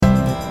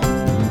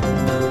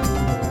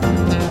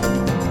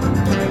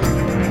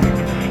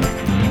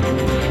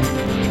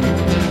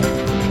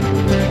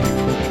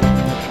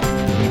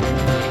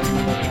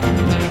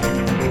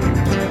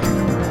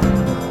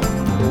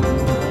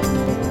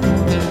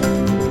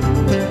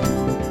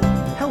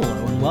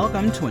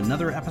Welcome to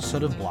another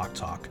episode of Block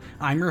Talk.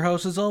 I'm your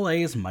host, as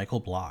always,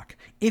 Michael Block.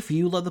 If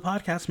you love the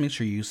podcast, make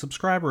sure you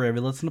subscribe wherever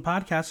you listen to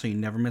podcasts so you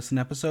never miss an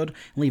episode,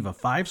 and leave a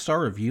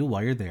 5-star review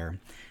while you're there.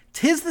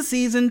 'Tis the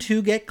season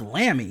to get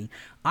glammy.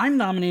 I'm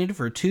nominated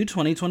for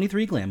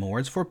 2023 Glam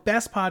Awards for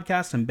Best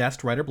Podcast and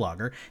Best Writer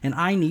Blogger, and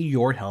I need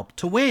your help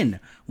to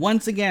win.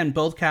 Once again,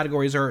 both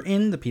categories are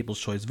in the People's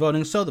Choice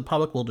voting, so the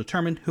public will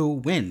determine who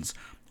wins.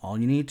 All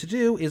you need to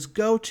do is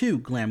go to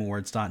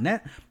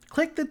glamawards.net,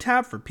 click the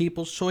tab for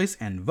People's Choice,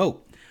 and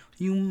vote.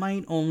 You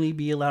might only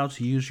be allowed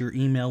to use your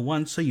email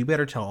once, so you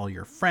better tell all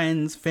your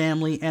friends,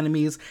 family,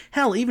 enemies,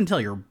 hell, even tell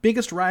your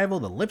biggest rival,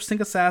 the lip sync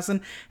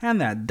assassin, and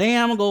that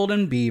damn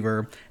golden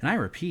beaver. And I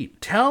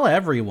repeat, tell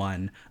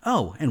everyone.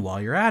 Oh, and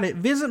while you're at it,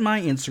 visit my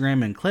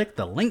Instagram and click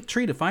the link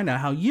tree to find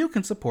out how you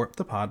can support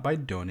the pod by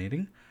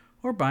donating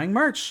or buying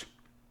merch.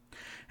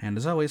 And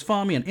as always,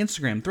 follow me on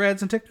Instagram,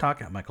 Threads, and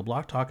TikTok at Michael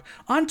Block Talk,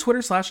 on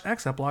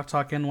Twitter/X at Block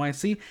Talk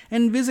NYC,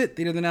 and visit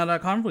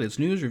theaterthenow.com for its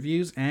news,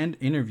 reviews, and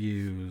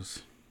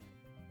interviews.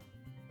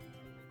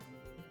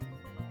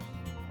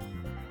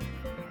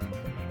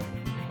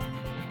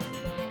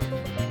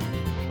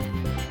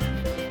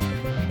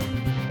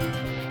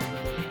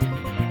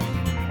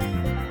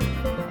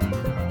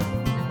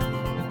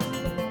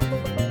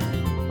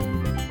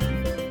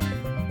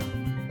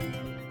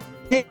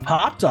 It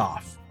popped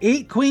off.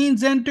 8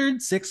 queens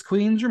entered, 6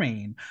 queens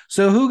remain.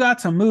 So who got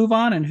to move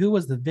on and who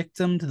was the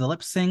victim to the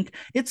lip sync?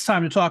 It's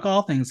time to talk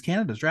all things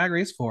Canada's Drag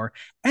Race 4.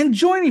 And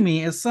joining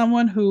me is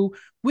someone who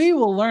we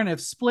will learn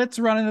if splits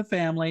run in the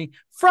family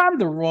from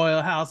the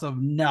royal house of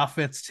Nuff.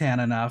 It's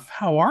Tana Nuff.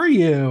 How are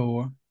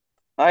you?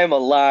 I am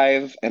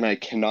alive and I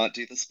cannot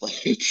do the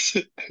splits.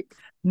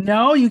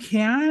 No, you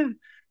can't.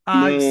 No,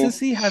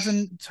 Sissy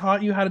hasn't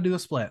taught you how to do a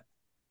split.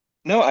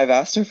 no, I've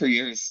asked her for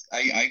years.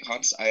 I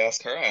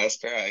ask her,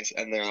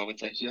 and they're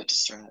always like, you have to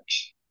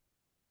stretch.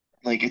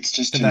 Like it's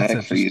just But that's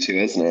genetic it. for you Just too,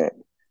 isn't it?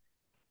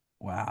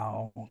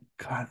 wow.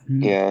 God,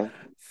 Yeah.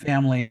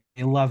 family,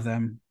 love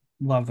them,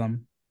 love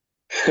them.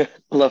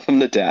 Love him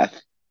to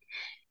death.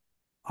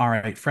 All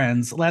right,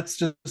 friends, let's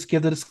just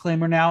give the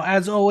disclaimer now.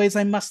 As always,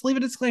 I must leave a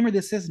disclaimer.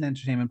 This is an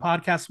entertainment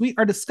podcast. We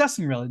are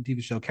discussing reality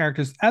TV show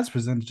characters as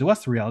presented to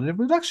us, the reality of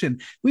production.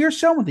 We are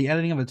shown what the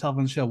editing of a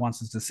television show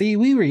wants us to see.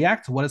 We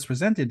react to what is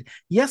presented.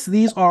 Yes,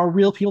 these are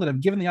real people that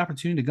have given the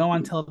opportunity to go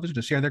on television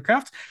to share their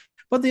craft,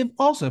 but they've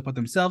also put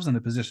themselves in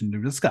a position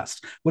to discuss.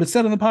 What is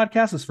said on the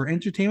podcast is for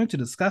entertainment to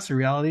discuss a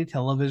reality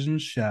television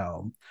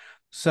show.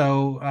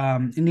 So,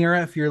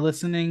 Nira, if you're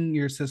listening,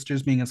 your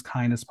sister's being as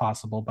kind as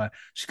possible, but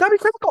she's got to be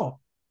critical.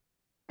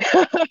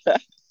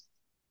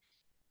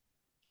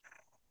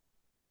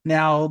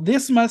 Now,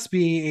 this must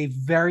be a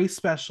very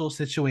special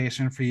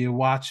situation for you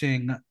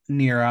watching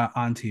Nira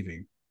on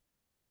TV.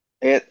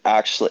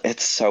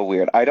 It's so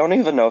weird. I don't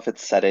even know if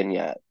it's set in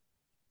yet.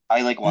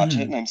 I like watch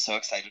it and Mhm. I'm so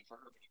excited for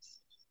her.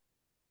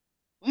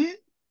 What?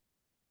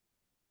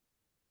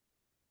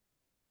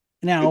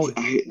 Now,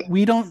 I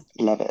we don't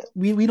love it.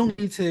 we don't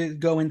need to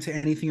go into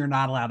anything you're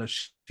not allowed to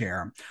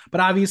share,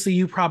 but obviously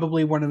you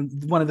probably one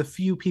of the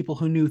few people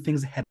who knew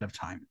things ahead of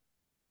time.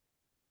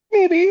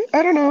 Maybe.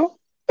 I don't know.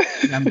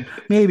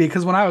 Maybe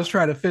because when I was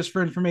trying to fish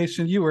for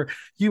information, you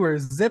were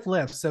zip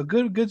lips. So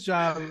good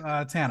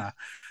job, Tana.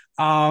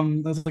 I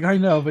was like, I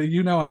know, but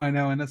I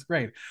know, and that's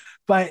great.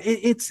 But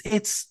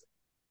it's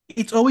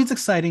always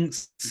exciting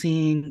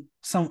seeing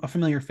a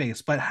familiar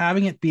face, but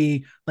having it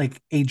be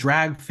like a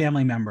drag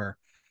family member,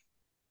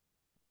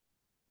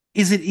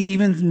 is it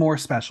even more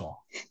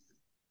special?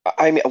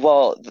 I mean,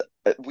 well,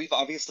 we've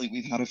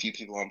had a few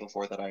people on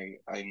before that I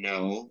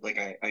know. Like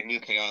I knew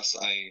Chaos.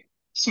 I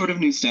sort of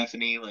knew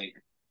Stephanie. Like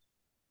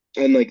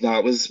and like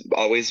that was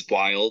always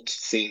wild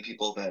seeing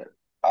people that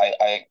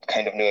I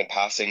kind of knew in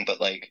passing. But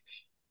like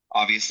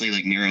obviously,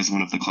 like Mira is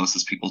one of the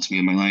closest people to me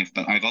in my life.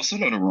 But I've also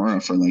known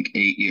Aurora for like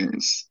 8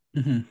 years.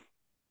 Mm-hmm.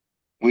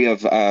 We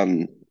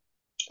have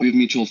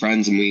mutual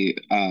friends, and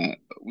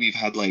we've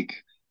had like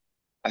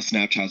a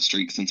Snapchat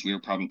streak since we were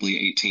probably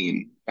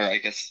 18. Or I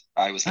guess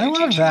I was I 19,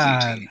 love she was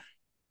that. 18.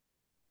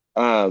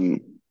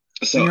 Um,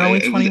 And so you're only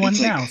it's 21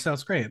 like, now, so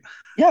it's great.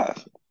 yeah,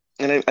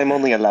 and I'm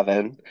only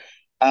 11.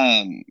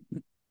 Um,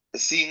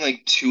 Seeing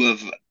like two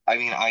of, I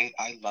mean, I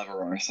love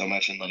Aurora so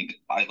much, and like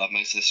I love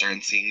my sister,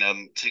 and seeing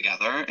them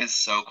together is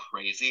so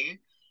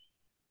crazy.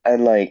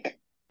 And like,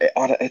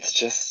 it's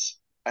just,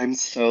 I'm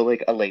so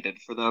like elated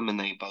for them, and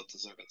they both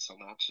deserve it so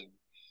much.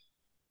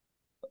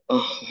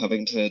 And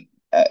having to,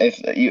 if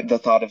you, the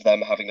thought of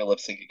them having to lip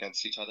sync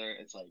against each other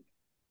is like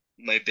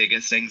my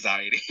biggest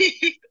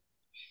anxiety.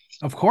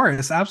 Of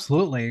course,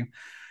 absolutely.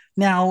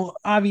 Now,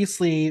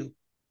 obviously,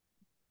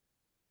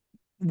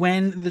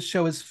 when the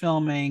show is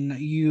filming,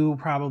 you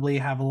probably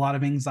have a lot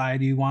of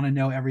anxiety. You want to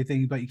know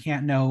everything, but you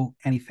can't know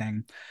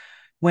anything.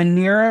 When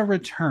Nira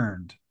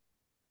returned,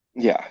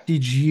 Yeah.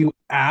 did you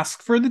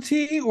ask for the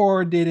tea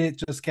or did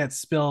it just get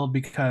spilled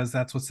because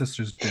that's what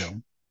sisters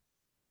do?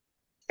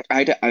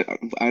 I don't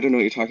know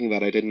what you're talking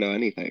about. I didn't know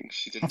anything.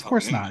 She didn't Of tell me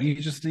course not.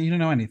 anything. You don't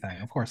know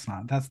anything. Of course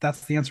not.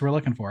 That's the answer we're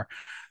looking for.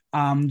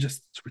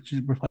 Just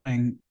we're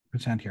playing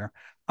pretend here.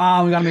 We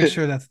got to make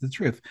sure that's the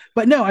truth.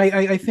 But no,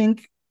 I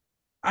think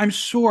I'm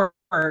sure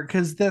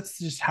because that's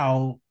just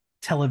how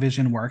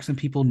television works, and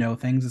people know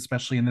things,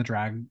 especially in the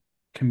drag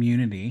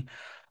community.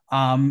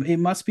 It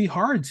must be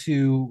hard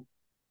to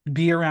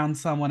be around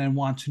someone and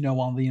want to know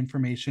all the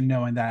information,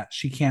 knowing that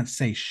she can't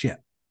say shit.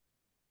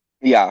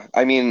 Yeah,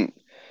 I mean,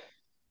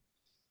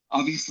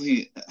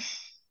 obviously,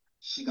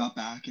 she got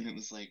back and it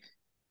was like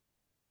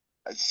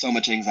so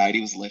much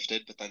anxiety was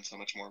lifted, but then so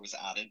much more was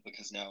added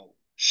because now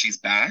she's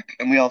back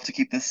and we all have to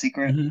keep this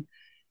secret. Mhm.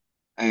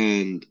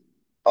 And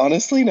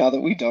honestly, now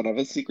that we don't have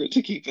a secret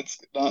to keep,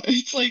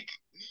 it's like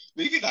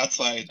maybe that's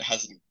why it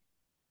hasn't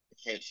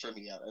hit for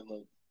me yet. I'm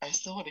like, I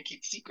still want to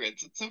keep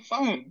secrets. It's so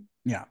fun.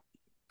 Yeah.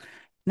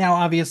 Now,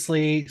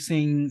 obviously,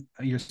 seeing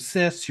your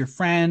sis, your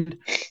friend,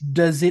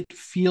 does it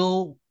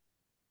feel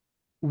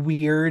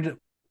weird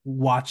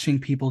watching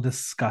people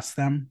discuss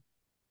them?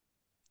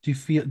 Do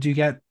you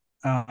get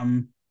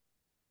um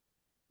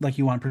like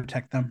you want to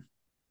protect them?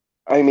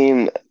 I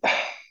mean,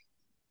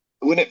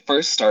 when it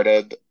first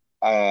started,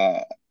 uh,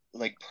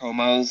 like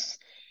promos,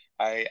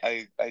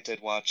 I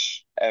did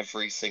watch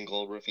every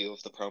single review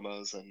of the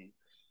promos, and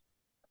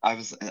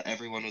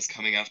everyone was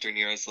coming after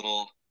Nira's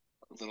little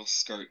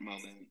skirt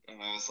moment,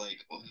 and I was like,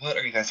 "What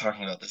are you guys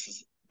talking about? This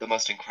is the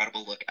most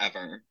incredible look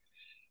ever."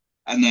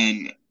 And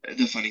then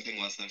the funny thing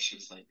was though, she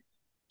was like,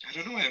 "I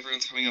don't know why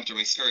everyone's coming after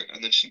my skirt,"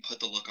 and then she put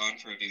the look on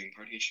for a viewing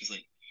party, and she was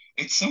like,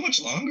 "It's so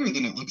much longer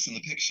than it looks in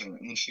the picture,"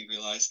 and then she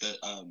realized that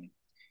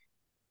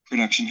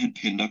production had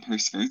pinned up her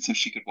skirt so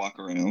she could walk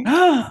around,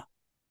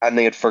 and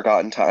they had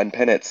forgotten to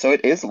unpin it, so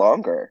it is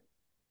longer.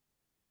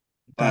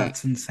 But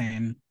That's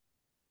insane.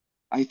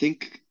 I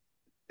think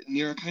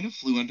Nira kind of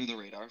flew under the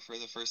radar for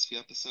the first few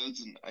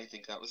episodes, and I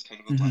think that was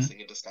kind of a Hmm. blessing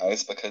in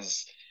disguise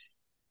because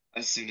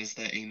as soon as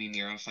the Amy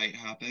Nira fight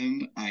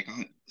happened, I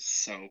got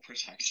so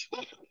protective.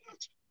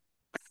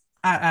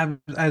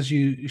 As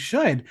you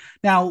should.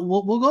 Now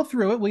we'll go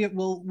through it.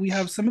 We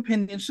have some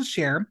opinions to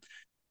share.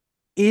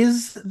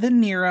 Is the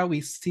Nira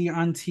we see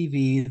on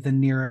TV the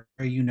Nira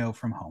you know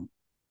from home?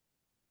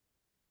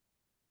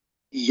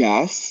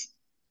 Yes,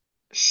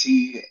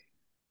 she.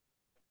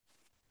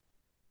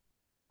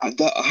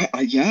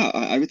 Yeah,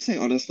 I would say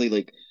honestly,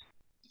 like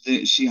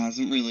she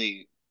hasn't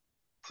really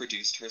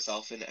produced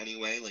herself in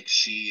any way. Like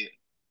she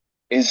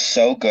is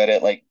so good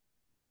at like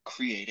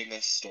creating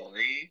a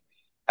story,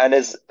 and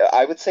is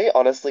I would say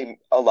honestly,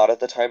 a lot of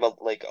the time,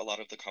 like a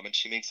lot of the comments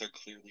she makes are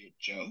clearly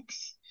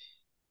jokes.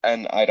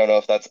 And I don't know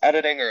if that's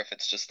editing or if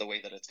it's just the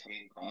way that it's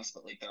coming across,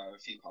 but like there are a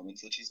few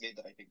comments that she's made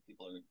that I think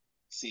people are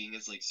seeing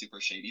as like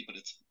super shady, but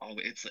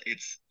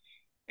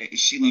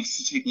she loves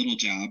to take little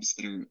jabs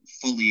that are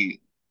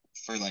fully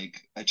for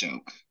like a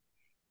joke.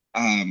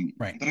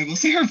 Right. But I will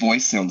say her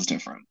voice sounds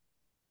different.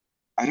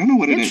 I don't know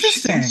what it is. She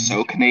sounds Interesting.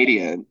 so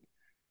Canadian.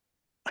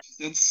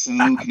 She sounds so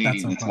That's Canadian.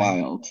 so It's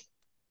funny. wild.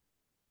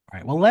 All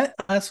right. Well, let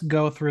us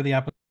go through the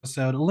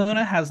episode.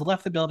 Luna has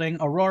left the building.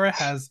 Aurora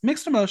has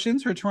mixed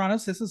emotions. Her Toronto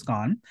sis is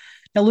gone.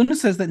 Now, Luna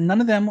says that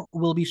none of them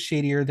will be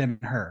shadier than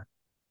her.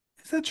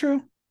 Is that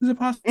true? Is it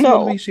possible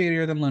to be No,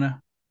 shadier than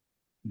Luna?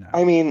 No,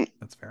 I mean,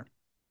 that's fair.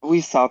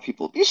 we saw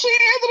people be shadier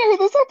than her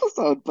this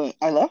episode, but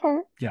I love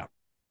her. Yeah.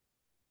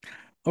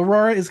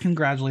 Aurora is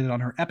congratulated on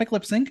her epic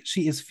lip sync.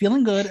 She is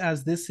feeling good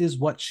as this is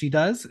what she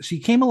does. She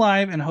came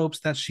alive and hopes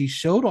that she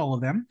showed all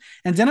of them.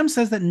 And Denim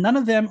says that none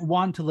of them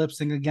want to lip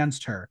sync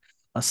against her.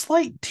 A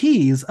slight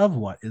tease of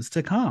what is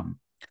to come.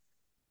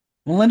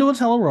 Melinda will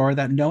tell Aurora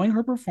that knowing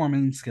her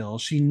performing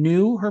skills, she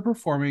knew her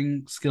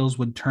performing skills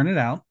would turn it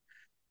out.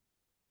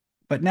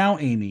 But now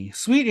Amy,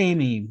 sweet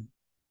Amy,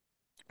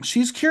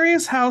 she's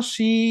curious how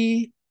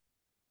she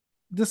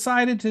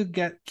decided to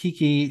get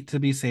Kiki to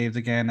be saved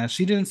again, as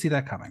she didn't see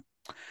that coming.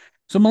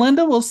 So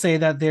Melinda will say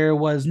that there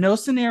was no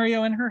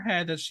scenario in her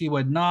head that she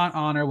would not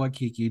honor what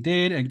Kiki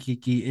did, and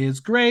Kiki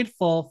is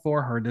grateful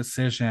for her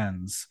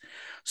decisions.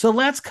 So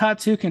let's cut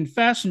to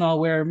confessional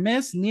where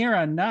Miss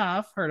Nira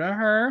Nuff, heard of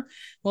her?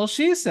 Well,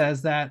 she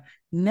says that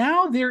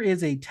now there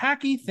is a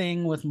tacky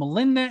thing with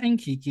Melinda and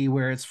Kiki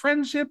where it's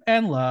friendship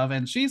and love,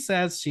 and she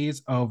says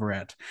she's over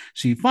it.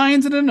 She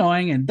finds it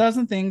annoying and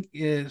doesn't think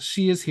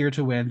she is here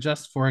to win,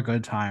 just for a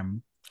good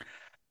time.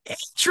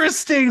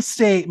 Interesting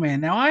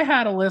statement. Now, I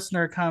had a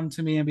listener come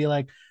to me and be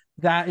like,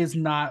 that is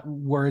not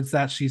words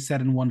that she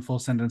said in one full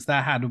sentence.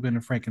 That had to have been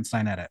a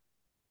Frankenstein edit.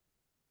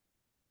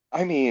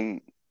 I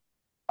mean,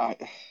 I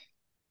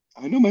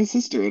I know my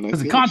sister, and I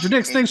Because it feel like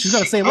contradicts things she's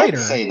going to she say could later.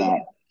 say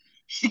that.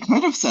 She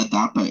could have said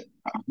that, but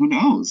who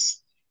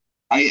knows?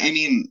 I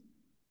mean,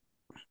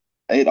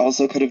 it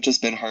also could have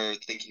just been her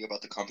thinking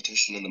about the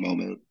competition in the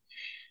moment.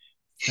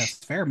 That's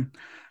fair.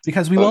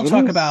 Because we But will who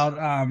talk knows? about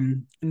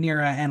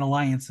Nira and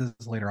alliances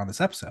later on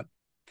this episode.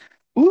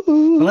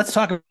 But Woohoo! let's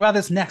talk about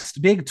this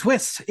next big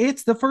twist.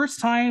 It's the first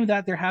time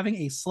that they're having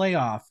a slay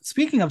off.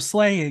 Speaking of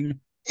slaying,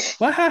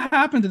 what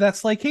happened to that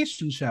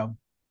slaycation show?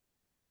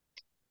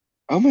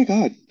 Oh my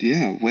God!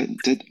 Yeah, where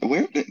did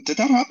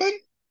that happen?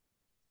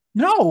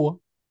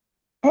 No.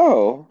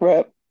 Oh,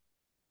 rip.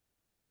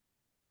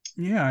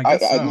 Yeah, I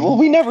guess Well, so.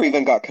 we never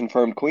even got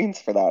confirmed queens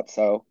for that,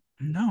 so.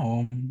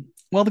 No.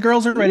 Well, the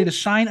girls are ready to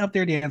shine up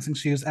their dancing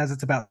shoes as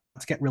it's about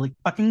to get really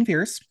fucking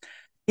fierce.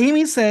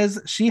 Amy says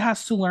she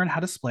has to learn how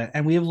to split,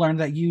 and we have learned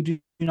that you do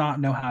not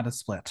know how to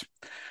split.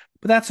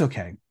 But that's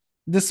okay.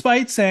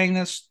 Despite saying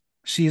this,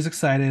 she is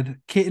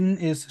excited. Kitten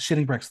is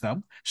shitting bricks,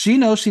 though. She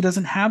knows she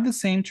doesn't have the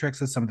same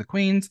tricks as some of the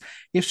queens.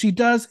 If she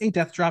does a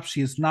death drop,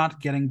 she is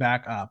not getting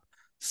back up.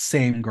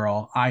 Same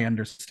girl. I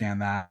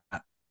understand that.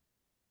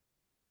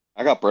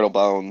 I got brittle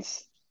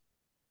bones.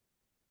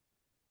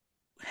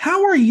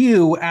 How are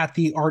you at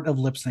the art of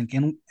lip sync,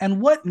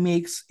 and what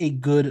makes a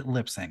good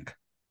lip sync?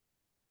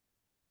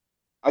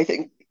 I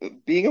think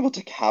being able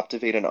to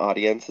captivate an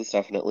audience is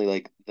definitely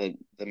like the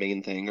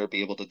main thing, or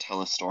be able to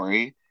tell a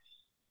story.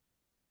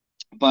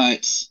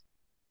 But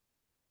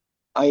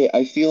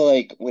I feel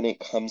like when it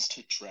comes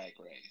to Drag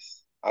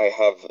Race, I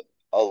have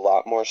a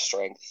lot more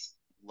strengths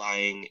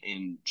lying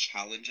in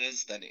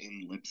challenges than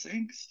in lip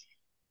syncs.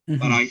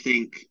 But Mm-hmm. I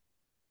think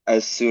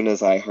as soon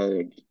as I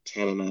heard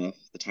Tana Nuff,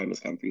 the time has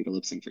come for you to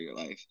lip sync for your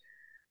life,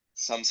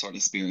 some sort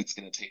of spirit's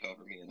gonna take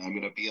over me and I'm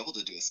gonna be able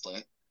to do a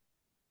split.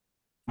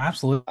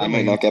 I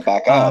might Absolutely. not get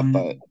back up,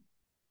 but Um,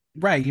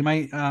 right. You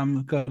might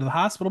go to the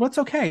hospital, but it's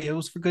okay. It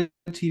was for good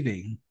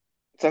TV.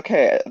 it's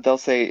okay. They'll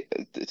say,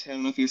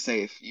 Tana Nuff, you're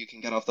safe. You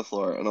can get off the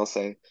floor. And I'll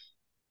say,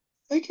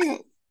 I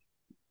can't.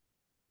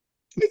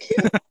 I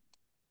can't.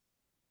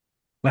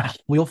 Well,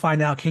 we'll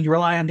find out. Can you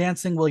rely on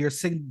dancing? Will your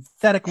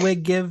synthetic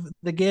wig give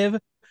the give?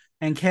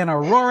 And can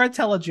Aurora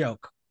tell a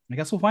joke? I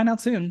guess we'll find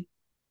out soon.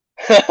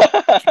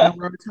 Can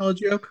Aurora tell a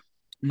joke?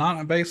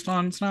 Not based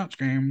on Snatch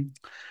Game.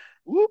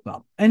 Whoop.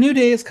 Well, a new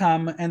day has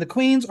come, and the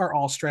queens are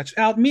all stretched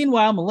out.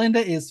 Meanwhile, Melinda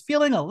is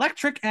feeling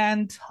electric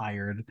and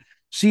tired.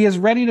 She is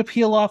ready to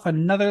peel off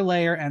another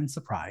layer and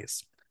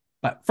surprise.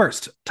 But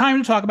first,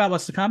 time to talk about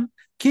what's to come.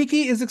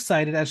 Kiki is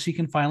excited as she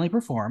can finally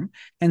perform,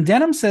 and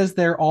Denim says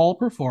they're all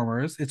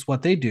performers. It's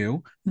what they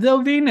do,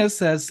 though Venus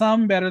says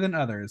some better than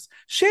others.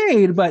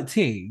 Shade, but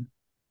tea.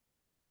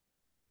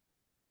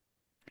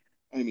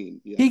 I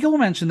mean, yeah. Kiki will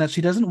mention that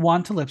she doesn't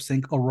want to lip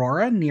sync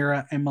Aurora,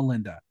 Nira, and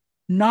Melinda.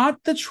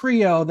 Not the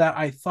trio that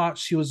I thought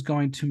she was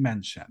going to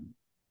mention.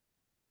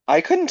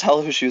 I couldn't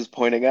tell who she was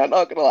pointing at.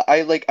 Not gonna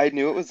lie. I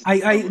knew it was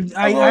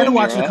I had Aurora to and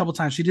watch it a Mira. couple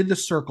times. She did the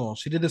circle.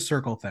 She did the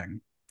circle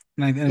thing,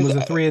 and it Because was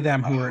the three of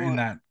them who were in oh,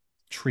 that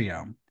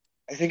trio.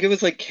 I think it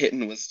was like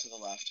Kitten was to the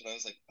left, and I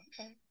was like,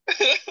 okay.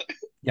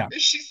 Yeah.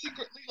 Is she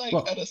secretly like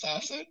Well, an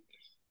assassin?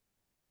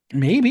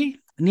 maybe.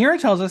 Nira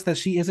tells us that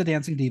she is a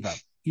dancing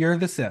diva. You're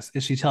the sis.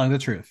 Is she telling the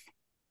truth?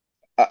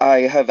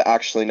 I have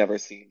actually never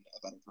seen a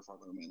better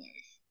performer in my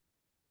life.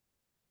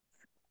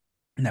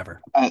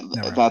 Never.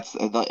 Never ever. That's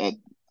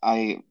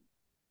I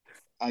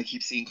I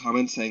keep seeing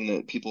comments saying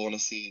that people want to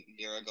see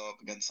Nira go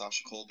up against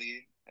Sasha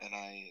Colby, and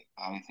I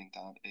think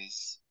that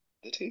is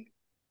the tea.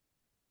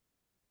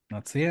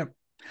 Let's see it.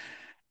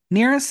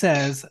 Nira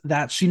says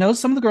that she knows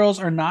some of the girls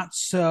are not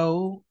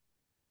so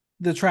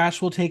the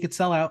trash will take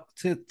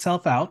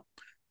itself out.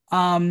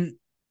 Um,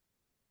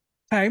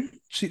 okay.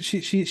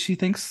 She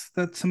thinks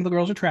that some of the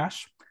girls are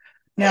trash.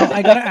 Now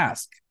I gotta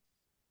ask,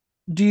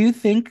 do you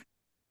think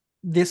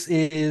this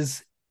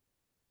is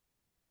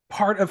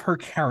part of her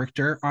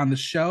character on the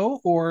show,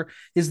 or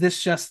is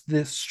this just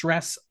the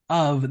stress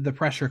of the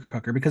pressure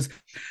cooker? Because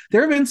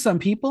there have been some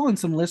people and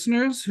some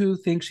listeners who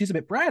think she's a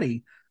bit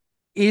bratty.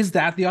 Is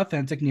that the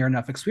authentic near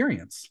enough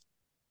experience?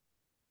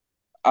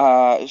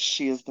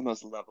 She is the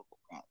most lovable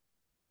cat.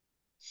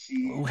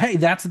 She Hey,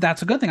 that's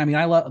a good thing. I mean,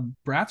 I love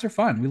brats are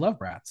fun. We love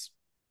brats.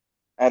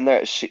 and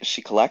there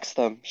she collects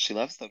them. She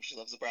loves them. She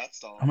loves the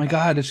Bratz Oh doll. my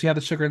god, does she have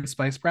the sugar and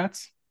spice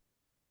brats?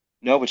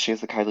 No, but she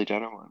has the Kylie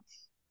Jenner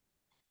ones.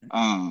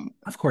 Um,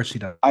 Of course she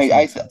does. I That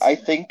makes I sense.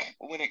 think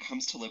when it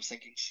comes to lip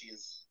syncing, she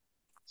is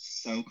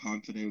so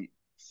confident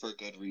for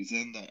good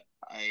reason that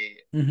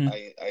Mm-hmm.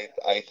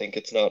 I think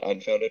it's not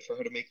unfounded for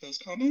her to make those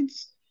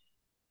comments.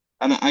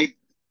 And I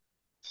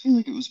feel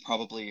like it was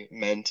probably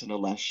meant in a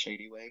less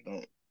shady way,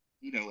 but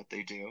you know what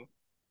they do.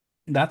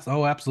 That's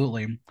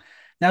absolutely.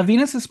 Now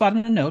Venus has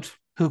spotted a note.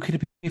 Who could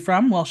it be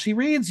from? Well, she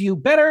reads, "You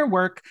better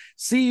work.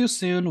 See you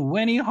soon,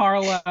 Winnie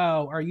Harlow."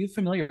 Are you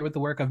familiar with the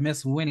work of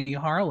Miss Winnie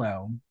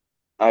Harlow?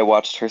 I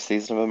watched her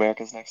season of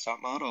America's Next Top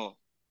Model.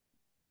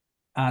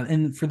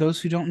 And for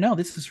those who don't know,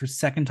 this is her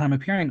second time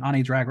appearing on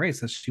a Drag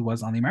Race, as she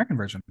was on the American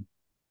version.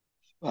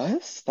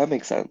 Was? That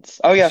makes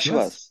sense. Oh yeah, She she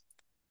was. was.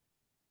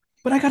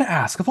 But I gotta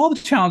ask, of all the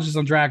challenges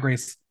on Drag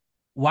Race,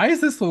 why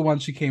is this the one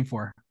she came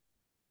for?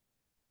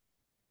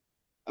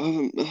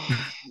 Um,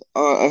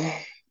 uh,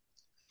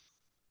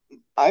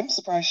 I'm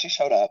surprised she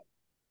showed up.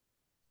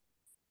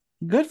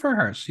 Good for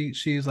her.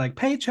 She's like,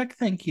 paycheck,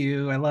 thank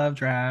you. I love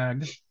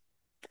drag.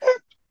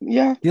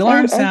 Yeah, The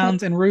alarm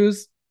sounds and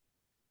Ruse.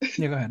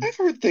 Yeah, go ahead. I've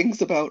heard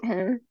things about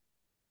her.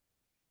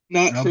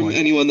 Not Oh from boy.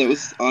 anyone that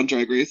was on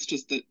Drag Race,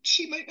 just that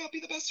she might not be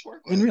the best to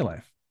work In with. real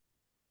life.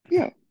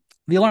 Yeah.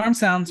 The alarm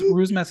sounds.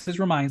 Rue's message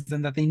reminds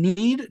them that they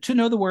need to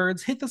know the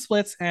words, hit the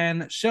splits,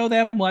 and show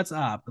them what's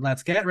up.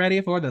 Let's get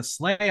ready for the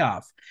slay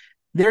off.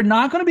 They're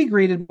not going to be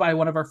greeted by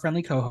one of our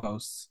friendly co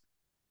hosts.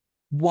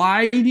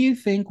 Why do you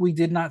think we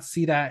did not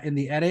see that in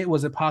the edit?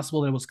 Was it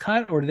possible that it was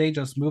cut, or did they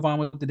just move on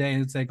with the day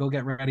and say, "Go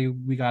get ready,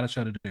 we got a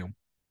show to do"?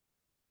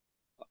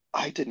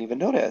 I didn't even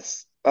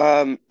notice.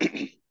 Honestly,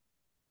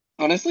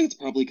 it's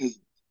probably because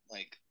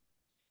like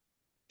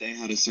they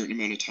had a certain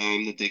amount of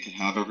time that they could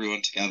have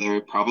everyone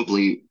together.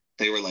 Probably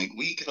they were like,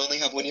 we can only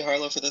have Winnie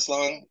Harlow for this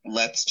long.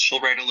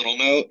 She'll write a little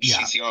note. Yeah,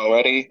 She's here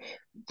already.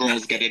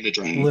 Girls get into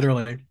drag.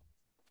 literally.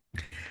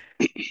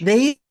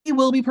 They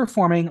will be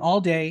performing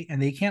all day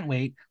and they can't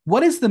wait.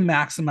 What is the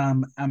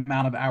maximum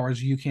amount of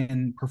hours you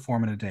can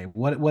perform in a day?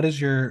 What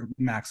is your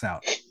max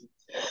out?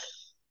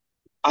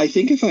 I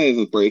think if I have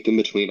a break in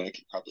between, I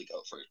could probably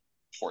go for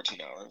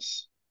 14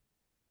 hours.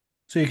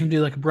 So you can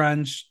do like a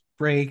brunch,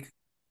 break,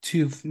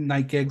 two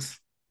night gigs.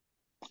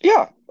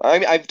 Yeah, I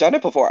mean, I've done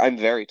it before. I'm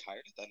very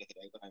tired at the end of the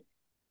day, but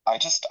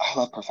I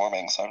love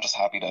performing, so I'm just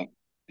happy to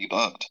be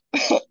booked.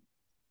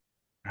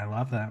 I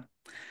love that.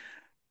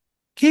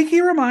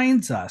 Kiki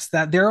reminds us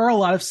that there are a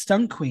lot of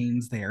stunt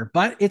queens there,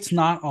 but it's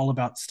not all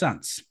about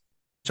stunts.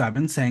 Which I've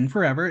been saying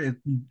forever.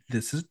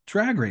 This is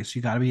Drag Race.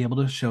 You got to be able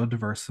to show a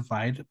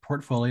diversified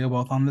portfolio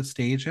both on the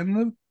stage and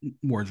the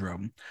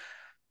wardrobe.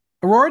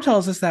 Aurora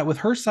tells us that with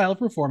her style of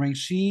performing,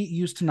 she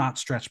used to not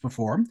stretch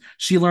before.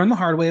 She learned the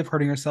hard way of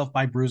hurting herself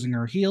by bruising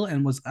her heel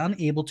and was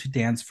unable to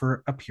dance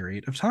for a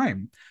period of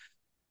time.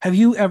 Have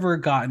you ever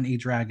gotten a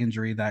drag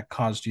injury that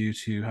caused you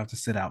to have to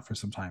sit out for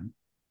some time?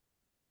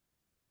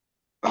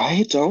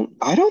 I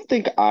don't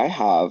think I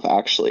have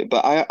actually,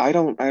 but I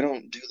don't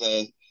do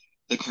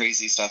the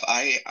crazy stuff.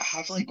 I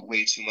have like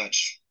way too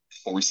much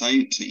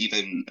foresight to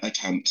even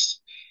attempt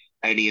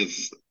any of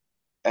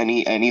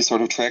any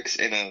sort of tricks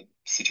in a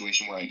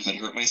situation where I could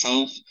hurt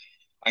myself.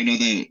 I know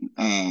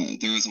that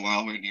there was a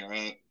while where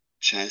Nira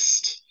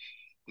just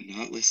would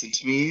not listen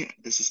to me.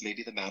 This is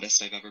maybe the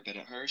maddest I've ever been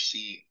at her.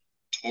 She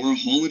tore a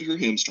hole in her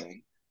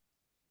hamstring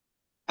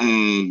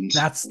and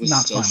That's was not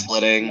still fun.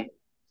 splitting.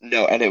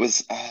 No, and it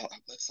was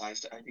what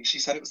size? I think she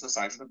said it was the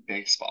size of a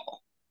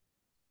baseball.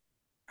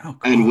 Oh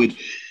And God.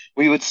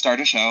 we would start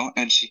a show,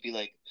 and she'd be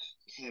like,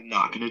 "Okay, I'm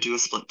not gonna do a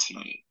split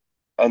tonight."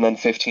 And then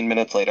 15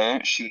 minutes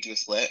later, she would do a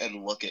split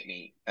and look at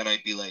me, and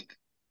I'd be like,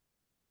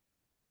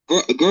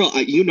 "Girl,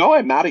 you know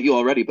I'm mad at you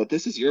already, but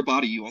this is your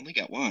body. You only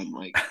get one."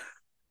 Like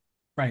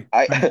Right,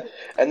 I, right.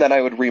 and then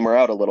I would ream her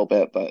out a little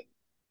bit, but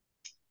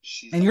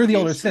she's And you're the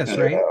older obviously sis, better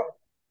right? now.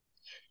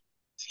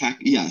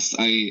 Yes,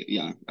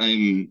 yeah,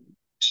 I'm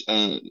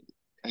uh,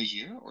 a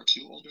year or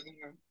two older than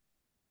her.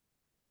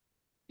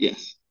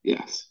 Yes,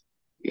 yes,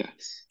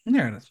 yes.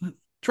 There it is.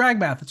 Drag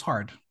math, it's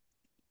hard.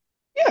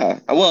 Yeah.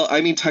 Well,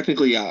 I mean,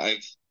 technically, yeah.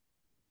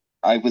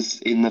 I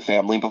was in the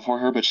family before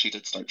her, but she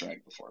did start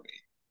drag before me.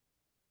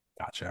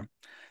 Gotcha.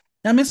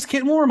 Now, Miss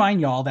Kitten will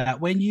remind y'all that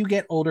when you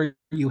get older,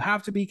 you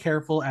have to be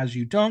careful as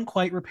you don't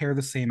quite repair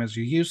the same as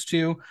you used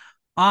to.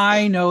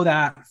 I know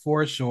that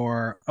for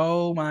sure.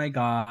 Oh my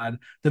God.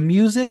 The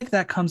music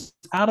that comes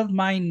out of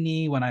my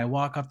knee when I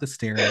walk up the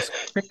stairs,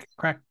 crick,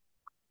 crack,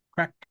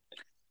 crack.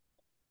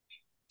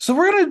 So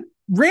we're going to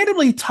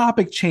randomly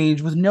topic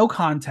change with no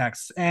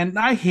context. And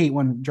I hate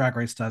when Drag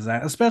Race does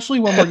that, especially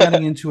when we're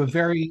getting into a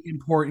very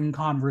important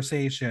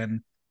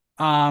conversation.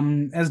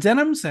 As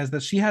Denim says,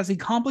 that she has a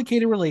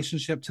complicated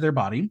relationship to their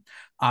body.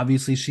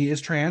 Obviously, she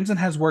is trans and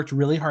has worked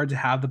really hard to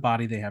have the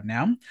body they have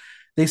now.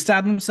 They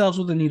stabbed themselves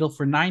with a needle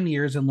for 9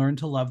 years and learned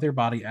to love their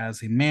body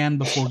as a man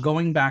before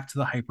going back to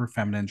the hyper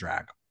feminine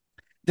drag.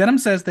 Denim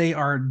says they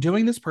are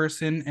doing this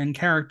person and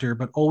character,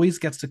 but always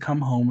gets to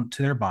come home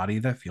to their body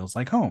that feels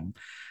like home.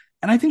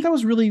 And I think that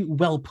was really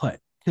well put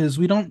because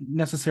we don't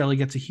necessarily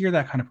get to hear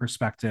that kind of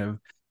perspective.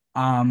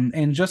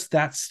 And just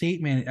that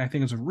statement, I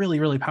think, is a really,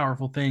 really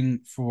powerful thing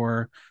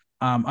for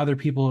other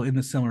people in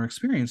the similar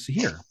experience to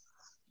hear.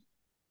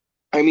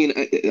 I mean,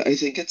 I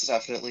think it's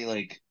definitely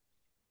like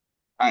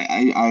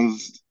I've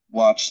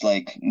watched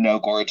like No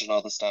Gorge and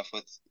all the stuff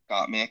with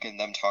Gottmik and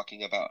them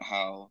talking about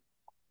how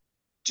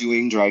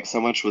doing drag so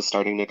much was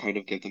starting to kind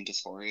of give them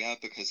dysphoria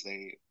because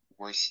they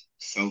were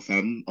so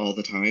femme all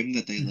the time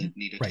that they Mm-hmm. like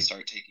needed to Right,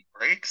 start taking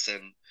breaks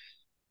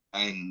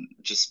and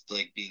just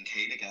like being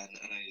Kate again.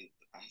 And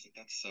I think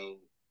that's so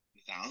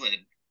valid.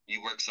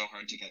 You work so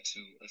hard to get to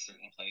a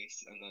certain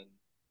place, and then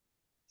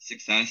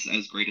success,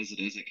 as great as it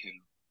is, it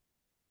can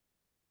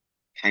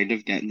kind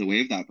of get in the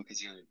way of that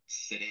because you're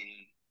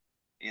sitting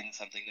in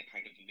something that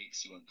kind of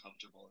makes you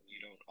uncomfortable, and you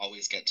don't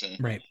always get to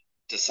right,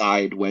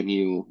 decide when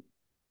you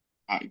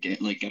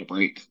get a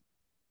break.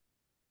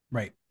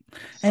 right.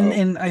 And So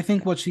and I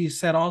think what she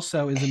said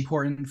also is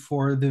important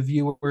for the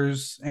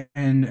viewers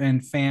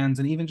and fans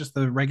and even just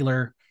the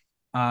regular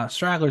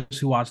stragglers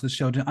who watch the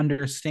show to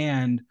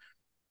understand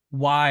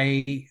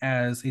why,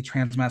 as a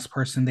trans mass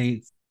person,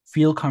 they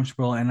feel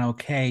comfortable and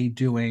okay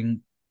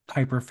doing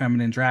hyper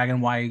feminine drag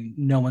and why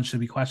no one should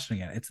be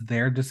questioning it. It's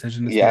their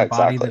decision, it's yeah, their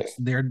body, exactly. that's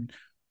their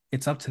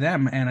it's up to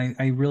them. And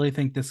I really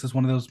think this is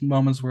one of those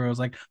moments where it was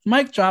like,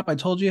 mic drop, I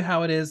told you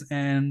how it is,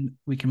 and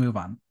we can move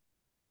on.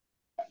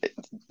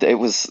 It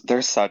was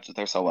they're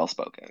so well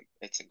spoken.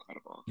 It's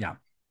incredible. Yeah.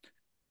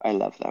 I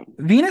love them.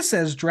 Venus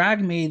says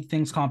drag made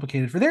things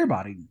complicated for their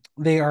body.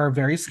 They are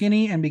very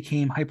skinny and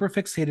became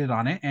hyperfixated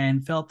on it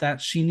and felt that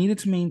she needed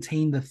to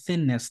maintain the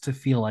thinness to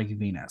feel like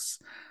Venus.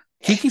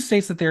 Kiki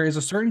states that there is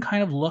a certain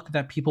kind of look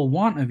that people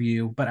want of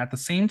you, but at the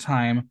same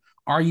time,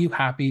 are you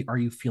happy? Are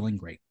you feeling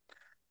great?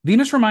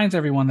 Venus reminds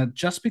everyone that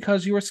just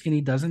because you are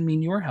skinny doesn't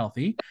mean you are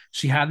healthy.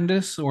 She had a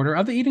disorder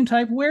of the eating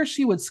type where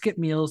she would skip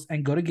meals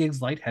and go to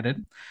gigs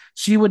lightheaded.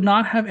 She would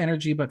not have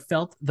energy but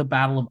felt the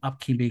battle of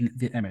upkeeping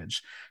the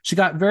image. She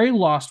got very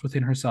lost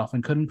within herself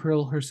and couldn't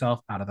pull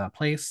herself out of that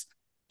place.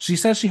 She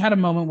says she had a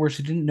moment where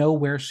she didn't know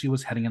where she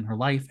was heading in her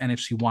life and if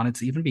she wanted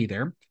to even be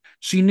there.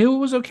 She knew it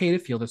was okay to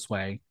feel this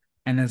way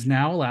and has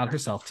now allowed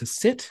herself to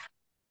sit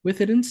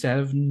with it instead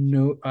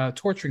of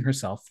torturing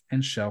herself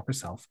and show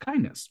herself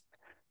kindness.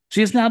 She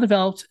has now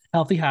developed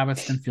healthy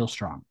habits and feels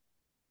strong.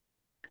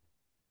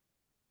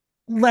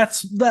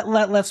 Let's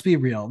be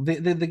real.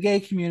 The gay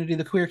community,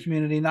 the queer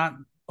community, not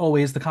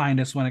always the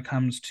kindest when it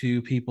comes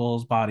to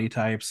people's body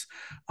types.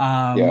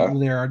 Yeah.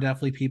 There are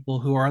definitely people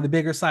who are on the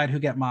bigger side who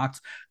get mocked,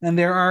 and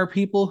there are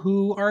people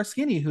who are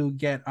skinny who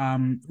get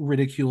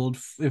ridiculed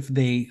if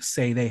they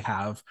say they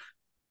have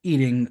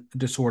eating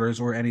disorders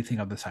or anything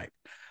of the type.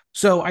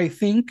 So I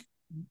think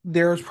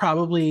there's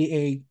probably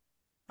a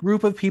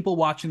group of people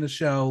watching the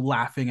show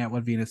laughing at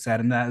what Venus said,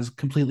 and that is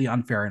completely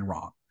unfair and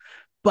wrong.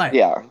 But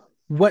Yeah.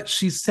 what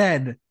she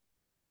said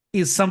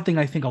is something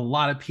I think a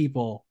lot of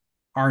people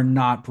are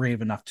not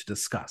brave enough to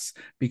discuss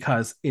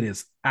because it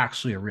is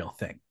actually a real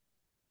thing.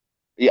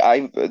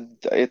 Yeah,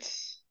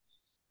 it's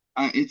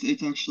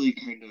actually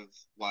kind of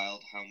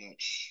wild how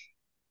much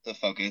the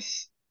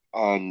focus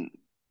on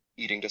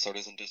eating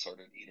disorders and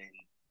disordered eating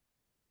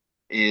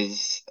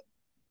is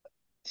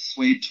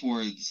swayed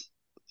towards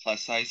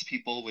plus size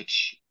people,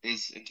 which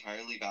is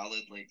entirely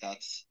valid. Like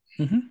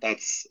Mm-hmm.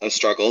 that's a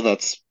struggle,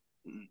 that's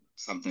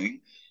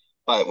something.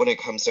 But when it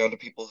comes down to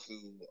people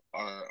who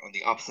are on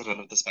the opposite end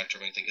of the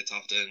spectrum, I think it's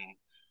often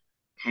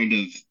kind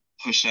of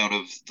pushed out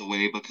of the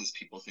way because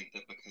people think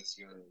that because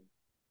you're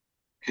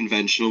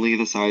conventionally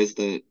the size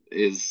that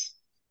is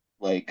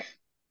like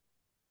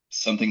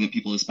something that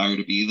people aspire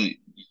to be,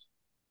 that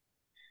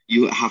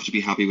you have to be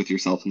happy with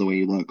yourself and the way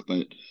you look.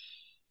 But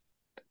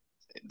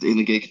in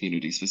the gay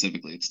community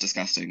specifically, it's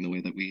disgusting the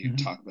way that we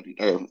Mm-hmm. talk about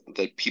or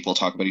that people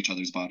talk about each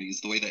other's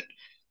bodies, the way that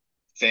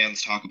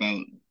fans talk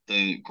about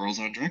the girls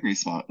on Drag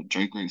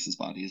Race's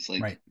bodies.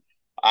 Like Right.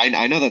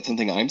 I know that's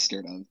something I'm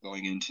scared of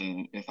going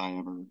into if I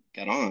ever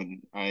get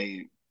on.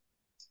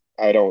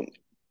 I don't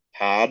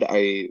pad.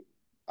 I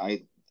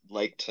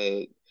like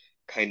to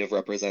kind of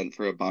represent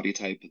for a body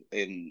type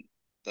in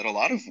that a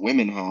lot of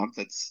women have.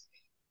 That's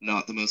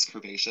not the most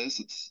curvaceous.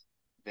 It's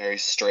very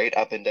straight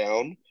up and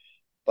down,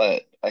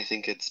 but I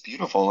think it's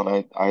beautiful,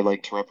 and I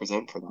like to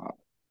represent for that.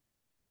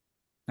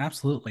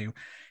 Absolutely.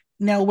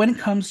 Now, when it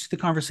comes to the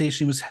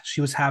conversation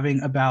she was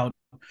having about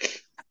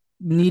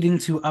needing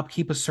to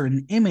upkeep a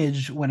certain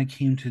image when it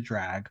came to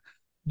drag,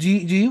 do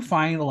you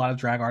find a lot of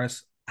drag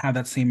artists have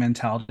that same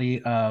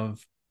mentality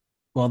of,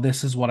 well,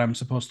 this is what I'm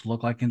supposed to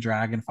look like in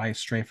drag, and if I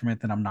stray from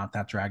it, then I'm not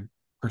that drag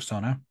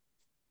persona?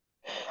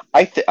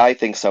 I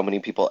think so many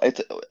people.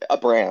 It's a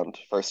brand,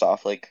 first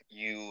off. Like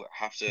you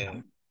have to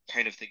Yeah.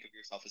 kind of think of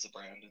yourself as a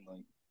brand, and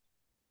like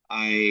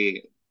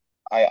I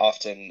I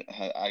often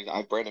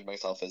I branded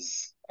myself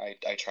as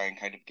I try and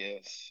kind of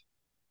give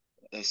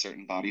a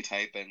certain body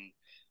type, and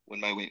when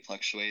my weight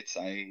fluctuates,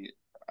 I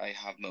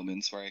have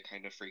moments where I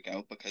kind of freak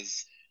out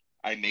because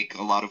I make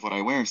a lot of what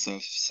I wear. So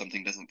if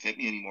something doesn't fit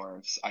me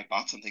anymore, if I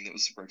bought something that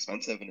was super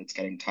expensive and it's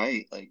getting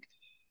tight, like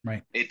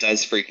Right. it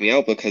does freak me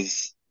out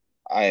because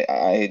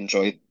I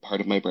enjoy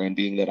part of my brand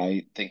being that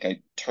I think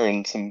I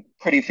turn some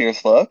pretty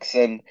fierce looks,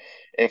 and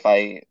if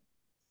I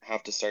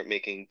have to start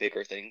making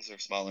bigger things or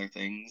smaller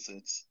things,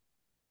 it's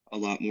a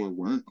lot more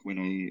work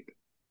when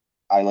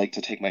I like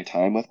to take my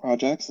time with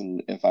projects,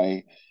 and if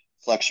I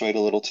fluctuate a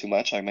little too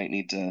much, I might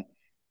need to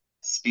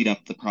speed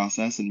up the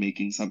process in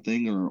making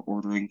something or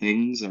ordering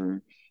things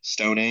or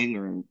stoning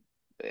or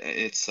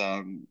it's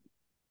I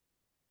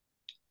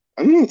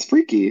don't know, it's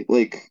freaky.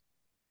 Like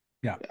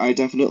Yeah. I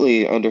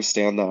definitely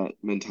understand that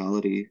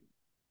mentality.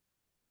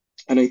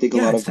 And I think a Yeah,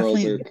 lot it's of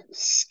girls are definitely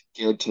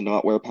scared to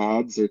not wear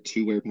pads or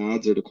to wear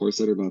pads or to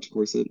corset or not to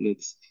corset. And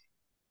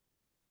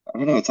I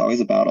don't know, it's always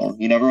a battle.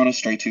 You never want to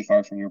stray too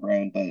far from your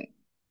brand, but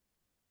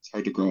it's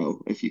hard to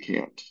grow if you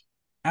can't.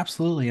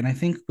 absolutely. And I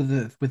think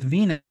with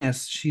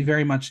Venus, she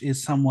very much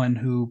is someone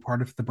who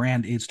part of the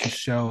brand is to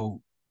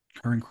show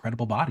her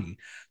incredible body.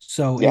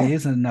 So it Yeah,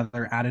 is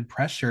another added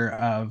pressure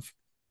of,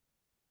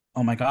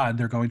 oh my God,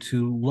 they're going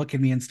to look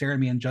at me and stare at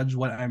me and judge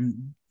what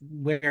I'm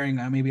wearing.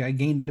 Maybe I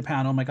gained a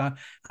pound. Oh my God.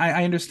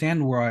 I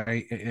understand where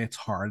it's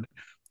hard.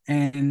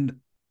 And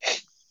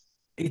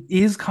it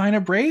is kind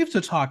of brave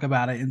to talk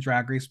about it in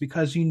Drag Race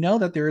because you know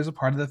that there is a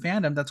part of the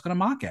fandom that's going to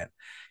mock it.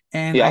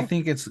 And I yeah,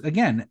 think it's,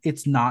 again,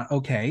 it's not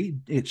okay.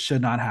 It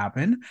should not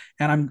happen.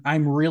 And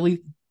I'm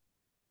really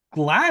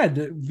glad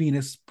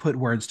Venus put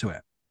words to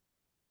it.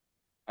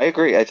 I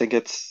agree. I think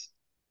it's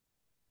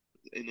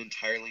an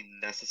entirely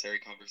necessary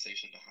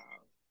conversation to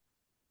have.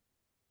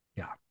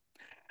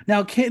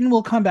 Now, Kitten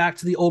will come back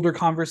to the older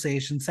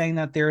conversation saying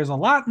that there is a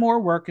lot more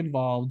work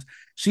involved.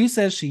 She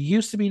says she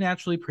used to be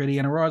naturally pretty,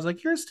 and Aurora's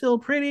like, "You're still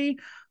pretty,"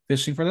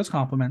 fishing for those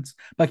compliments.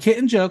 But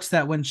Kitten jokes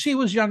that when she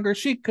was younger,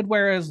 she could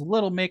wear as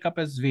little makeup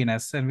as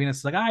Venus. And Venus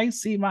is like, "I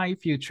see my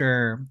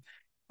future."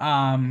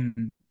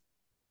 Um,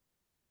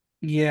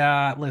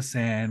 yeah,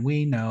 listen,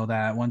 we know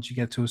that once you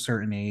get to a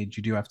certain age,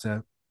 you do have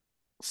to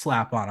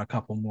slap on a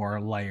couple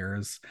more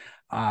layers.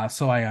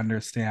 So I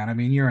understand. I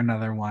mean, you're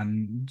another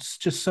one, it's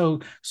just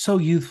so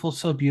youthful,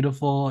 so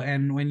beautiful,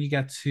 and when you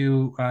get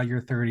to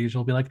your 30s,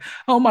 you'll be like,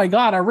 "Oh my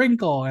god, a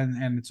wrinkle,"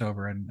 and it's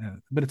over.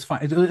 And but it's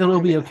fine. It'll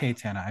I be mean, okay,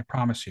 Tana. I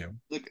promise you.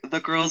 the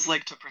girls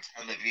like to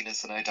pretend that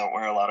Venus and I don't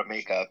wear a lot of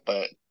makeup,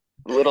 but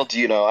little do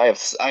you know, I have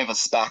a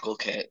spackle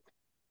kit.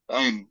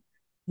 I'm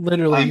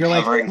Literally, I'm you're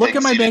like, covering "Look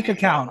at things my you didn't bank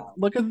even know account. about.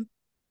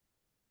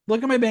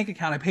 Look at my bank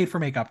account. I paid for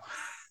makeup."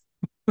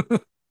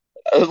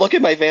 Look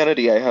at my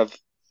vanity. I have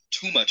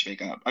too much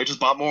makeup. I just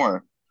bought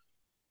more.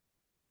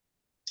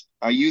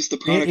 I use the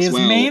It products is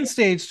well. main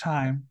stage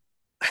time.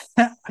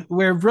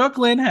 Where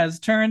Brooklyn has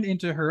turned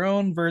into her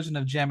own version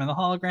of Gem and the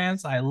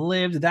Holograms. I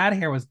lived. That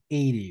hair was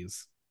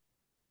 80s.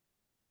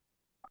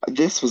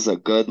 This was a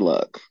good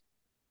look.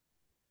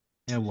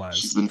 It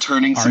She's was. been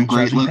turning Our some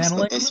great judging looks, panel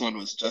but this one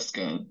includes was just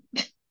good.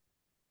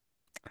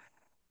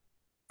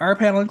 our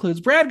panel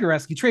includes Brad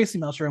Goreski, Tracy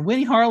Melcher, and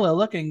Winnie Harlow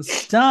looking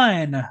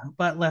stun.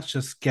 But let's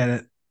just get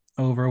it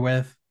over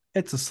with.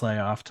 It's a sleigh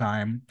off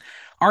time.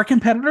 Our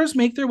competitors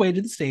make their way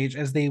to the stage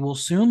as they will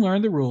soon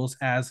learn the rules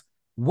as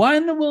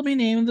one will be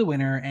named the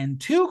winner and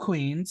two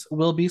queens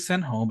will be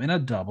sent home in a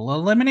double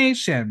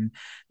elimination.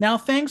 Now,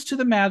 thanks to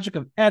the magic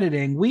of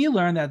editing, we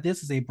learn that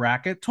this is a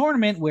bracket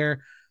tournament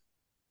where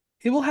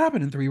it will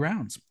happen in 3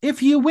 rounds.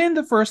 If you win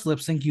the first lip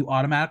sync, you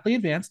automatically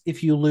advance.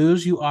 If you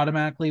lose, you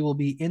automatically will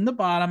be in the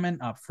bottom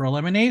and up for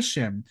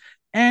elimination.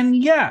 And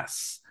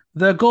yes,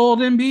 the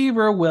Golden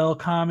Beaver will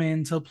come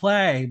into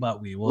play,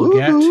 but we will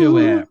get to Woohoo!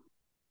 it.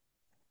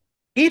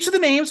 Each of the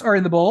names are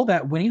in the bowl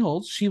that Winnie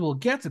holds. She will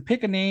get to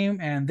pick a name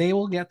and they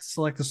will get to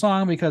select a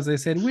song because they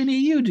said, "Winnie,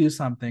 you do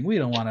something. We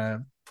don't want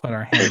to put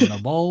our hand in a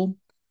bowl."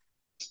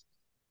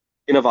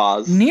 In a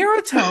vase.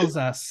 Nira tells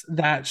us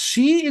that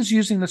she is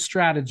using the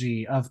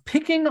strategy of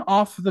picking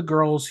off the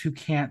girls who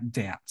can't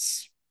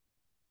dance.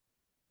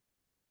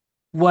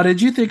 What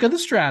did you think of the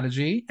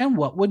strategy, and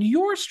what would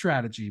your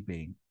strategy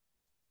be?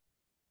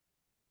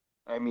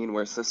 I mean,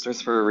 we're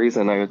sisters for a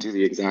reason. I would do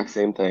the exact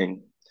same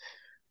thing.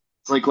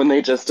 It's like when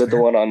they just That's did the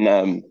fair. one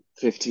on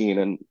 15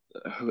 and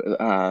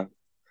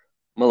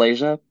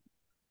Malaysia.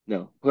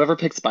 No, whoever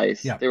picked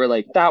Spice, Yeah. they were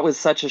like, that was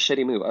such a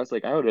shitty move. I was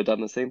like, I would have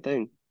done the same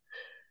thing.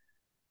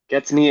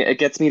 It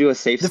gets me to a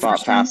safe The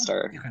spot first round,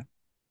 faster, okay.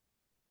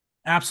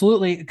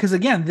 Absolutely. Because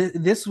again,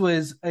 this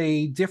was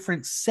a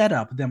different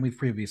setup than we've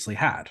previously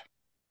had.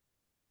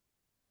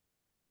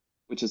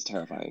 which is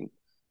terrifying.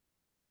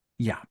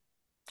 Yeah.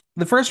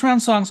 The first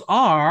round songs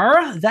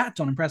are That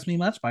Don't Impress Me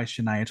Much by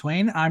Shania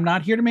Twain, I'm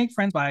Not Here to Make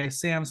Friends by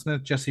Sam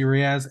Smith, Jesse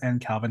Reyes,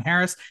 and Calvin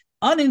Harris,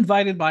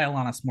 Uninvited by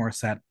Alanis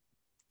Morissette,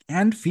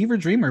 and Fever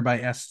Dreamer by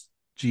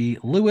S.G.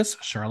 Lewis,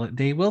 Charlotte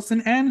Day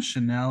Wilson, and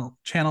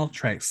Channel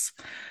Trace.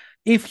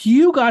 If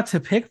you got to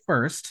pick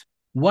first,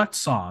 what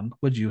song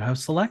would you have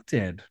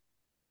selected?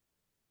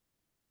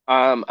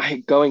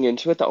 I going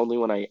into it, the only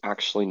one I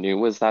actually knew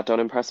was That Don't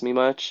Impress Me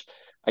Much.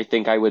 I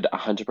think I would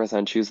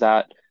 100% choose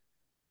that.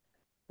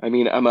 I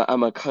mean,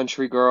 I'm a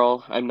country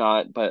girl. I'm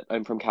not, but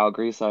I'm from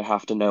Calgary, so I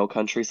have to know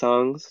country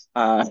songs.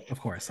 Of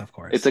course, of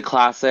It's course. a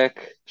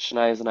classic.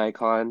 Shania's an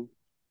icon,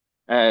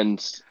 and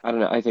I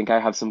don't know. I think I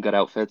have some good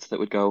outfits that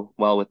would go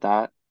well with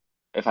that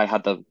if I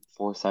had the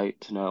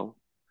foresight to know.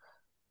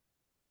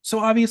 So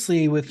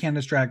obviously, with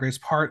Canada's Drag Race,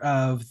 part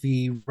of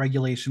the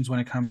regulations when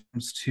it comes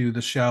to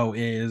the show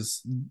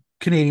is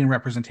Canadian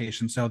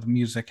representation. So the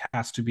music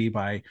has to be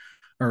by,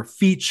 or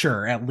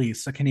feature at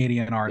least, a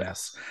Canadian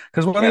artist. Yes,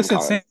 Because when they said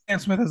CanCon, Sam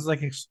Smith is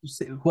like,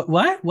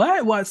 what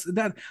was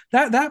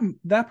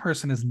that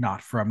person is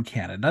not from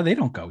Canada. They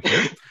don't go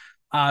here.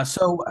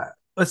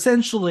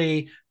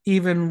 Essentially,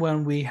 even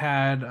when we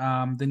had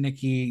the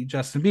Nicki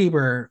Justin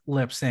Bieber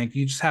lip sync,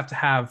 you just have to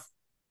have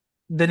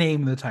the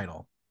name of the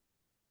title.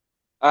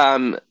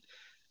 Um,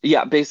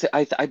 yeah,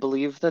 basically, I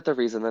believe that the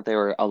reason that they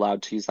were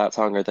allowed to use that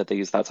song or that they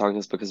use that song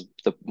is because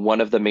the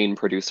one of the main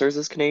producers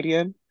is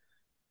Canadian.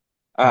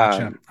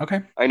 Gotcha. Um,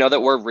 Okay. I know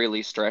that we're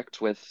really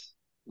strict with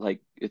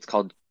like it's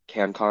called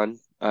CanCon,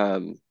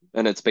 and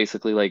it's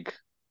basically like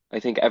I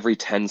think every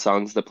 10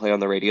 songs that play on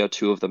the radio,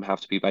 two of them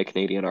have to be by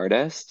Canadian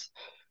artists.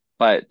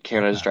 But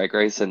Canada's Okay. Drag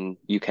Race and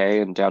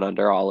UK and Down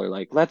Under all are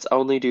like, let's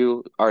only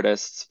do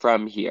artists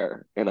from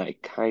here, and I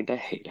kind of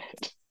hate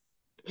it.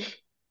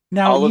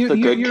 Now All of you the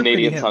you're good you're a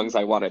pretty Canadian hip. songs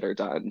I wanted are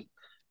done.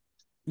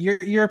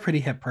 You're a pretty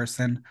hip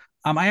person.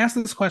 I asked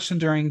this question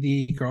during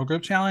the girl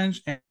group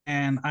challenge,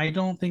 and I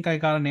don't think I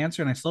got an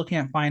answer, and I still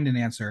can't find an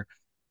answer.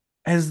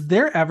 Has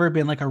there ever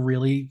been like a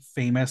really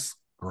famous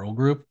girl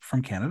group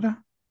from Canada?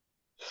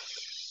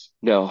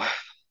 No,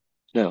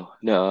 no,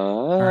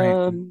 All right,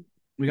 no,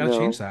 we got to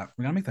change no. that.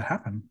 We got to make that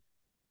happen.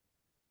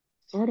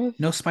 sort of.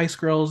 No Spice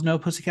Girls, no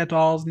Pussycat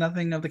Dolls,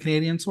 nothing of the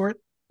Canadian sort.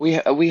 We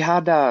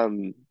had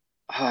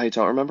I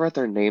don't remember what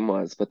their name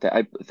was, but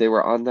they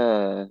were on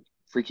the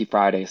Freaky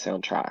Friday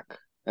soundtrack,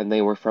 and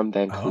they were from Oh,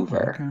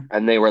 Vancouver, okay.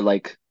 and they were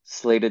like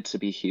slated to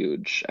be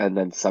huge, and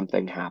then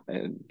something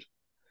happened.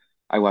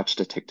 I watched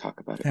a TikTok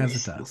about it As it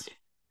recently.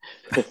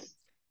 does.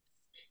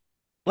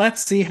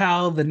 Let's see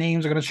how the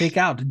names are going to shake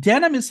out.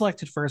 Denim is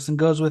selected first and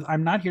goes with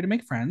I'm not here to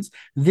make friends.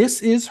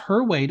 This is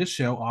her way to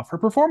show off her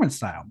performance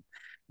style.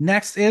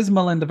 Next is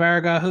Melinda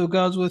Varga, who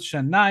goes with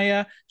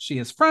Shania. She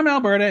is from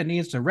Alberta and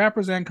needs to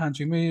represent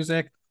country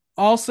music.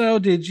 Also,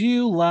 did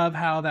you love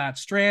how that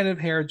strand of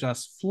hair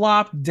just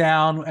flopped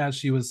down as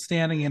she was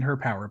standing in her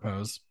power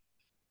pose?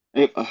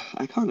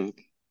 Iconic.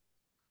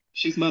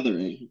 She's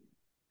mothering.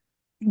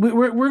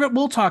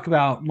 We'll talk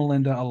about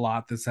Melinda a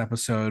lot this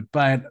episode,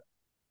 but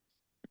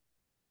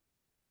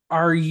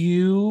are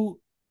you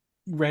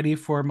ready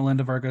for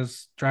Melinda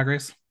Varga's Drag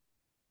Race?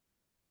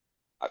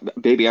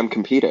 Baby, I'm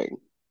competing.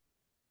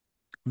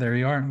 There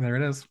you are. There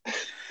it is.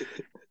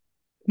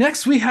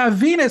 Next, we have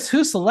Venus,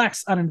 who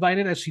selects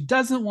uninvited as she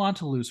doesn't want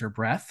to lose her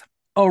breath.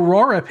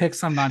 Aurora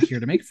picks I'm not here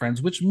to make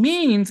friends, which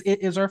means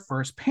it is our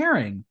first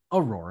pairing,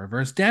 Aurora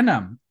versus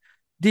Denim.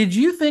 Did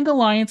you think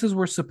alliances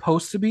were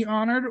supposed to be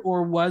honored,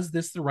 or was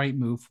this the right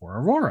move for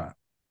Aurora?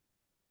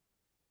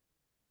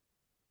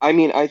 I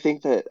mean, I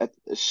think that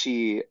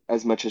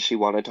as much as she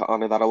wanted to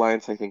honor that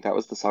alliance, I think that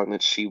was the song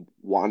that she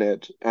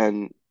wanted.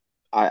 And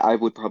I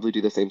would probably do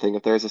the same thing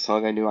if there was a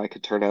song I knew I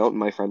could turn out and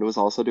my friend was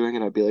also doing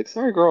it. I'd be like,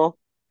 sorry, girl,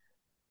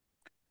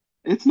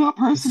 it's not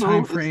It's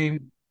time personal. for a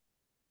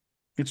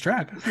it's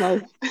drag. It's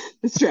life.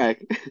 It's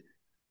drag.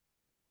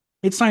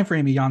 It's time for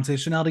Amy Yonsei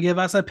Chanel to give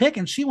us a pick,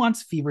 and she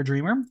wants Fever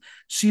Dreamer.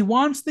 She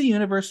wants the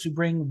universe to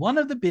bring one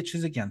of the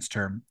bitches against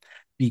her.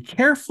 Be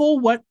careful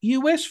what you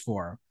wish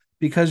for,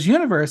 because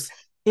universe,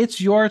 it's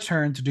your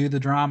turn to do the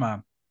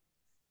drama.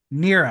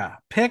 Nira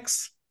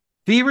picks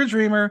Fever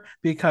Dreamer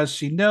because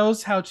she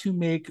knows how to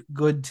make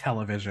good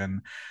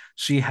television.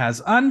 She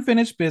has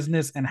unfinished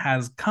business and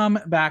has come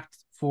back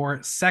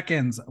for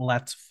seconds.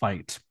 Let's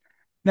fight.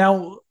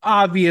 Now,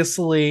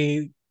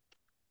 obviously,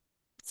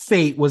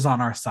 fate was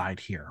on our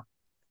side here.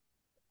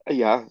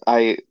 Yeah,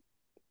 I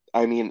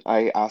mean,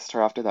 I asked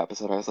her after the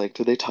episode. I was like,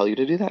 "Did they tell you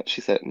to do that?"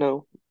 She said,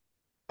 "No.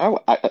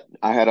 I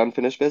had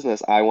unfinished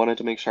business. I wanted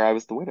to make sure I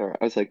was the winner."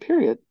 I was like,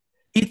 "Period."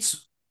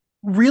 It's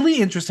really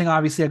interesting.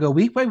 Obviously, I go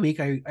week by week.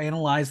 I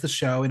analyze the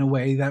show in a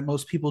way that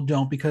most people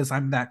don't because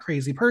I'm that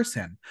crazy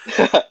person.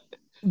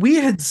 We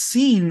had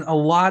seen a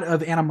lot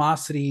of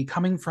animosity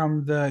coming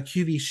from the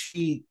QV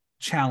sheet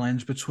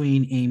challenge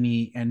between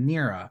Amy and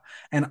Nira.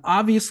 And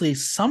obviously,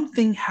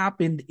 something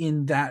happened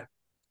in that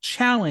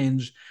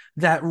challenge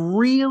that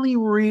really,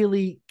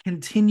 really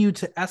continued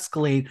to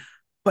escalate.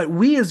 But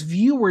we as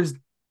viewers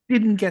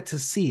didn't get to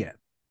see it.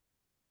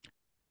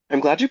 I'm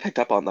glad you picked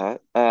up on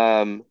that.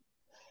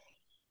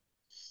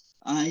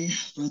 I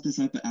brought this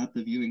up at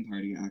the viewing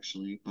party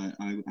actually, but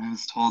I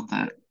was told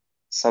that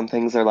some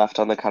things are left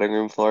on the cutting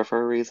room floor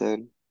for a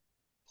reason.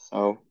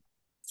 So,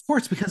 Of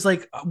course, because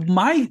like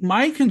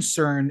my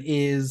concern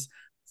is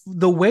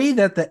the way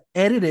that the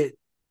edited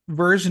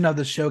version of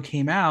the show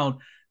came out.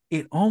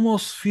 It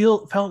almost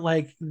felt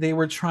like they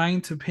were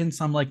trying to pin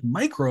some like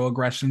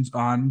microaggressions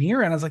on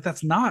Nira, and I was like,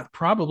 that's not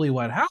probably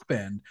what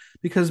happened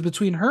because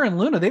between her and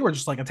Luna, they were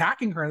just like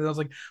attacking her, and I was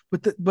like,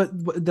 but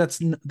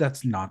that's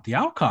not the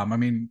outcome. I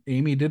mean,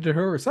 Amy did it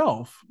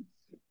herself.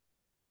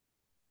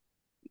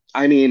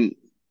 I mean,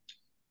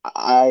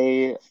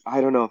 I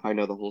don't know if I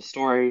know the whole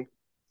story,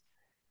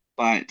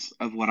 but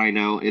of what I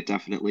know, it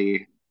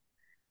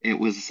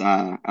was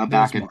a There's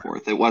back and more.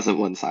 forth. It wasn't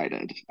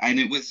one-sided. And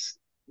it was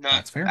not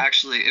That's fair.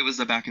 actually, it was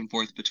a back and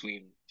forth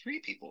between three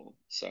people.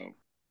 So,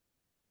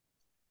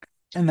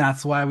 And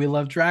that's why we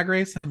love Drag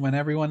Race. And when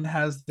everyone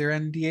has their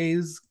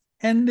NDAs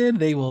ended,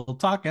 they will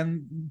talk,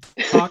 and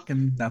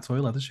that's why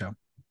we love the show.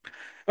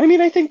 I mean,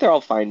 I think they're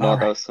all fine now All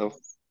though, right, so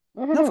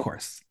I don't of know.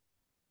 course.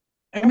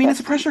 I mean, Okay. it's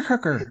a pressure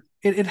cooker.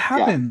 It Yeah.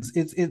 happens.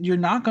 You're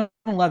not going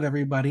to love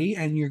everybody,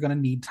 and you're going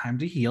to need time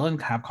to heal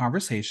and have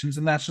conversations,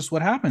 and that's just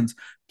what happens.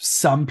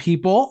 Some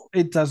people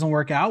it doesn't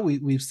work out.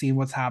 We've seen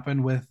what's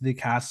happened with the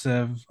cast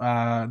of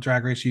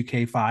Drag Race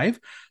UK 5.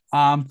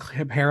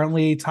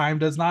 Apparently, time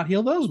does not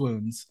heal those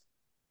wounds.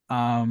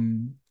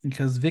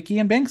 Because Vicky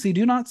and Banksy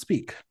do not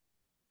speak.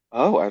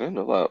 Oh, I didn't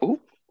know that. Oh,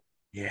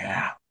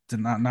 Yeah, did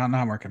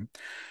not working.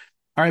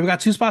 All right, we got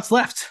two spots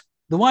left.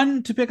 The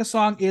one to pick a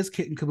song is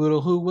Kitten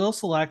Caboodle, who will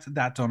select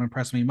That Don't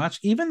Impress Me Much,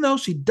 even though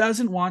she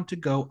doesn't want to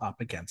go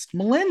up against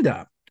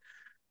Melinda.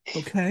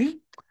 Okay.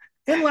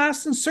 And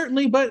last and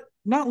certainly, but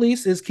not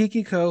least, is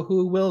Kiki Ko,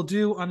 who will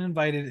do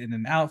Uninvited in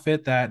an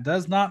outfit that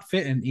does not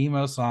fit an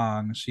emo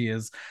song. She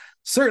is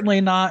certainly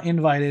not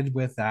invited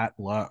with that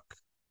look.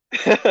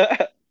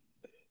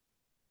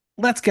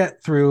 Let's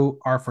get through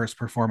our first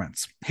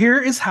performance. Here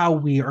is how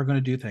we are going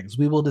to do things.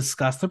 We will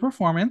discuss the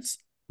performance.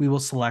 We will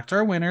select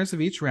our winners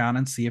of each round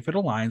and see if it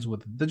aligns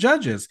with the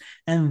judges.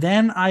 And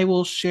then I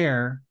will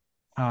share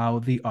how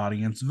the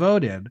audience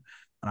voted.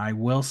 And I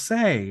will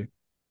say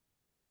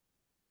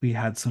we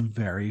had some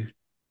very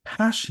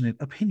passionate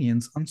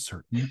opinions on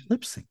certain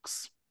lip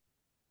syncs.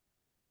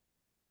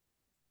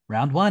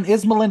 Round one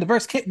is Melinda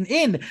vs. Kitten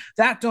in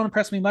That Don't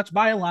Impress Me Much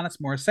by Alanis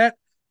Morissette.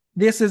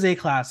 This is a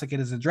classic. It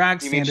is a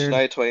drag You mean standard.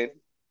 Shania Twain?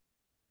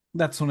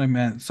 That's what I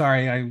meant.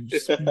 Sorry,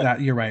 that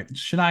you're right.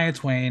 Shania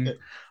Twain.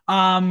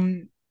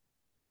 Um,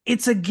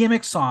 it's a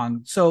gimmick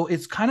song, so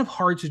it's kind of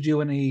hard to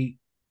do in a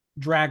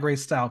drag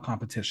race style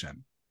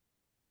competition,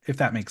 if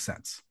that makes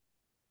sense.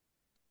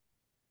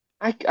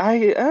 I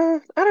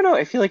don't know.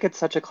 I feel like it's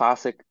such a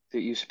classic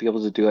that you should be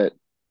able to do it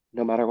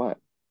no matter what.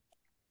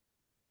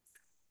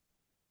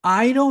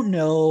 I don't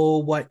know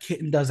what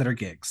Kitten does at her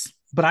gigs,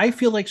 but I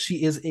feel like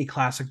she is a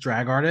classic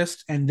drag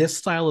artist, and this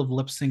style of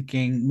lip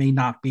syncing may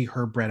not be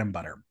her bread and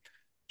butter.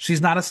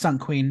 She's not a stunt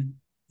queen.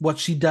 What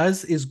she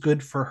does is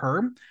good for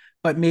her,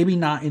 but maybe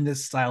not in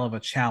this style of a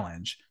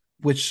challenge,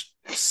 which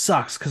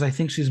sucks because I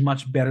think she's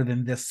much better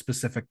than this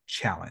specific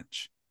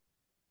challenge.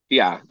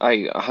 Yeah,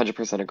 I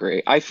 100%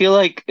 agree. I feel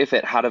like if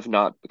it had have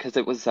not, because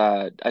it was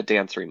a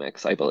dance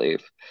remix, I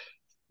believe.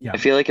 I Yeah.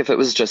 feel like if it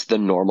was just the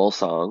normal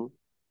song,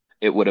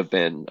 it would have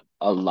been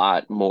a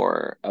lot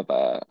more of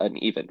a an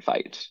even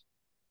fight.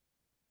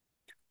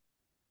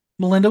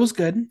 Melinda was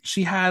good.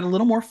 She had a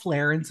little more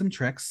flair and some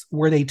tricks.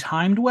 Were they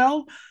timed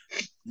well?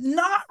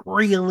 Not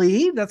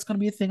really. That's going to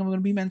be a thing I'm going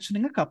to be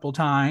mentioning a couple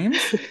times.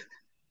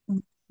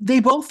 They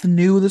both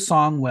knew the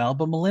song well,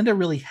 but Melinda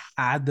really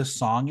had the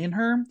song in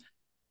her.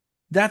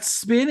 That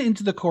spin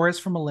into the chorus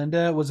for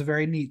Melinda was a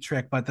very neat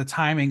trick, but the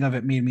timing of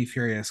it made me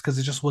furious because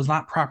it just was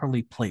not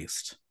properly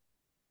placed,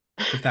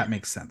 if that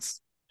makes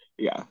sense.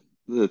 Yeah.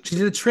 She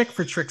did a trick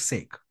for trick's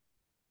sake.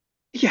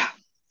 Yeah,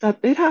 that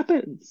it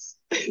happens.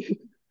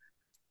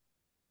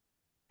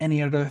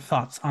 Any other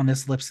thoughts on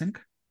this lip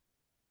sync?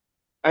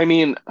 I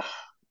mean,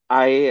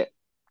 I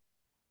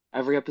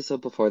every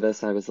episode before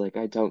this, I was like,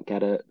 I don't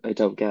get it. I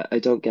don't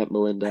get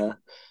Melinda,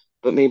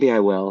 but maybe I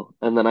will.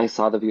 And then I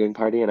saw the viewing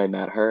party and I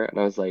met her and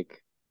I was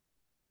like,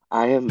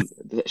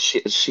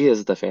 she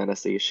is the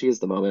fantasy. She is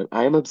the moment.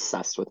 I am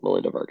obsessed with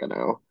Melinda Verga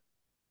now.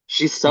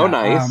 She's so Yeah,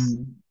 nice.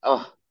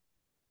 Oh,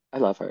 I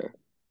love her.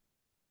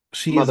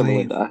 she is Mother a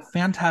Melinda.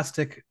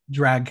 fantastic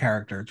drag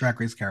character, drag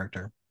race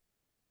character.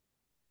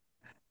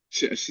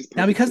 She's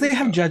Now, perfect because for they the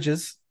have show.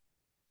 judges,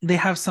 they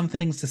have some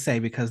things to say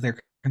because they're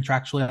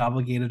contractually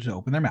obligated to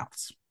open their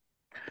mouths.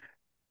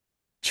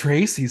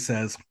 Tracy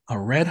says a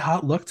red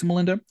hot look to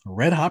Melinda, a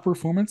red hot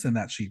performance, and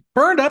that she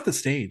burned up the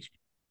stage.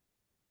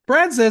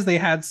 Brad says they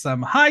had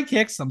some high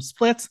kicks, some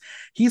splits.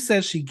 He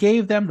says she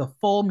gave them the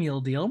full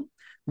meal deal.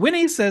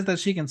 Winnie says that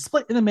she can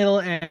split in the middle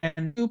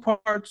and two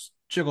parts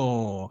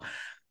jiggle.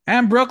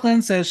 And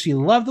Brooklyn says she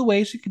loved the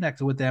way she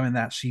connected with them and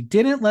that she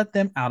didn't let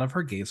them out of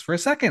her gaze for a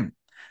second.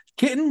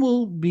 Kitten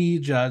will be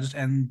judged,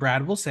 and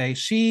Brad will say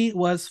she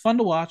was fun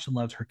to watch and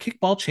loved her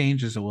kickball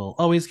changes. It will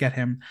always get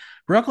him.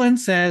 Brooklyn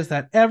says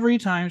that every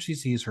time she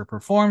sees her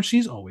perform,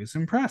 she's always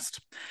impressed.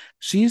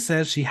 She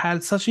says she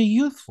had such a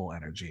youthful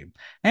energy.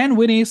 And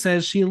Winnie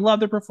says she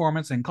loved the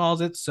performance and calls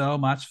it so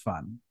much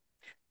fun.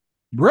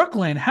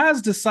 Brooklyn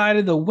has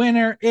decided the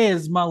winner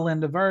is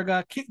Melinda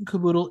Verga. Kitten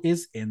Caboodle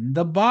is in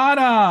the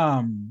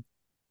bottom.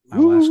 I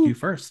will ask you Woo!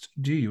 first.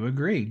 Do you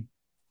agree?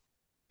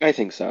 I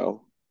think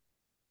so.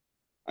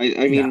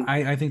 I Yeah, mean,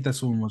 I think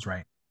this one was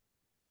right.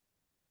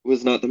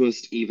 was not the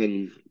most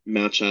even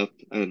matchup,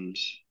 and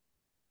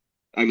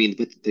I mean,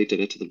 but they did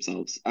it to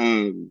themselves.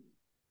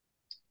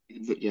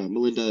 But yeah,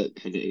 Melinda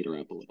kind of ate her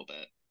up a little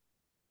bit.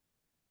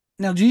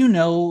 Now, do you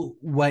know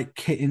what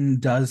Kitten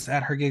does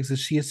at her gigs? Is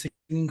she a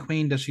singing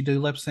queen? Does she do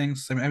lip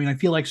syncs? I mean, I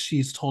feel like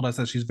she's told us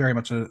that she's very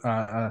much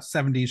a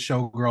 70s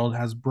showgirl,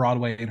 has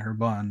Broadway in her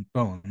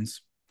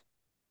bones.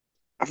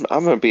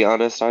 I'm gonna be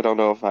honest, I don't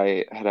know if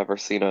I had ever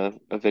seen a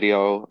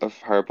video of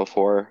her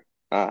before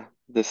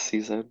this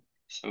season.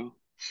 So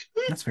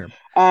That's fair.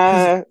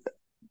 Because, uh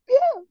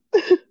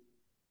yeah.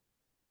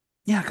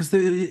 yeah, because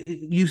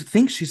you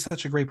think she's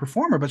such a great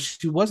performer, but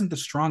she wasn't the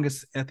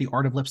strongest at the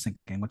art of lip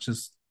syncing, which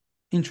is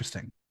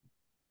interesting.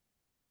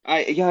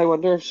 I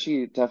wonder if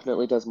she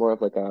definitely does more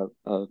of like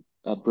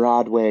a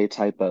Broadway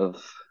type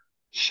of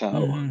show.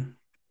 Mm-hmm.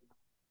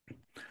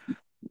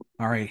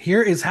 All right,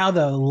 here is how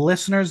the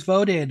listeners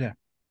voted.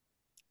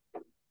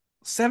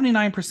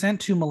 79%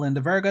 to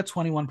Melinda Verga,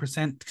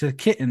 21% to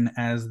Kitten,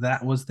 as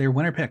that was their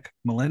winner pick.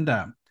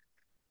 Melinda,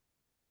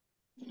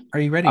 are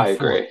you ready I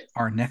for agree.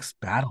 our next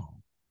battle?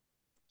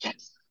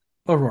 Yes.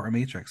 Aurora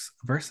Matrix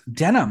versus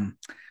Denim.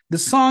 The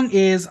song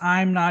is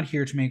I'm Not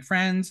Here to Make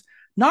Friends.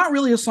 Not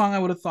really a song I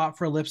would have thought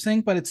for a lip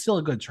sync, but it's still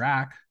a good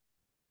track.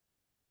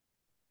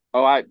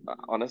 Oh, I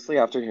honestly,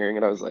 after hearing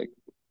it, I was like,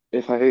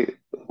 if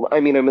I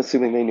mean, I'm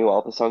assuming they knew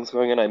all the songs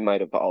going in. I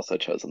might have also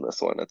chosen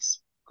this one.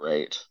 It's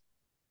great.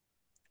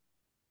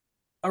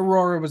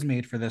 Aurora was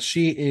made for this.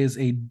 She is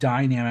a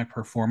dynamic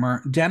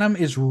performer. Denim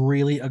is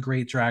really a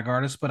great drag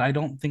artist, but I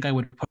don't think I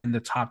would put in the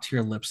top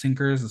tier lip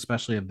syncers,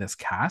 especially of this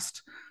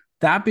cast.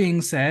 That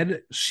being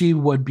said, she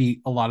would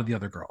beat a lot of the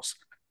other girls.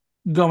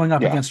 Going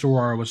up Yeah. against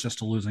Aurora was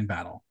just a losing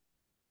battle.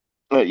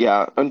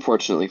 Yeah,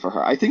 unfortunately for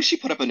her. I think she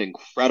put up an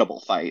incredible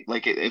fight.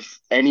 Like if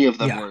any of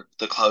them Yeah. were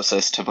the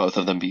closest to both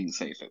of them being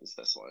safe, it was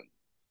this one.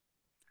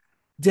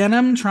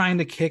 Denim trying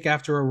to kick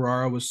after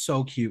Aurora was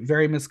so cute,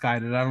 very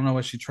misguided. I don't know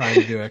what she tried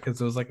to do it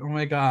because it was like, oh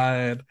my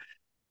God.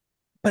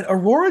 But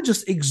Aurora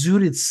just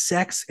exuded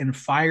sex and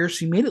fire.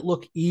 She made it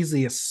look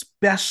easy,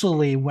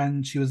 especially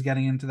when she was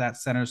getting into that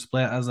center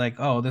split. I was like,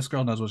 oh, this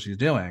girl knows what she's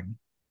doing.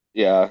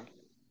 Yeah.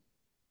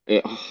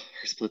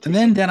 Her splits are And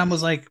so then Denim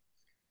was fast. like,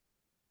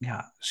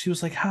 yeah, she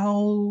was like,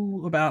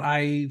 how about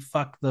I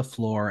fuck the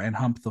floor and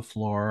hump the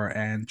floor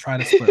and try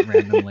to split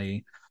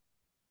randomly?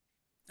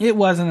 It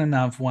wasn't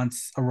enough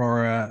once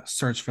Aurora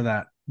searched for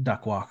that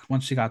duck walk.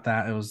 Once she got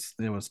that, it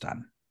was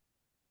done.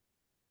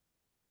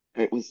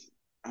 It was,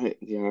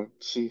 yeah,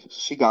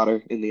 she got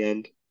her in the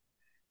end.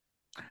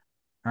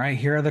 All right,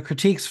 here are the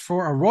critiques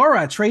for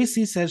Aurora.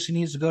 Tracy says she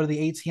needs to go to the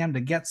ATM to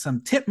get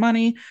some tip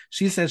money.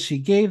 She says she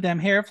gave them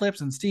hair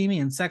flips and steamy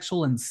and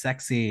sexual and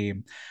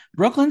sexy.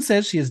 Brooklyn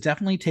says she is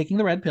definitely taking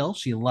the red pill.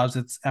 She loves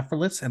its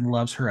effortless and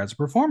loves her as a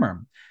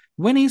performer.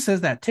 Winnie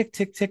says that tick,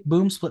 tick, tick,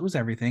 boom split was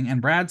everything.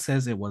 And Brad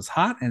says it was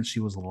hot and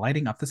she was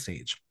lighting up the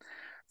stage.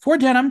 For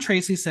Denim,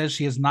 Tracy says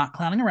she is not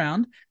clowning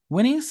around.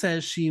 Winnie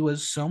says she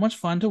was so much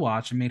fun to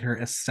watch and made her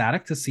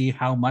ecstatic to see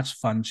how much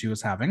fun she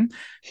was having.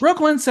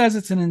 Brooklyn says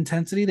it's an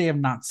intensity they have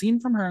not seen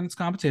from her in this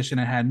competition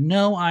and had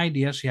no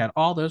idea she had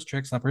all those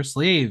tricks up her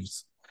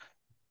sleeves.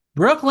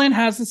 Brooklyn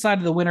has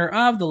decided the winner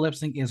of the lip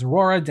sync is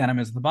Aurora. Denim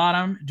is the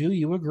bottom. Do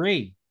you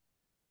agree?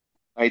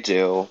 I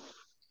do.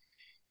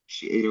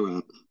 She ate her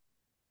up.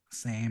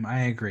 Same.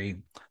 I agree.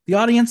 The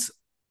audience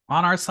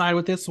on our side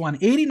with this one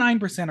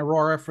 89%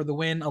 Aurora for the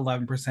win,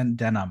 11%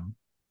 Denim.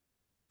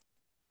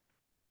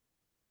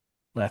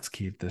 Let's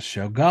keep this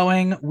show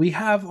going. We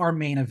have our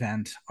main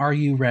event. Are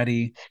you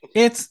ready?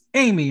 It's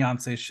Amy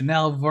Yonsei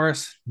Chanel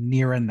versus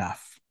Near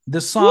Enough.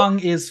 The Woo! song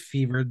is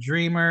Fever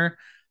Dreamer.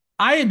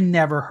 I had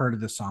never heard of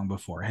this song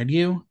before. Had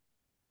you?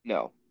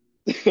 No.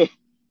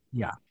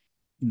 Yeah,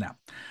 no.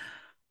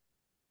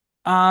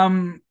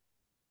 Um,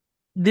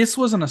 this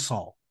was an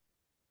assault.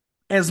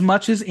 As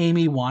much as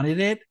Amy wanted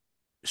it,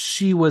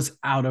 she was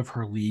out of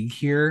her league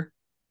here.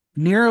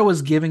 Nero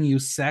was giving you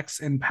sex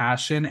and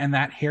passion, and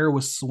that hair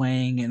was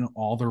swaying in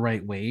all the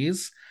right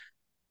ways.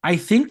 I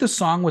think the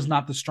song was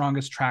not the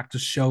strongest track to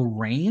show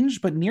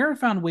range, but Nira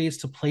found ways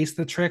to place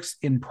the tricks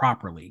in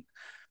properly.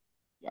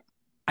 Yeah.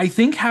 I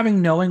think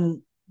having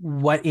knowing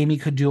what Amy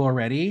could do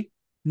already,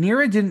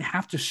 Nira didn't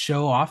have to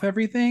show off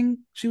everything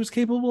she was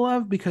capable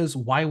of because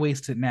why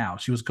waste it now?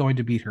 She was going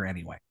to beat her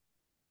anyway.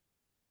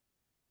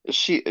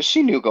 She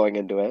knew going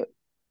into it.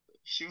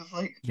 She was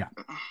like, Yeah.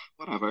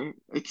 whatever.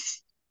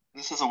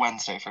 This is a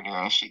Wednesday for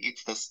Nero. She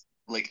eats this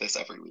like this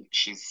every week.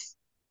 She's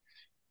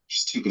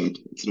too good.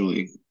 It's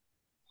annoying.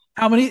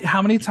 How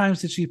many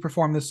times did she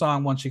perform this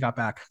song once she got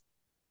back?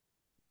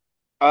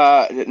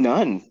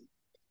 None.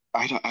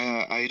 I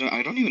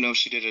don't even know if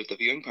she did it at the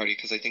viewing party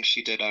because I think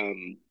she did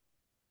the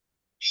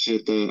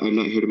I'm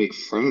not here to make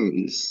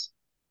friends.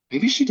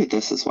 Maybe she did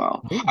this as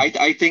well. Oh,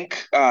 I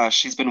think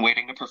she's been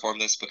waiting to perform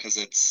this because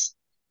it's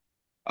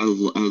a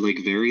like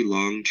very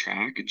long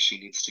track and she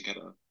needs to get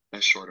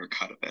a shorter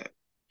cut of it.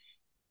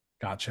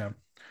 gotcha.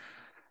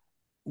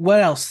 What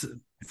else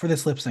for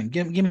this lip sync?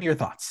 Give me your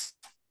thoughts.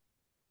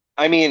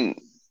 I mean,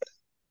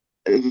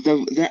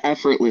 the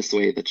effortless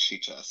way that she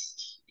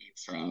just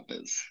eats her up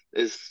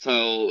is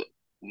so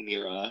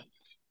Mira.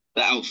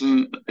 The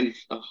outfit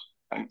is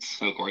it's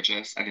so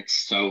gorgeous and it's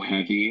so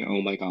heavy.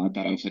 Oh my God,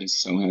 that outfit is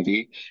so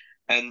heavy.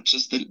 And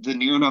just the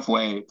near enough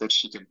way that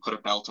she can put a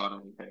belt on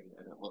anything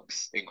and it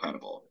looks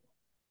incredible.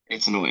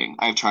 It's annoying.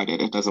 I've tried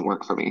it. It doesn't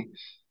work for me.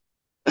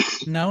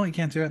 No, you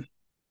can't do it.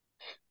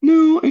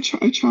 No, I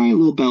try a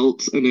little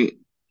belt and it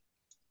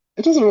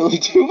doesn't really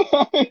do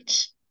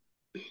much.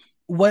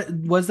 What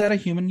was that a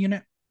human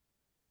unit?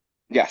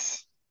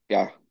 Yes.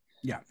 Yeah.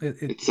 Yeah, it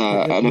it, It's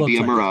it, it an looked Abia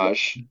like it.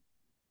 Mirage.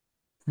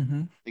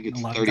 Mm-hmm. I think I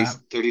it's love 30 that.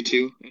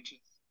 32 inches.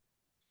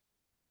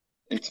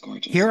 It's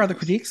gorgeous. Here I are the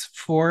love it. critiques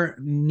for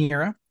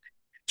Nira.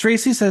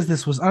 Tracy says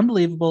this was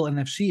unbelievable, and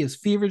if she is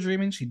fever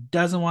dreaming, she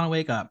doesn't want to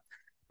wake up.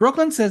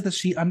 Brooklyn says that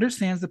she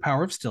understands the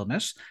power of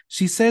stillness.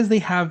 She says they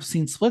have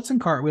seen splits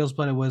and cartwheels,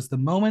 but it was the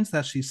moments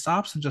that she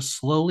stops and just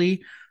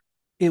slowly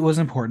it was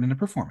important in the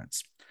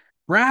performance.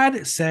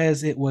 Brad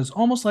says it was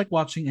almost like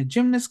watching a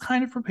gymnast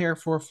kind of prepare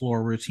for a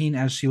floor routine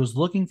as she was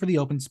looking for the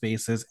open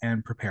spaces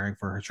and preparing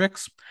for her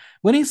tricks.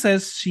 Winnie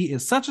says she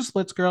is such a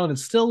splits girl and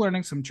is still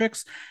learning some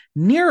tricks.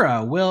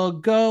 Nira will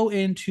go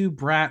into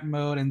brat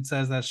mode and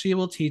says that she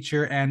will teach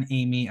her and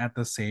Amy at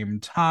the same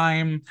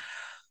time.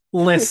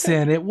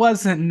 Listen, it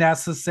wasn't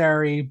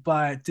necessary,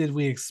 but did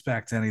we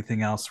expect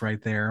anything else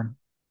right there?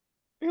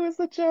 It was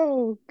a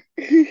joke.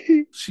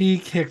 She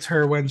kicked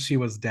her when she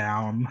was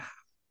down.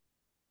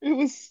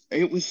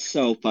 It was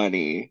so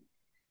funny.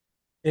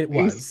 It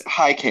It was was.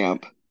 high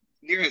camp.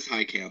 Near as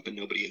high camp, and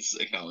nobody is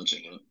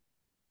acknowledging it.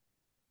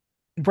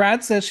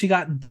 Brad says she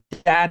got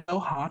dad so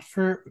hot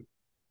for.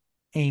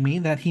 Amy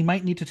that he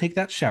might need to take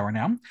that shower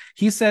now.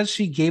 He says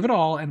she gave it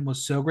all and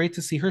was so great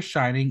to see her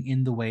shining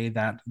in the way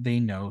that they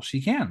know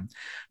she can.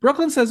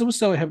 Brooklyn says it was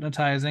so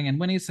hypnotizing, and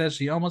Winnie says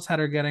she almost had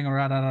her getting a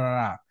rah rah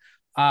rah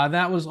rah.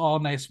 That was all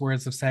nice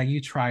words of saying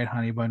you tried,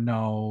 honey, but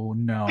no,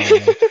 no.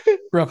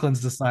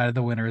 Brooklyn's decided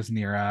the winner is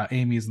Nira.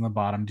 Amy's in the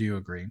bottom. Do you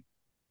agree?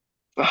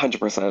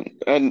 100%.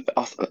 And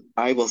also,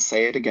 I will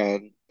say it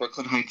again.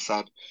 Brooklyn Heights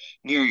said,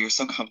 Near, you're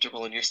so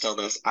comfortable in your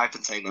stillness. I've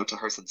been saying that to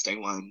her since day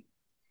one.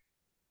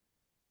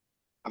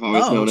 I've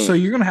always Oh, known so it.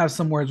 you're gonna have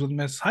some words with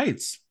Miss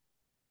Heights.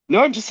 No,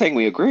 I'm just saying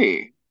we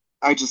agree.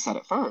 I just said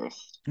it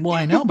first. Well,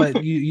 I know,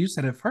 but you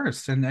said it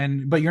first,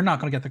 and but you're not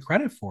gonna get the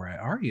credit for it,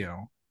 are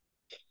you?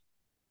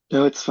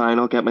 No, it's fine.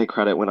 I'll get my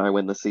credit when I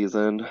win the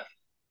season.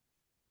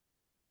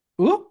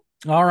 Ooh.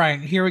 All right,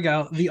 here we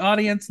go. The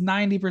audience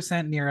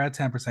 90% Nira,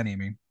 10%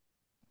 Amy.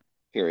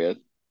 Period.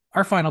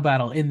 Our final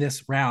battle in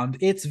this round.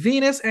 It's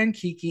Venus and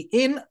Kiki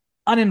in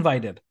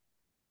Uninvited.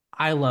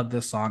 I love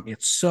this song.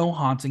 It's so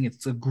haunting.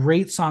 It's a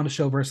great song to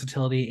show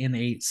versatility in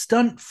a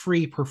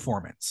stunt-free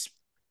performance.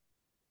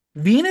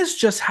 Venus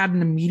just had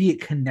an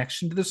immediate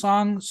connection to the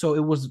song, so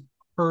it was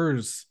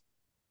hers.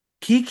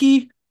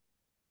 Kiki,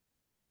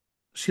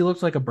 she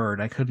looked like a bird.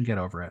 I couldn't get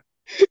over it.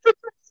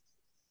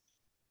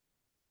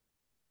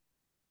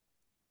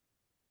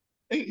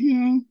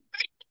 Yeah,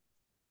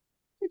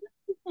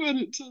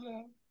 credit to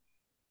that.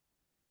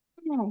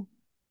 Oh,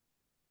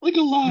 like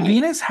a lot.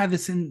 Venus had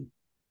this in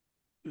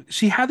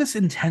she had this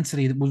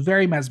intensity that was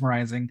very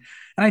mesmerizing.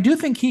 And I do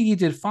think Kiki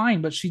did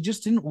fine, but she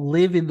just didn't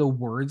live in the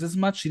words as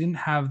much. She didn't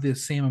have the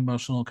same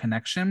emotional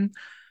connection.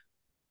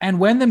 And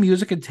when the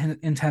music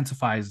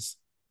intensifies,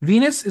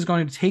 Venus is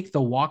going to take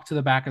the walk to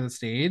the back of the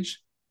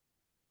stage,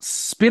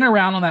 spin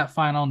around on that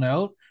final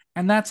note,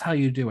 and that's how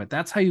you do it.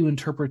 That's how you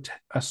interpret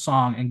a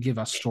song and give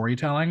us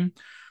storytelling.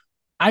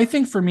 I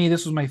think for me,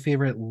 this was my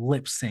favorite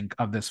lip sync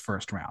of this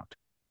first round.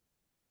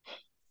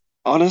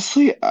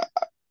 Honestly,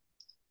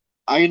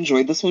 I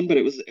enjoyed this one, but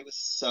it was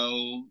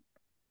so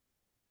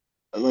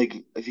like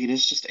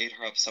Venus just ate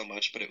her up so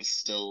much, but it was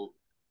still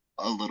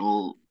a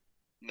little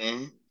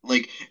meh.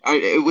 Like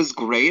it was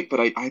great, but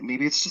I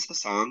maybe it's just the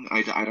song.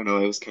 I don't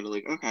know. I was kind of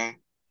like, okay.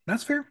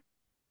 That's fair.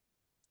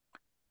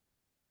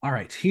 All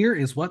right, here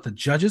is what the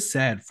judges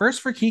said.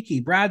 First for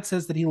Kiki, Brad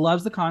says that he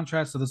loves the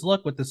contrast of this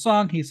look with the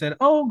song. He said,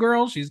 "Oh,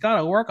 girl, she's got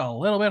to work a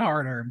little bit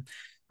harder."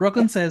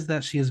 Brooklyn says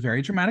that she is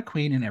very dramatic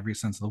queen in every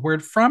sense of the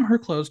word, from her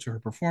clothes to her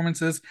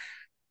performances,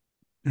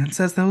 and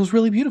says that it was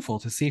really beautiful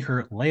to see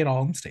her lay it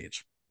all on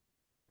stage.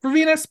 For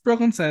Venus,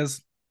 Brooklyn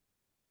says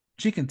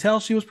she can tell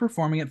she was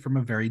performing it from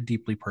a very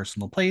deeply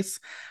personal place.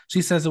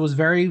 She says it was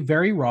very,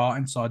 very raw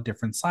and saw a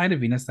different side of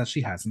Venus that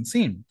she hasn't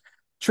seen.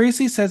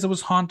 Tracy says it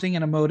was haunting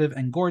and emotive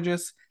and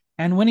gorgeous.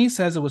 And Winnie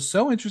says it was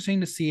so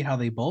interesting to see how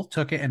they both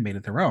took it and made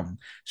it their own.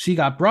 She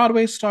got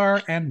Broadway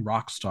star and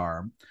rock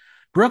star.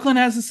 Brooklyn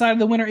has decided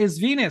the winner is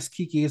Venus.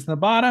 Kiki is in the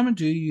bottom.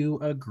 Do you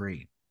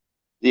agree?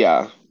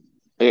 Yeah,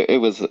 it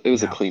was a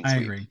Yeah, clean I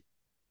sweep. agree.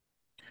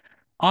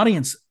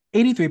 Audience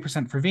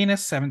 83% for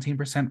Venus,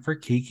 17% for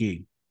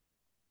Kiki.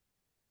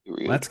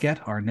 Period. Let's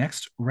get our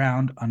next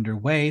round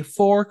underway.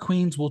 Four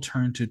queens will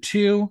turn to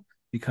two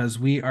because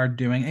we are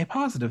doing a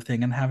positive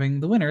thing and having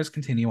the winners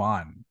continue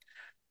on.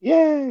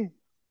 Yay!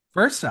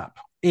 First up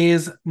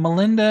is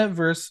Melinda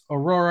versus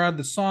Aurora.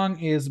 The song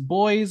is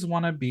Boys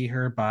Wanna Be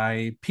Her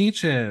by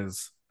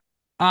Peaches.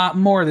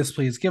 More of this,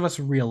 please. Give us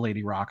real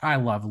Lady Rock. I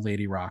love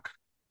Lady Rock.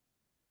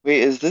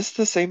 Wait, is this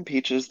the same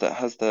Peaches that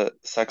has the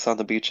Sex on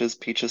the Beaches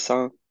Peaches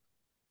song?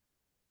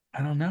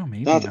 I don't know.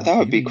 Maybe. That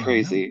would be Maybe. I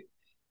don't know. crazy.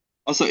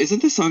 Also,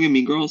 isn't this song in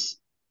Mean Girls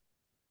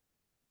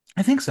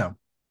I think so.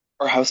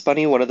 or House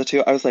Bunny? One of the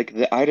two. I was like,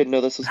 I didn't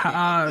know this was Queen.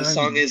 This I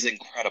song mean, is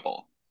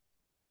incredible.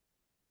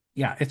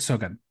 yeah, it's so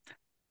good.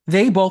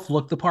 They both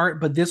look the part,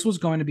 but this was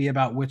going to be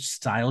about which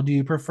style do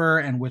you prefer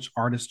and which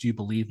artist do you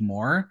believe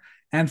more.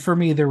 And for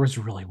me, there was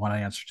really one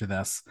answer to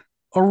this.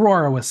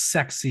 Aurora was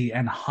sexy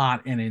and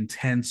hot and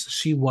intense.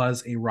 She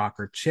was a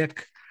rocker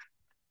chick.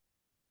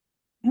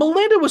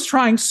 Melinda was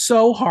trying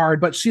so hard,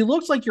 but she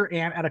looked like your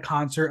aunt at a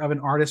concert of an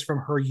artist from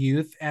her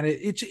youth, and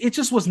it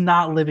just was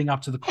not living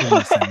up to the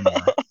coolness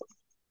anymore.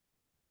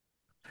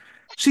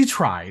 She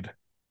tried.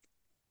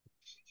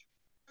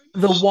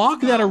 The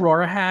walk that No.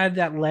 Aurora had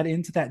that led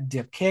into that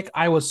dip kick,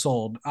 I was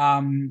sold.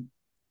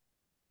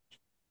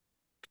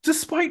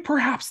 Despite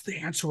perhaps the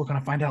answer we're going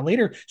to find out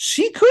later,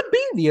 she could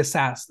be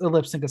the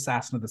lip sync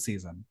assassin of the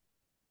season.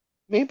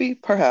 Maybe,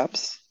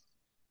 perhaps.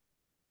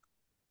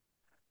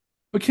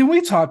 But can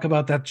we talk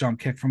about that jump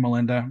kick from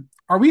Melinda?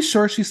 Are we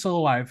sure she's still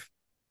alive?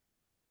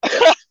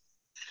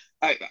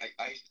 I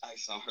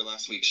saw her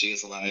last week. She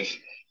is alive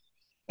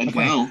and Okay.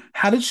 well.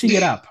 How did she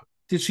get up?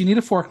 Did she need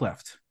a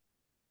forklift?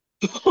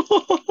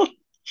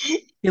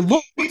 It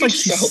looked Maybe like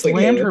she just a helping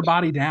slammed her hand.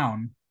 body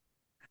down.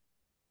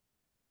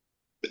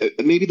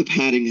 Maybe the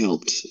padding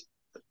helped.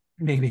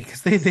 Maybe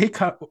because they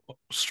cut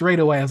straight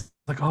away. I was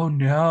like, oh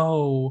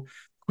no,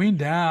 Queen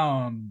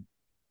down.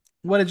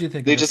 What did you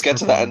think of They this just get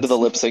to the end of the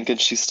performance? lip sync and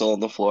she's still on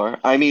the floor.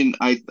 I mean,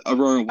 I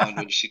Aurora won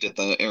when she did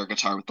the air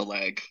guitar with the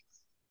leg.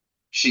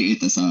 She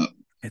ate this up.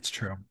 It's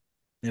true.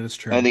 It is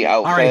And true. the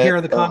All right, here outfit,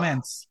 are the ugh,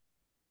 comments.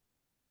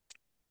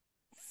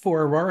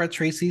 For Aurora,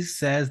 Tracy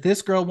says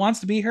this girl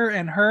wants to be her,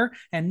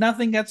 and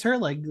nothing gets her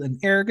like an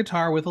air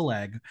guitar with a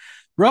leg.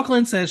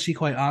 Brooklyn says she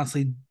quite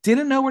honestly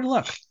didn't know where to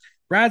look.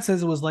 Brad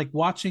says it was like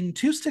watching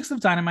two sticks of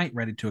dynamite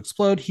ready to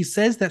explode. He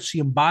says that she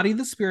embodied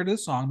the spirit of the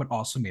song, but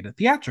also made it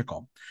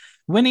theatrical.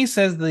 Winnie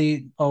says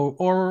the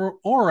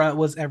aura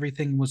was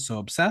everything, was so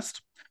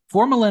obsessed.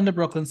 For Melinda,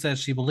 Brooklyn says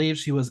she believes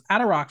she was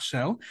at a rock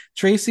show.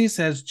 Tracy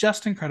says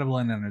just incredible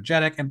and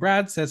energetic. And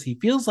Brad says he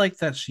feels like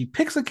that she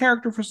picks a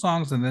character for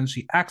songs and then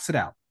she acts it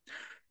out.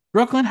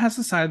 Brooklyn has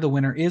decided the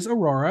winner is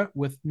Aurora,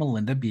 with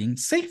Melinda being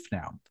safe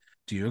now.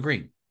 Do you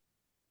agree?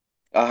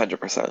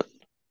 100%.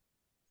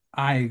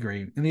 I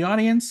agree. In the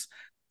audience,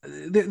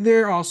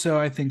 they're also,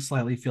 I think,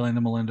 slightly feeling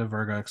the Melinda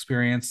Virgo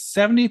experience.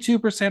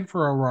 72%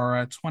 for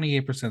Aurora,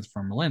 28%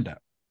 for Melinda.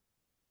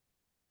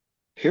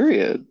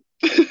 Period.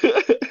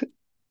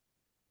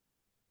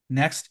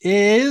 Next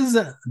is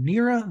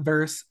Nira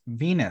versus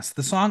Venus.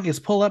 The song is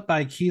Pull Up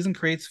by Keys and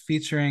Crates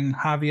featuring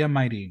Javia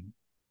Mighty.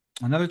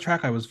 Another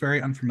track I was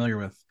very unfamiliar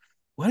with.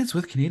 What is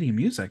with Canadian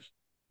music?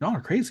 Y'all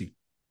are crazy.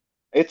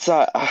 It's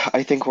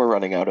I think we're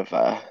running out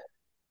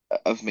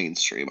of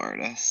mainstream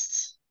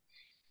artists.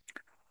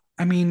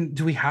 I mean,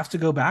 do we have to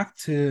go back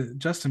to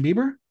Justin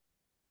Bieber?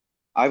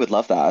 I would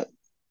love that.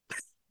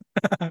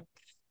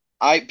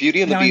 I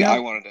Beauty and the Now I Beat, I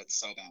know, wanted it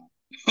so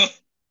bad.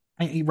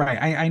 right?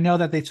 I know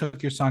that they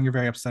took your song. You're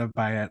very upset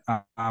by it.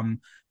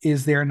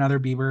 Is there another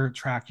Bieber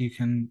track you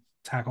can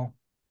tackle?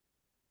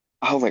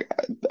 Oh my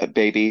God,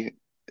 baby.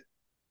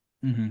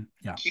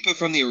 Yeah, Keep it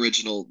from the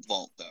original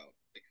vault though.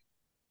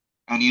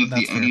 that's Any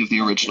fair. of the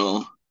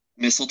original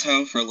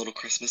Mistletoe for a little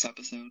Christmas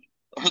episode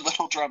or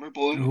Little Drummer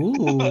Boy.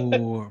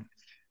 Ooh,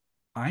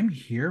 I'm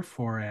here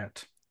for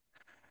it.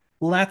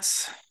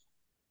 Let's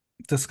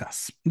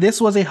discuss.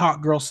 This was a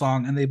hot girl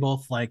song, and they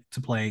both like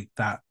to play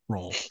that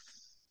role.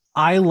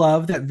 I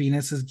love that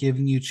Venus is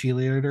giving you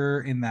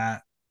cheerleader in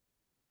that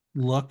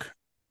look,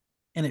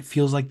 and it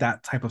feels like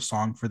that type of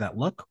song for that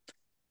look.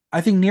 I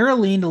think Nira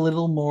leaned a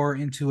little more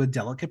into a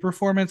delicate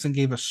performance and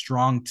gave a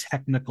strong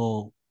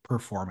technical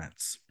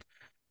performance.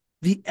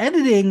 The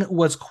editing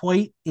was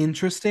quite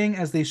interesting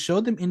as they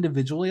showed them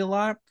individually a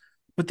lot,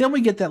 but then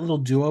we get that little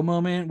duo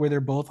moment where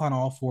they're both on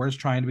all fours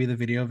trying to be the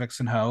video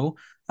vixen hoe.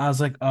 I was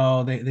like,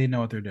 oh, they know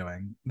what they're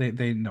doing.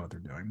 They know what they're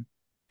doing.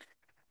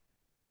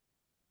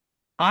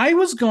 I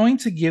was going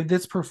to give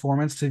this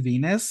performance to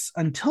Venus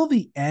until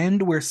the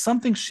end where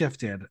something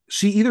shifted.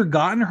 She either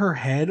got in her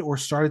head or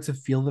started to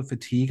feel the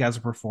fatigue as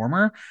a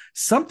performer.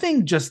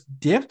 Something just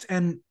dipped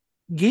and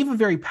gave a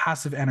very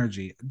passive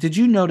energy. Did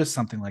you notice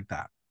something like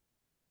that?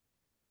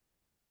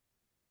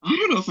 I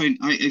don't know if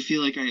I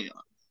feel like the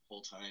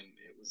whole time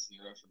it was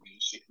zero for me.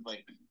 She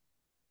like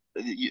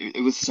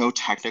it was so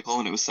technical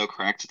and it was so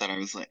correct that I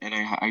was like, and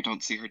I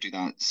don't see her do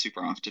that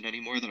super often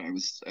anymore. That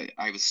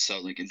I was so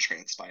like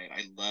entranced by it.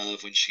 I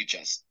love when she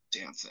just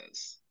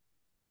dances.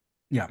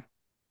 Yeah.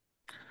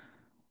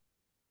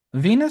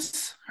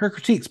 Venus, her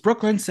critiques.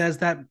 Brooklyn says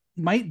that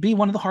might be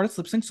one of the hardest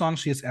lip sync songs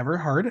she has ever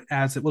heard,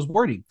 as it was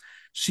wordy.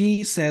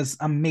 She says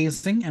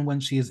amazing, and when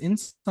she is in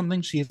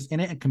something, she is in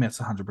it and commits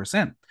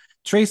 100%.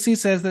 Tracy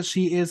says that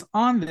she is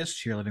on this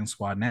cheerleading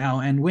squad now,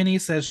 and Winnie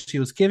says she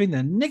was giving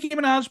the Nicki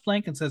Minaj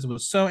plank and says it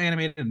was so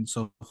animated and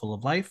so full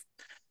of life.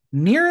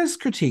 Nearest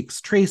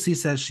critiques, Tracy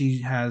says she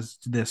has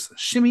this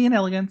shimmy and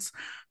elegance.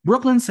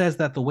 Brooklyn says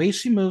that the way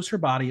she moves her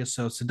body is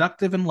so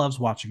seductive and loves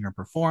watching her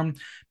perform.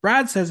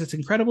 Brad says it's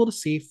incredible to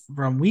see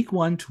from week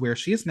one to where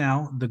she is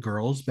now. The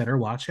girls better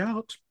watch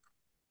out.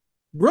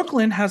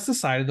 Brooklyn has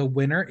decided the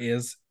winner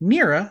is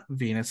Nira.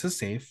 Venus is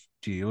safe.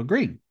 Do you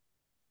agree?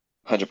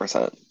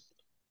 100%.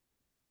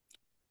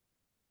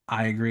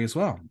 I agree as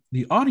well.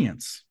 The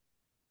audience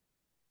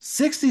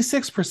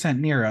 66%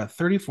 Nira,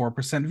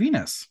 34%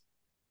 Venus.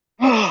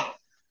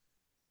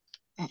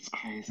 That's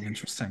crazy.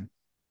 Interesting.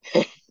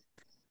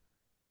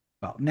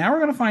 Well, now we're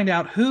going to find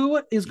out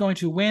who is going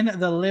to win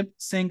the lip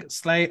sync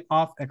slay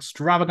off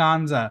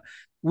extravaganza.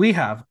 We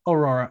have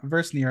Aurora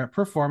versus Nira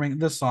performing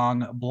the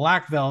song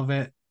Black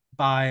Velvet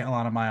by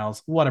Alana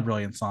Miles. What a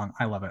brilliant song.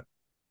 I love it.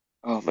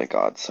 Oh my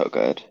God, so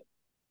good.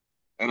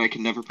 And I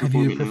can never Have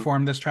perform you it now.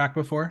 performed this track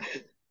before?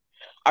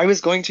 I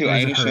was going to. Or I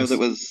is had it a show that hers?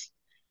 was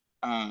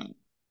uh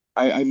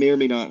I may or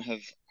may not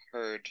have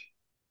heard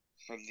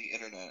from the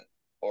internet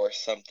or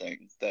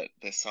something that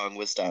this song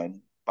was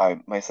done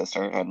by my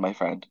sister and my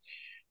friend.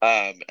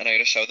 And I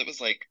had a show that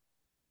was like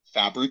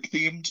fabric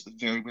themed,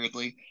 very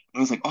weirdly. And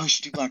I was like, oh, I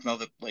should do Black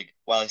Velvet like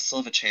while I still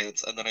have a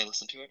chance. And then I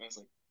listened to it and I was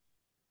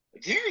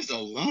like, there's a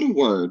lot of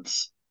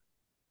words.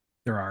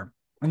 There are.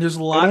 And there's a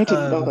And I lot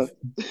didn't know of that.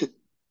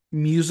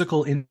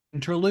 musical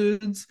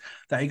interludes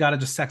that you got to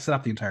just sex it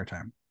up the entire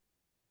time.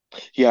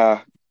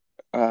 Yeah.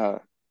 I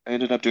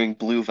ended up doing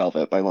Blue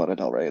Velvet by Lana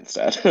Del Rey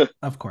instead.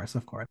 Of course,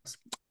 of course.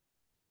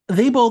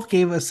 They both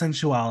gave a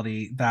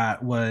sensuality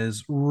that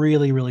was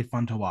really, really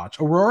fun to watch.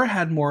 Aurora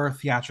had more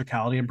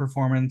theatricality in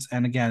performance,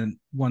 and again,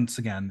 once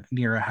again,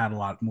 Nira had a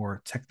lot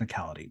more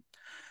technicality.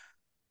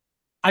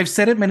 I've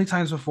said it many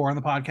times before on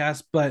the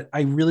podcast, but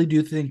I really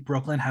do think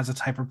Brooklyn has a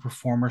type of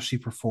performer she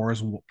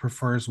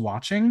prefers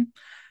watching,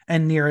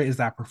 and Nira is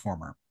that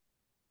performer.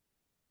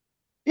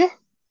 Yeah.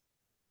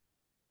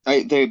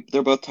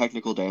 They're both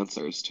technical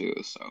dancers too,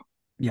 so.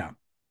 Yeah.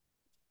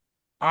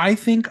 I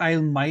think I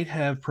might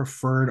have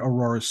preferred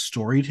Aurora's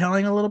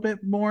storytelling a little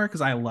bit more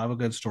because I love a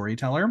good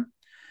storyteller.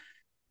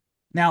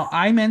 Now,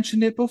 I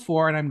mentioned it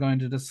before and I'm going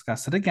to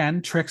discuss it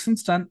again. Tricks and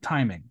stunt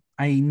timing.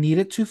 I need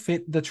it to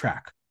fit the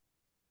track.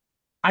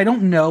 I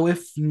don't know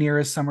if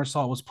Nira's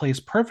somersault was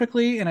placed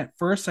perfectly, and at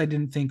first I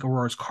didn't think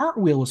Aurora's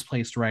cartwheel was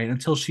placed right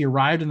until she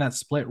arrived in that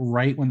split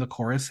right when the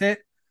chorus hit.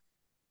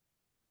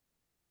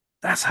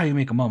 That's how you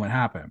make a moment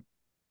happen.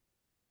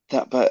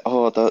 That, but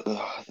oh,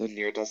 the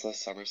near does those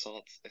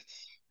somersaults.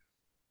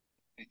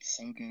 It's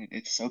so good.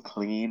 It's so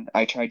clean.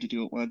 I tried to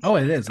do it once, Oh,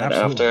 it is and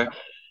absolutely.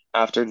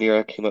 after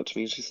Nira came up to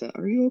me, she said,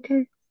 "Are you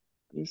okay?"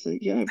 And I said,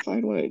 "Yeah, I'm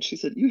fine. Why?" And she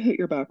said, "You hit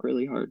your back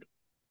really hard."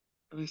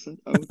 And I said,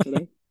 "Oh, did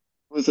I?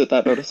 Was it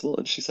that noticeable?"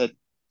 And she said,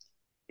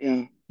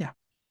 "Yeah." Yeah.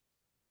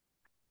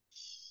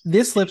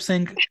 This lip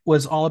sync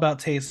was all about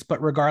taste,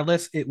 but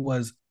regardless, it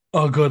was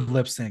a good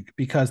lip sync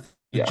because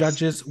the Yes.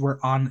 judges were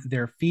on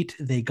their feet.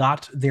 They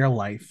got their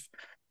life.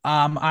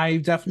 I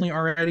definitely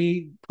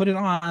already put it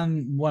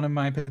on one of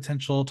my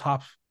potential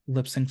top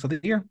lip syncs of the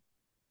year.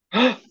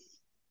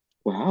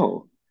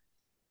 Wow.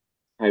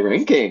 High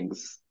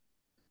rankings.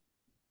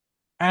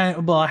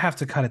 Well, I have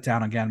to cut it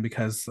down again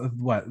because of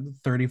what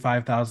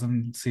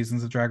 35,000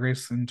 seasons of Drag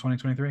Race in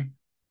 2023. I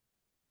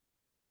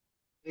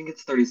think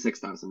it's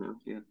 36,000 now.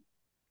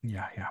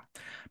 Yeah, yeah.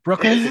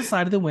 Brooklyn has Yeah.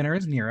 decided the winner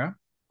is Nira.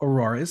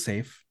 Aurora is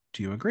safe.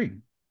 Do you agree?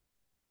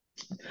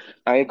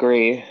 I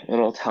agree,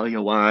 and I'll tell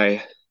you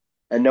why.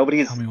 And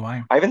Tell nobody's, me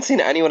why. I haven't seen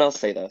anyone else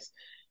say this.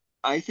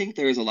 I think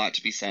there is a lot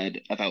to be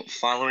said about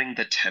following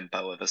the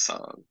tempo of a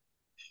song.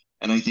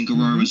 And I think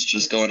Aurora Mm-hmm. was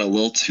just going a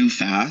little too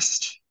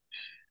fast.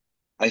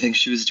 I think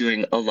she was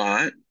doing a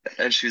lot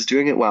and she was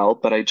doing it well,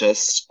 but I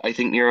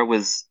think Nira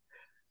was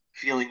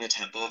feeling the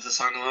tempo of the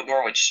song a lot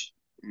more, which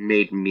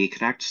made me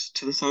connect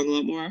to the song a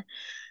lot more.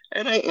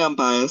 And I am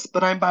biased,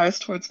 but I'm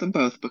biased towards them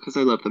both because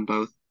I love them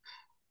both.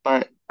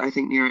 But I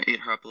think Nira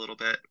ate her up a little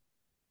bit.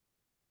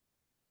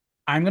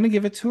 I'm going to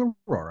give it to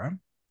Aurora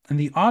and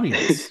the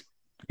audience.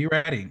 Are you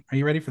ready? Are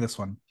you ready for this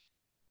one?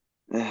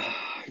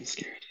 I'm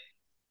scared.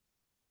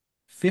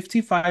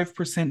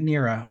 55%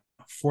 Nira,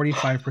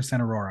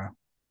 45% Aurora.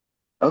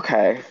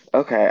 Okay,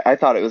 okay. I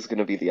thought it was going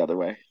to be the other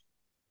way.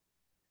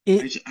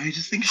 It I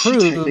just think she proves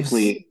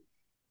technically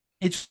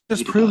it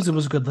just ate it proves up. it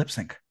was a good lip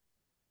sync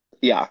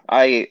Yeah,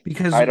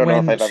 because I don't know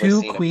if when I've ever two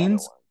seen a better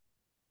queens, one.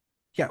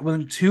 yeah,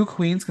 when two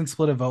queens can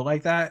split a vote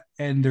like that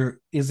and there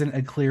isn't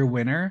a clear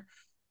winner,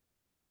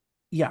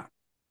 yeah,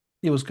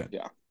 it was good.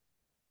 Yeah,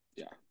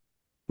 yeah.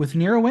 With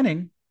Nira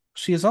winning,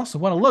 she has also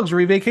won a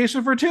luxury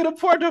vacation for two to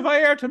Puerto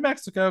Vallarta,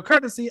 Mexico,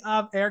 courtesy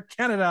of Air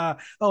Canada.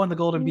 Oh, and the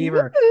Golden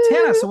Beaver.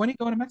 Tana, so when are you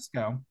going to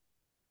Mexico?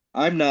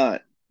 I'm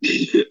not.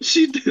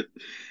 She did.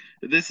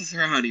 This is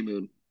her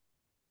honeymoon.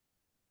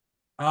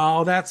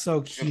 Oh, that's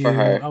so Good for cute.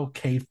 her.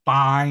 Okay,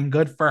 fine.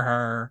 Good for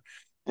her.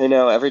 I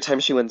know. Every time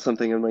she wins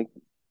something, I'm like,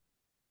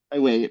 I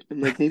wait.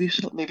 I'm like, maybe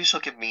she'll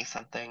give me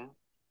something.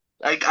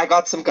 I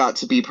got some got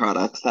to be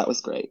products. That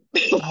was great.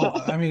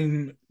 Oh, I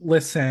mean,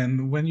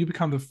 listen, when you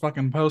become the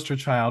fucking poster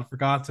child,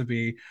 forgot to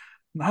be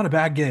not a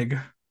bad gig.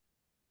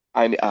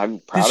 I'm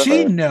Did proud of she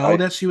her. know I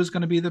that she was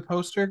going to be the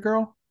poster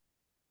girl?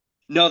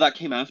 No, that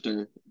came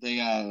after. They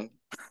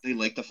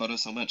liked the photo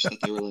so much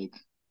that they were like,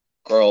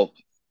 "Girl,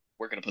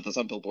 we're gonna put this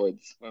on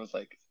billboards." And I was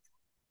like,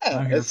 "Oh,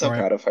 I'm I'm here so for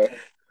it. proud of her."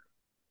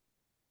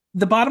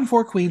 The bottom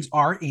four queens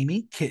are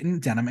Amy, Kitten,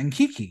 Denim, and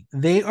Kiki.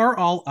 They are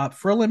all up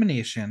for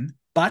elimination,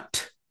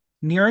 but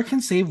Nira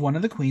can save one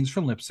of the queens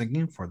from lip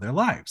syncing for their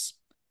lives.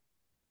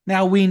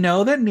 Now, we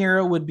know that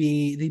Nira would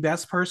be the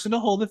best person to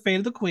hold the fate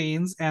of the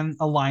queens, and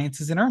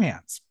alliance is in her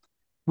hands.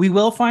 We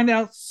will find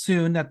out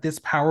soon that this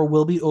power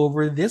will be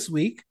over this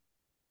week,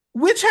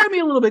 which had me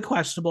a little bit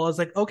questionable. I was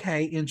like,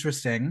 okay,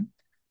 interesting.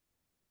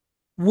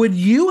 Would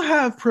you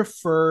have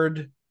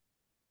preferred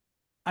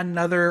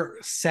another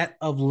set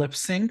of lip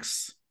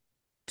syncs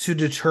to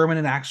determine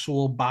an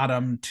actual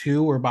bottom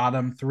two or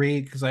bottom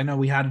three? Because I know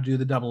we had to do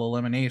the double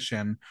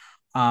elimination.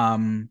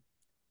 Um,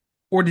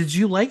 or did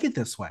you like it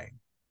this way?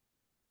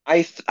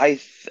 I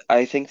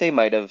think they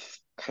might have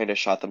kind of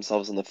shot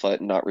themselves in the foot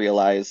and not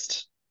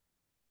realized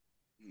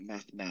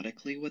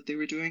mathematically what they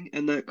were doing,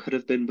 and that could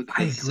have been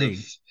I because of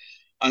agree.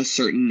 a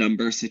certain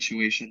number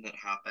situation that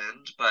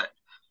happened. But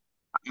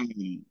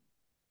um,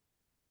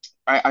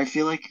 I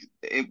feel like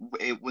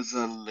it was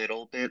a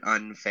little bit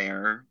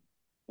unfair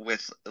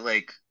with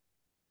like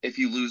if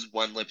you lose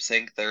one lip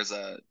sync, there's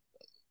a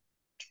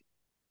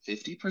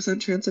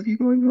 50% chance of you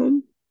going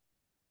home.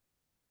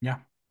 Yeah,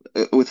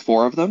 With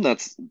four of them,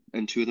 that's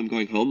and two of them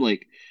going home.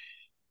 Like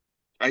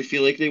I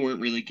feel like they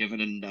weren't really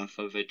given enough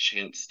of a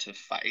chance to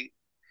fight.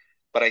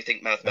 But I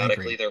think I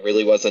agree. mathematically there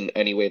really wasn't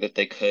any way that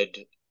they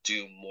could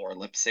do more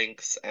lip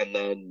syncs and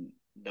then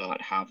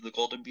not have the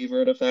Golden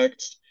Beaver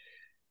effect.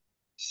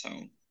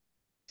 So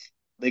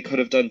they could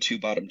have done two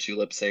bottom two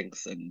lip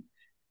syncs, and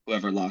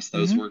whoever lost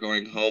those Hmm. were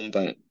going home,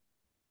 but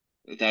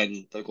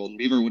then the Golden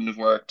Beaver wouldn't have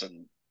worked,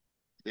 and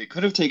they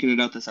could have taken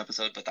it out this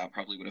episode, but that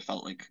probably would have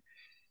felt like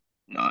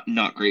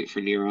not great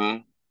for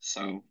Nira.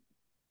 So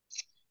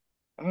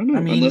I don't I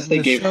know, unless mean, they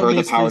gave her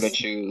the power to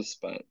choose,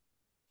 but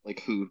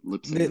like who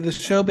lip synced the and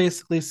stuff. show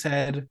basically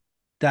said,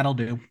 "That'll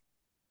do,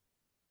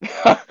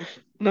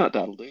 Not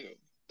that'll do.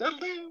 That'll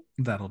do.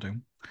 that'll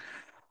do."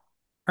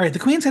 All right, the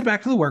queens head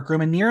back to the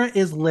workroom, and Nira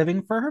is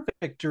living for her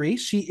victory.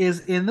 She is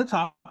in the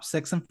top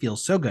six and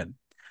feels so good.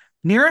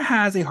 Nira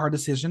has a hard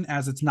decision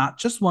as it's not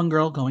just one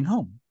girl going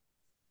home.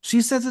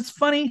 She says it's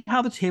funny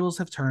how the tables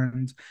have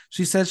turned.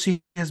 She says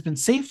she has been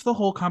safe the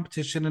whole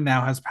competition and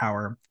now has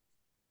power.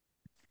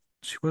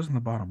 She was in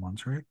the bottom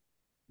ones, right?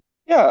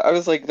 Yeah, I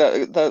was like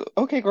that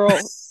okay,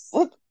 girl.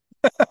 Look,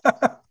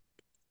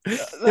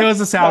 It was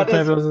a that sound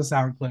clip. is It was a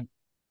sound clip.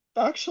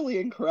 factually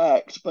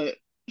incorrect, but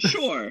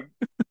sure.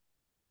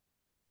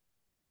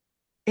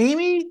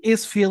 Amy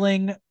is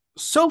feeling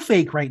so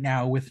fake right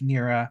now with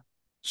Nira.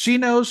 She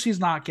knows she's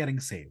not getting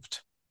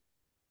saved.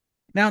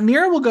 Now,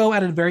 Nira will go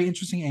at a very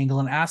interesting angle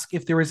and ask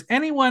if there is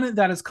anyone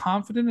that is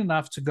confident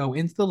enough to go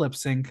into the lip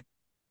sync,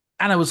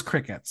 and it was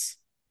crickets.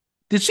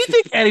 Did she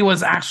think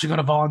anyone's actually going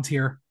to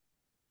volunteer?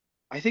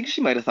 I think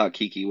she might have thought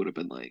Kiki would have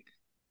been like,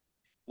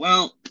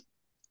 well,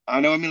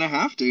 I know I'm gonna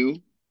have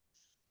to.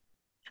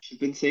 She's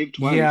been saved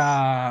twice.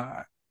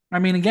 Yeah. I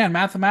mean, again,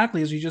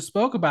 mathematically, as you just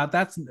spoke about,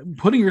 that's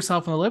putting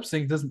yourself in the lip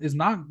sync doesn't is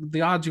not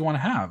the odds you want to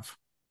have.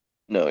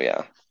 No,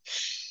 yeah.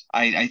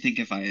 I think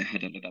if I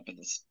had ended up in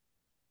this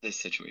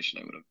situation,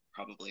 I would have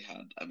probably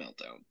had a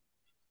meltdown.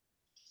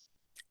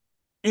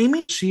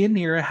 Amy, she and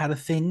Nira had a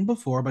thing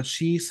before, but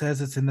she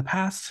says it's in the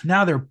past.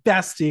 Now they're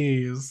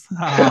besties.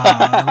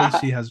 Ah, at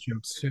least she has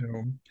jokes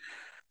too.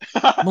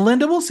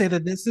 Melinda will say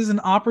that this is an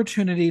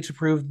opportunity to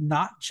prove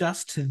not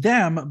just to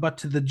them, but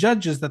to the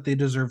judges that they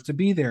deserve to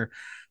be there.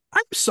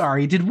 I'm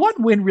sorry, did one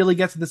win really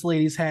get to this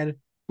lady's head?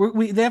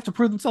 They have to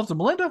prove themselves to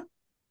Melinda?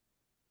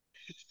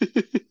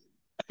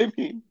 I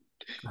mean,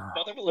 Girl.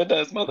 Mother Melinda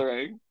is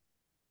mothering.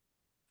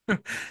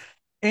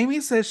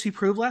 Amy says she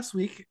proved last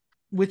week,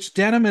 which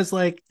Denim is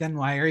like, then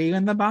why are you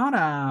in the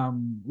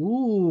bottom?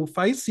 Ooh,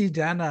 feisty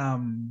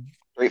Denim.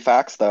 Great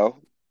facts,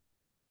 though.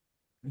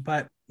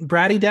 But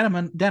Bratty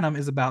Denim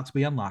is about to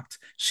be unlocked.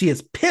 She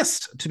is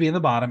pissed to be in the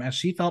bottom as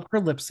she felt her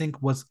lip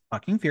sync was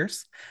fucking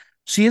fierce.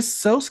 She is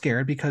so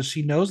scared because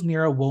she knows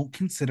Nira won't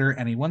consider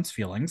anyone's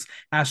feelings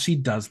as she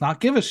does not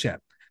give a shit.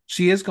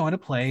 She is going to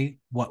play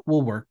what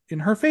will work in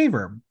her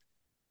favor,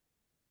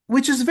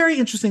 which is a very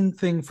interesting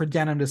thing for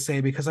Denim to say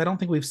because I don't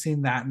think we've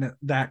seen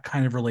that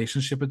kind of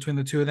relationship between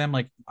the two of them.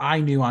 Like I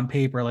knew on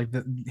paper, like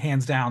the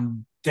hands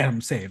down,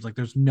 Denim saved. Like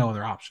there's no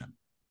other option.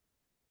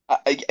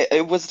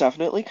 It was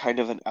definitely kind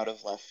of an out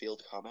of left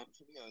field comment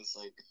for me. I was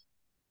like,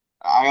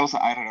 I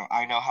don't know.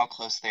 I know how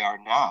close they are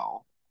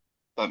now,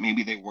 but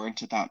maybe they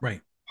weren't at that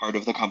Right. part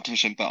of the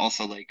competition. But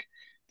also, like,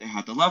 they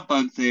had the love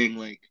bug thing.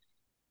 Like,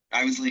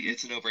 I was like,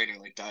 it's a no-brainer.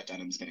 Like, Dot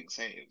Denham's getting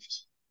saved.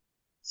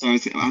 So I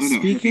don't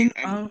know. Her being Speaking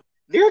and of,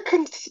 Lyra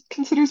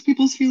considers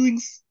people's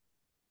feelings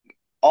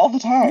all the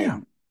yeah.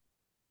 time.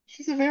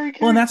 She's a very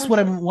Well, and caring that's what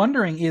person. I'm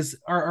wondering is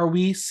are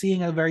we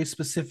seeing a very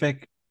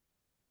specific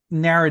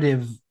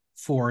narrative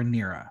for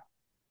Nira?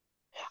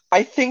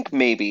 I think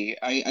maybe.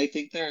 I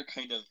think they're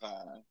kind of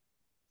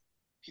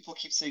people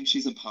keep saying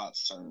she's a pot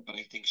star, but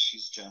I think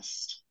she's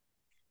just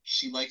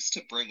she likes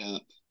to bring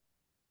up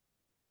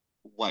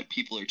what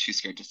people are too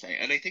scared to say.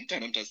 And I think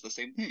Denham does the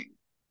same thing.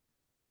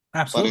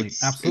 But Absolutely,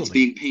 it's absolutely.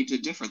 being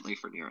painted differently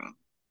for Nira.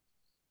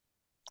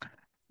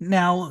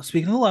 Now,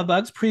 speaking of the love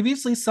bugs,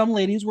 previously some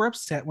ladies were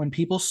upset when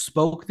people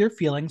spoke their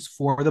feelings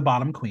for the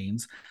bottom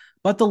queens,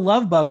 but the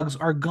love bugs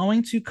are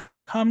going to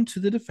come to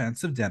the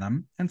defense of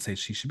Denim and say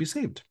she should be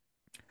saved.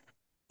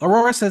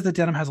 Aurora says that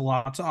Denim has a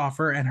lot to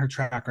offer and her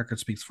track record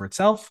speaks for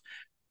itself.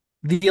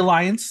 The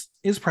alliance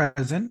is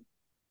present.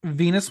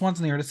 Venus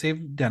wants Nira to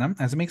save Denim,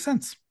 as it makes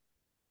sense.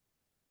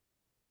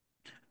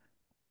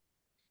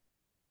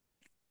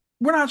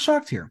 We're not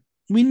shocked here.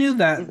 We knew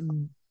that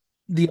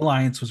the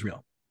alliance was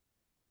real,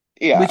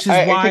 Yeah, which is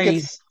I think why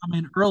it's I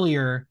mean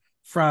earlier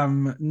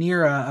from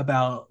Nira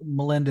about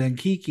Melinda and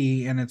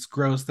Kiki, and it's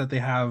gross that they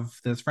have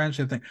this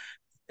friendship thing.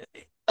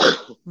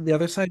 The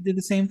other side did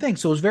the same thing.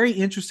 So it was very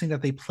interesting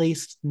that they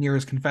placed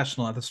Nira's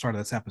confessional at the start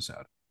of this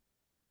episode.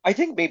 I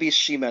think maybe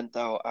she meant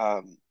though,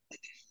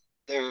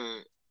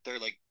 they're they're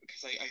like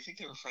because I think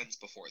they were friends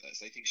before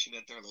this. I think she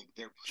meant they're like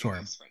their Sure.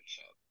 previous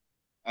friendship,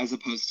 as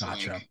opposed to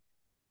Gotcha. like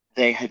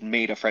they had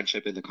made a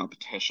friendship in the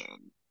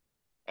competition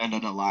and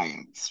an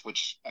alliance,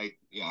 which I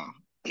yeah.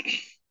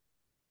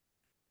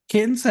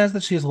 Kitten says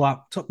that she has a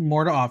lot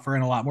more to offer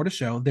and a lot more to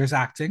show. There's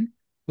acting,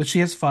 which she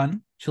has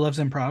fun. She loves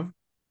improv.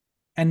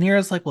 And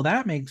Nira's like, well,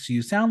 that makes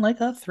you sound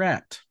like a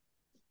threat.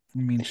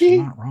 I mean, she's He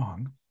not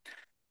wrong.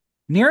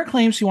 Nira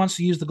claims she wants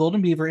to use the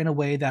Golden Beaver in a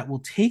way that will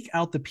take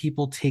out the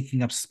people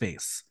taking up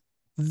space.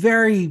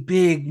 Very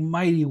big,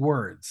 mighty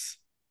words.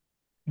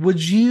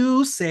 Would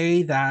you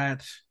say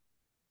that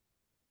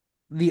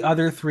The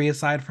other three,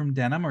 aside from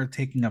Denim, are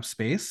taking up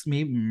space.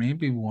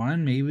 Maybe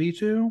one, maybe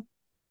two.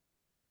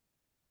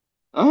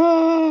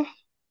 Uh,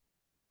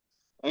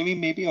 I mean,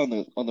 maybe on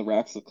the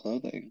racks of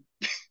clothing.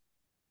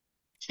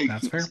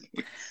 That's Taking up fair.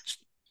 space.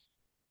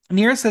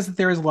 Nira says that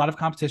there is a lot of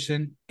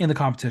competition in the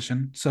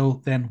competition,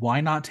 so then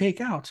why not take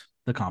out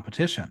the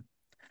competition?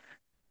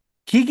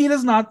 Kiki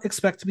does not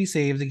expect to be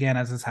saved again,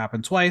 as has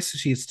happened twice.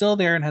 She is still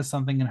there and has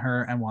something in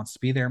her and wants to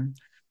be there.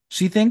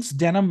 She thinks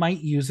Denim might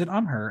use it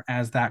on her,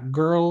 as that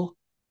girl,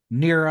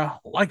 Nira,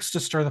 likes to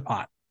stir the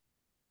pot.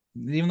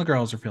 Even the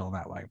girls are feeling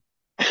that way.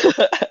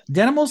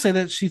 Denim will say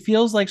that she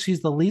feels like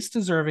she's the least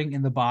deserving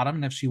in the bottom,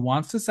 and if she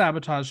wants to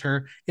sabotage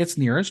her, it's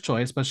Nira's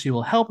choice, but she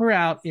will help her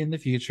out in the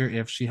future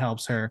if she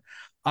helps her.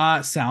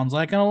 Sounds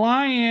like an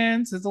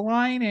alliance. It's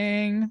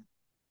aligning.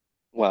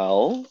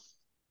 Well,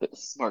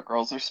 smart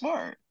girls are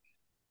smart.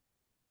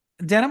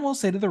 Denim will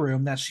say to the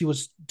room that she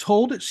was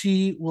told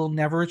she will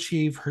never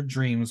achieve her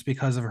dreams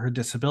because of her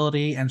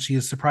disability, and she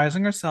is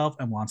surprising herself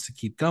and wants to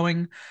keep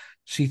going.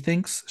 She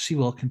thinks she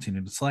will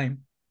continue to slay.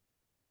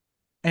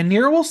 And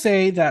Nira will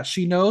say that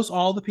she knows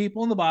all the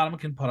people in the bottom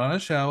can put on a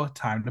show.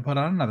 Time to put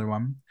on another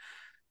one.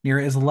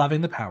 Nira is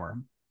loving the power.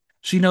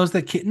 She knows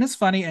that Kitten is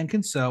funny and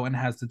can sew and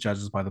has the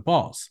judges by the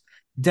balls.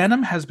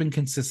 Denim has been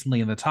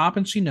consistently in the top,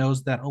 and she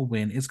knows that a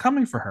win is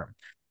coming for her.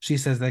 She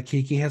says that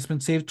Kiki has been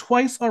saved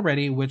twice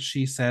already, which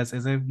she says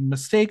is a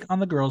mistake on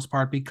the girl's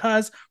part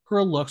because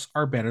her looks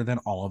are better than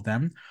all of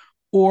them.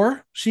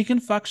 Or she can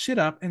fuck shit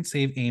up and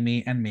save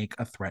Amy and make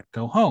a threat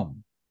go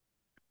home.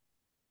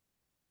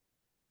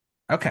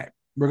 Okay,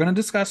 we're going to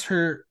discuss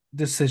her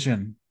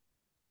decision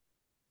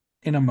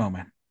in a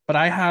moment, but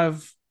I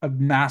have a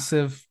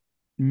massive,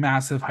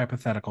 massive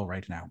hypothetical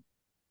right now.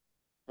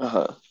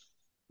 Uh-huh.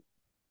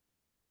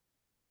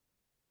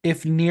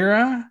 If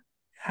Nira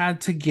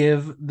had to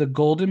give the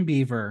golden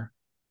beaver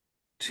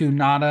to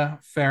Nada,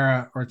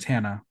 Farah, or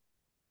Tana,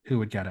 who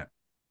would get it?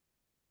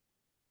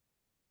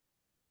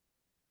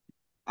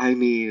 I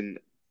mean,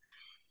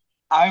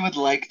 I would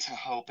like to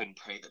hope and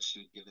pray that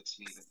she would give it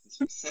to me because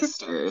we're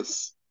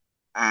sisters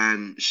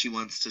and she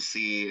wants to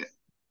see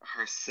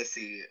her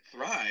sissy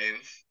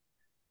thrive.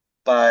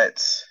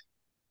 But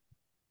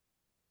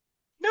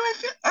no,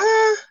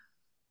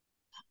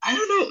 I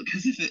don't know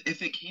because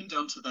if it came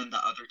down to then the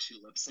other two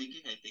lip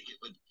syncing,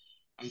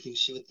 I think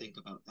she would think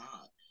about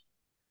that.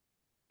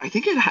 I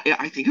think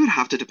it would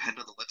have to depend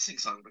on the lip sync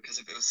song because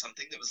if it was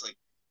something that was like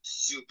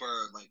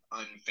super like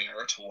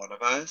unfair to one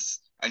of us,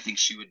 I think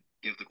she would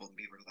give the Golden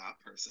Beaver to that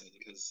person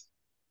because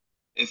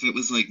if it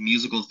was like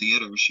musical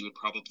theater, she would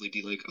probably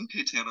be like,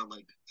 okay, Tana,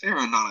 like fair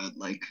or not,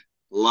 like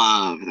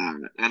love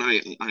that. And I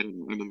don't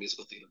know, I'm a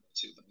musical theater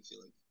too, but I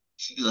feel like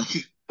she'd be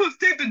like,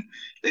 they've been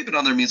they've been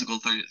on their musical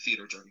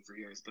theater journey for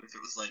years. But if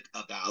it was like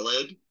a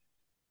ballad,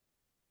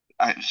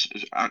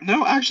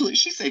 no, actually,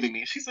 she's saving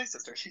me. She's my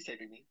sister. She's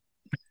saving me.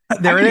 I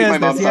There it could eat my is.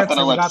 There's mom's the up in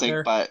a answer. We lip got sync,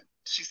 there. but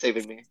she's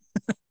saving me.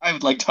 I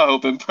would like to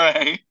hope and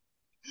pray.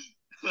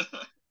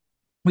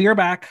 We are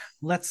back.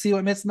 Let's see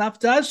what Miss Nuff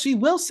does. She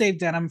will save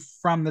Denim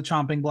from the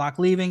chomping block,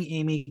 leaving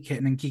Amy,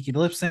 Kitten, and Kiki to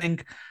lip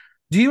sync.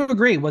 Do you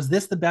agree? Was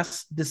this the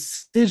best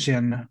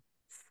decision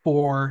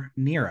for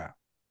Nira?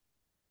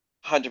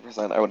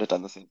 100%, I would have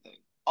done the same thing.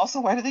 Also,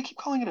 why do they keep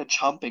calling it a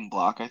chomping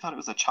block? I thought it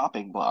was a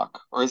chopping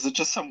block. Or is it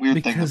just some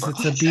weird thing that Because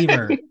it's a Brooklyn's saying?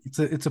 beaver.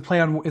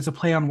 It's a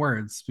play on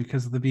words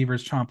because the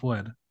beavers chomp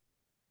wood.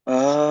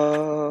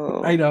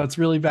 I Oh, know it's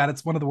really bad.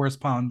 It's one of the worst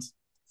puns.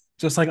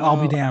 Just like I'll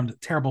be oh, damned.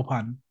 Terrible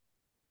pun.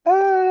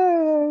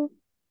 oh,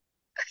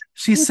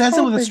 She the says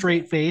it with a chomping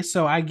straight block. face,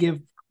 so I give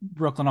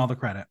Brooklyn all the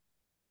credit.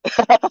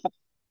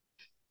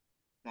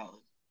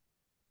 No,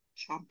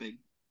 chomping.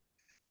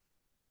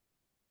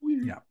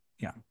 Weird. Yeah,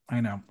 yeah.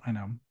 I know.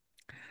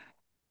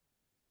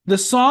 The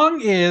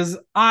song is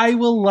I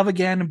Will Love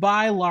Again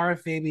by Lara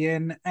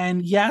Fabian.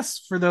 And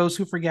yes, for those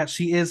who forget,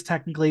 she is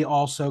technically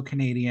also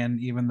Canadian,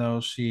 even though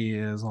she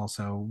is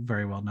also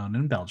very well known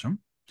in Belgium.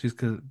 She's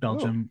Oh,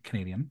 Belgium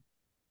Canadian.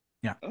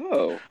 Yeah.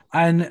 oh.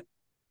 And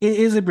it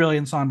is a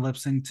brilliant song lip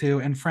sync too.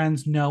 And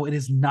friends, no, it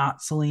is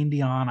not Celine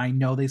Dion. I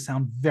know they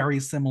sound very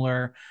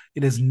similar.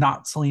 It is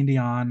not Celine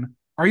Dion.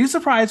 Are you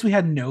surprised we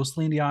had no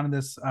Celine Dion in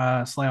this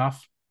slay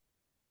off?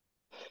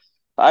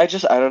 I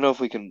don't know if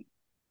we can,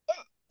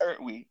 or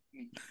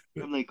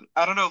I'm like,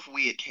 I don't know if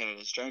we at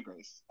Canada's Drag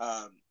Race.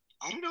 I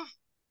don't know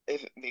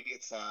if maybe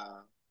it's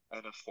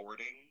an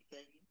affording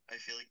thing. I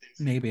feel like they've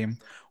Maybe.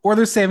 also. Or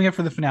they're saving it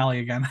for the finale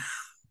again.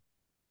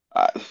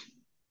 Uh,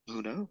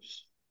 who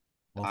knows?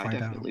 We'll I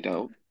find out. definitely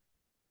don't.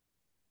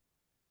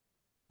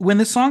 When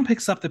the song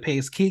picks up the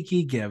pace,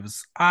 Kiki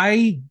gives.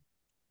 I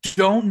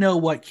don't know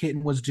what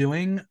Kitten was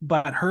doing,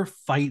 but her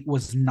fight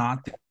was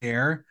not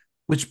there,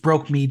 which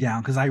broke me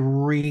down because I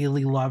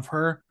really love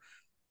her.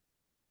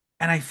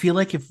 And I feel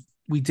like if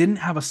we didn't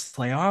have a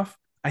slay off,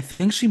 I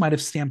think she might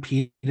have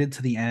stampeded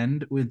to the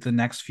end with the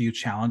next few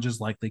challenges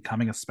likely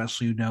coming,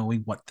 especially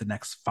knowing what the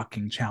next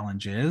fucking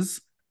challenge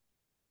is.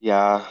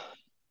 Yeah,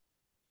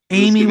 it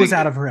was Amy was giving.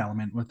 out of her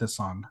element with this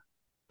song.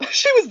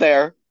 She was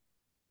there.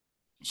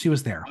 She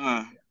was there.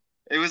 Uh,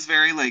 it was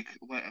very like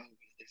what did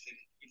they say?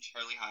 and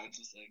Charlie Hines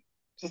was like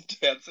just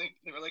dancing.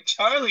 They were like,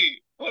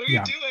 Charlie, what are you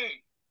Yeah,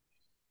 doing?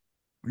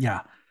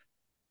 yeah.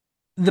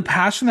 The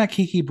passion that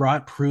Kiki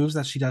brought proves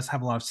that she does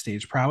have a lot of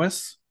stage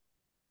prowess.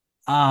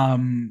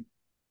 Um,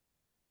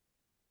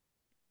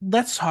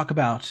 let's talk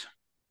about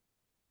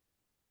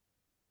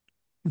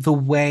the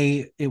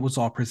way it was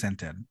all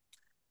presented.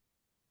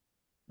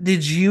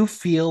 Did you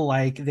feel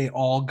like they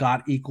all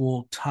got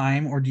equal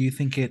time, or do you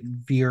think it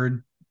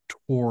veered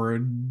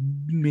toward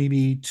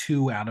maybe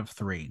two out of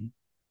three?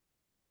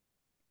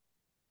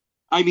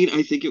 I mean,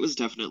 I think it was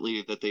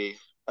definitely that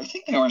I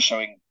think they were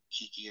showing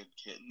Kiki and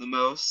Kitten the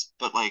most,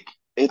 but like,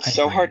 it's I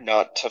so agree. hard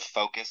not to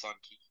focus on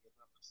Kiki and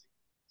them.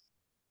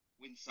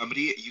 When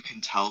somebody, you can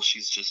tell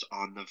she's just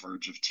on the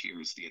verge of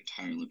tears the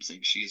entire lip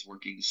sync. She is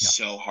working Yeah.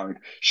 so hard.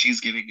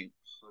 She's giving it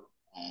her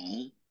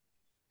all.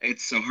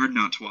 It's so hard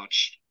not to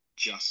watch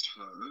just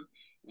her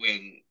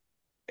when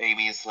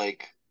Amy's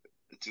like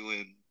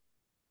doing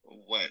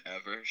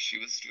whatever she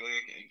was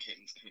doing and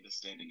Kitten's kind of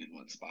standing in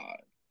one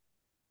spot.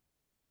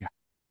 Yeah.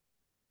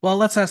 Well,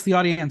 let's ask the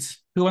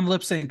audience who won the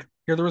lip sync.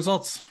 Here are the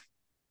results: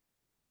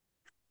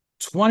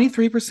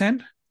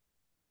 23%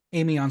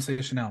 Amy on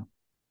Chanel,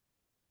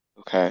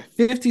 Okay.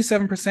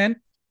 57%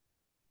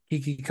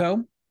 Kiki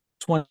Ko,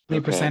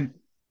 Okay. 20%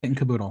 in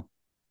Caboodle.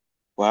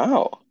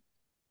 Wow.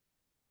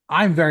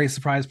 I'm very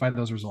surprised by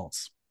those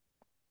results.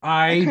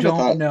 I I kind of don't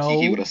thought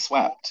Kiki would know. have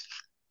swept.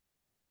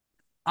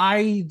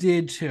 I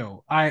did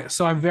too.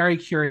 I'm very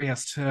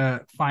curious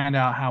to find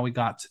out how we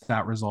got to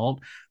that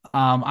result.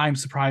 I'm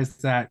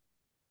surprised that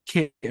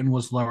Kitten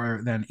was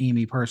lower than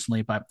Amy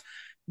personally, but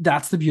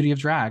that's the beauty of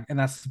drag, and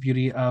that's the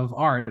beauty of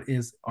art.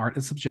 Is art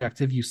is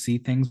subjective. You see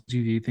things,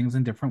 you view things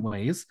in different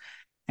ways,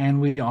 and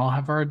we all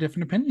have our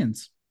different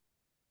opinions.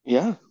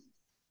 Yeah.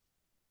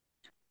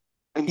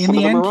 And In some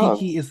of the them are end, wrong.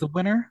 Kiki is the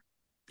winner.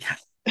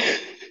 Yes.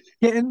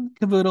 Kitten,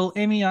 Caboodle,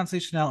 Amy,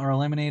 Yonsei, Chanel are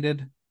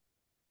eliminated.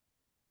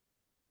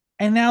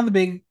 And now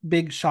the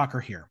big shocker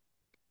here.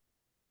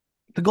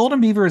 The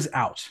Golden Beaver is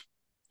out.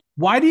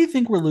 Why do you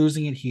think we're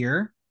losing it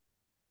here?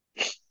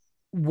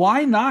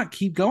 Why not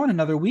keep going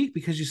another week?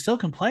 Because you still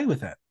can play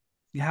with it.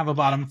 You have a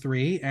bottom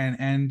three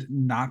and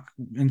knock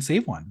and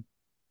save one.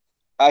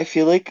 I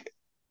feel like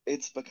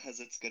it's because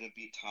it's gonna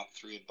be top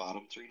three and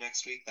bottom three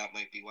next week. That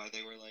might be why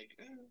they were like,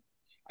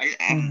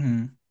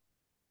 Mm-hmm.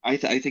 I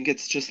think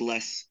it's just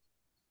less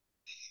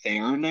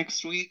fair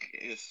next week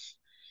if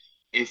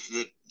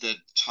the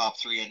top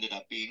three ended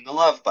up being the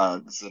love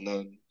bugs and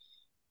then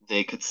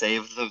they could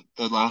save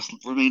the last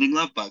remaining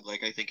love bug.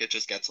 Like I think it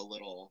just gets a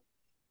little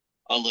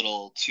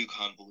too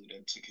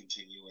convoluted to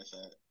continue with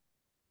it.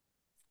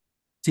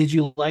 Did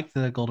you like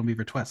the Golden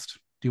Beaver twist?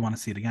 Do you want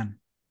to see it again?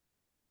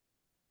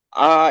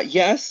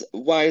 Yes.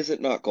 Why is it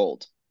not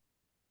gold?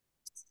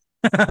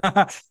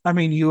 I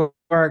mean, you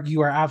are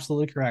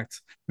absolutely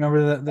correct.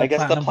 Remember the I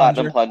guess the platinum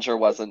platinum plunger? plunger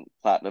wasn't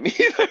platinum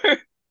either.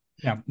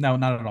 Yeah, no,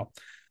 not at all.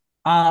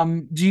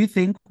 Do you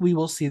think we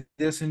will see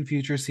this in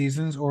future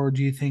seasons, or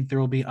do you think there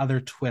will be other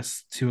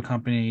twists to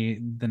accompany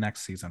the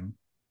next season?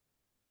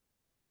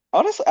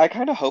 Honestly, I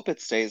kind of hope it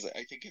stays.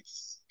 I think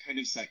it's kind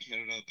of set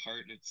Canada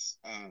apart,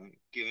 and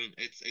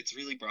it's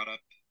really brought up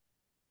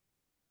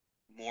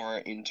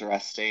more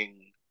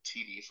interesting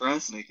TV for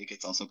us, and I think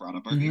it's also brought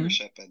up our Mm-hmm.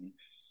 viewership. And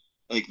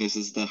like this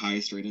is the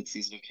highest rated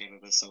season of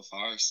Canada so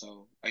far,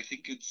 so I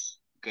think it's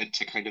good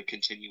to kind of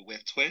continue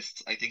with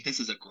twists. I think this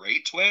is a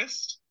great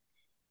twist.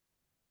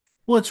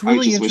 Well, it's I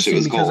really just wish it interesting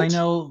was because I gold.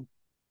 know,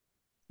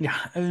 yeah,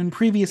 in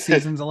previous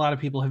seasons, a lot of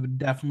people have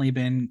definitely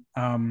been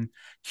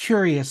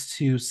curious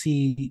to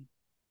see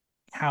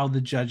how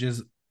the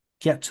judges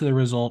get to the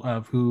result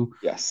of who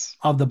Yes.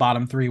 of the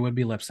bottom three would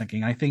be lip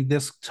syncing. I think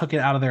this took it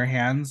out of their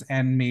hands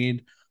and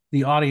made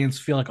the audience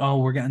feel like, oh,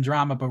 we're getting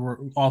drama, but we're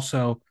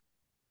also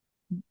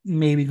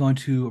maybe going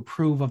to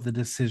approve of the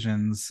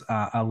decisions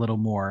a little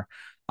more.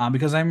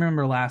 Because I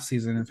remember last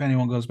season, if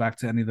anyone goes back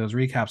to any of those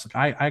recaps,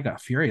 like I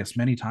got furious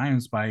many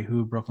times by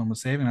who Brooklyn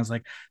was saving. I was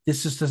like,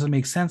 this just doesn't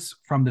make sense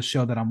from the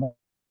show that I'm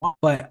on.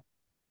 But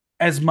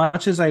as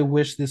much as I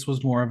wish this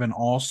was more of an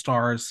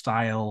all-star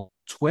style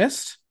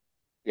twist,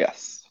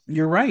 Yes.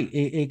 you're right.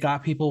 It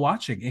got people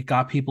watching. It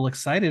got people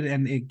excited,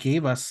 and it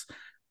gave us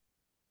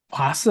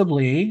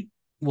possibly.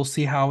 We'll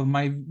see how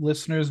my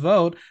listeners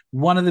vote.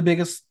 One of the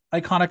biggest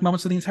iconic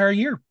moments of the entire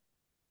year.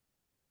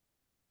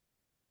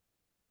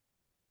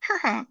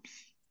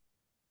 Perhaps.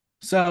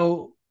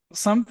 So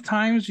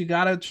sometimes you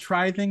gotta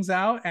try things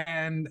out,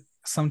 and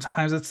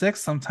sometimes it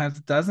sticks, sometimes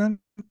it doesn't.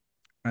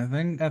 I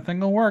think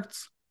it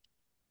works.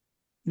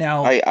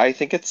 Now, I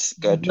think it's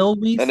good. will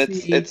we And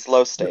see? it's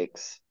low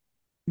stakes.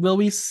 Will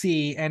we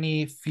see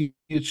any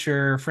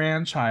future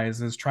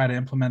franchises try to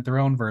implement their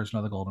own version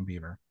of the Golden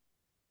Beaver?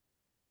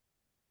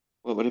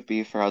 What would it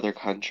be for other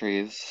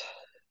countries?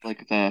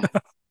 Like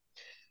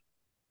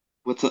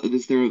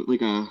is there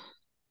like a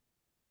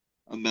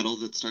medal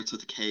that starts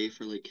with K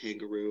for like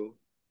kangaroo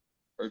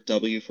or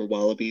W for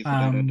wallaby for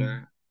down Um,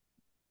 under?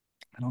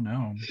 I don't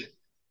know.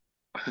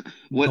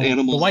 What The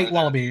animals white are there?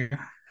 wallaby.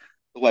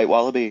 The white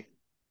wallaby.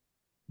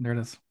 There it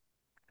is.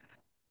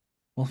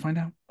 We'll find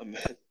out. Um,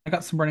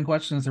 got some burning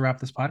questions to wrap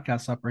this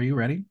podcast up. Are you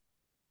ready?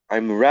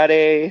 I'm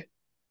ready.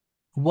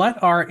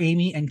 What are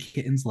Amy and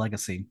Kitten's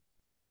legacy?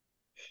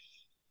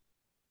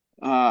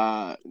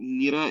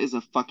 Nita is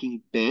a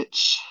fucking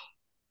bitch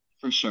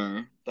for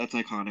sure. That's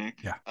iconic.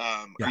 Yeah,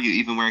 Are yeah, you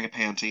even wearing a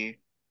panty?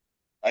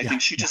 I yeah,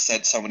 think she yeah. just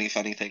said so many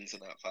funny things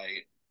in that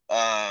fight.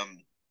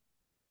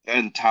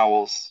 And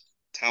towels.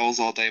 Towels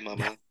all day,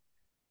 Yeah. mama.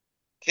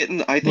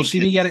 I think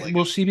Kitten's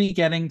Will legacy. she be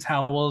getting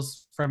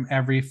towels from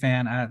every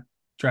fan at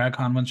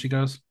DragCon when she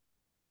goes?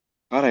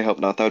 God, I hope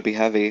not. That would be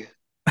heavy.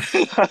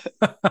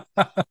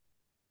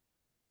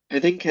 I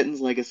think Kitten's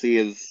legacy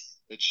is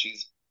that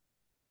she's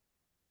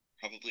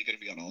probably going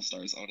to be on All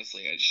Stars,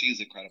 honestly. And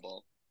she's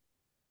incredible.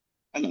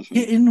 I love her.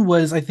 Kitten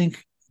was, I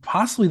think,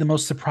 possibly the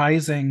most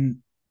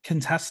surprising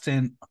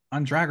contestant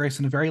on Drag Race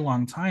in a very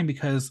long time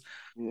because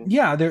Yeah.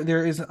 yeah,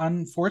 there is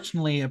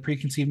unfortunately a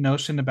preconceived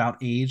notion about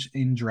age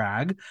in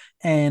drag,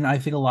 and I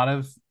think a lot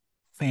of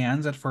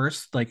fans at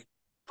first like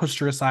pushed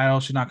her aside. Oh,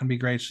 she's not going to be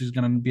great. She's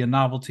going to be a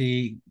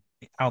novelty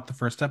out the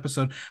first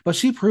episode, but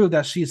she proved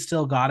that she's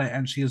still got it,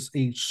 and she is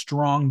a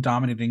strong,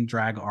 dominating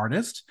drag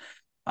artist.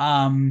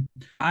 Um,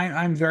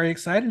 I'm very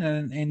excited,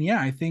 and yeah,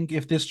 I think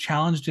if this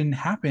challenge didn't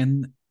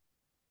happen,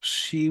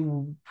 she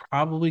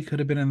probably could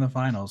have been in the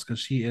finals because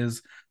she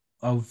is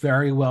a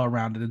very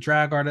well-rounded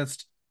drag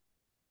artist.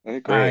 I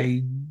agree.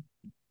 I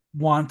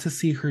want to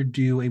see her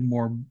do a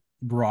more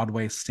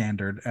Broadway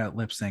standard at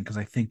lip sync because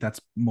I think that's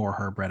more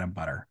her bread and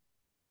butter.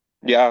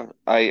 Yeah,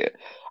 I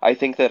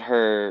think that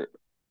her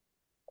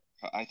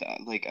I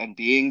th like and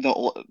being the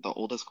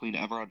oldest queen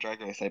ever on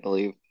Drag Race, I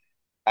believe,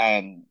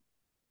 and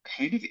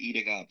kind of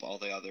eating up all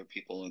the other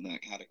people in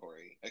that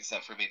category,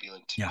 except for maybe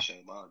like Yeah, Tanisha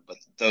and Iman. But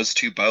those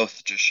two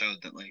both just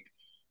showed that like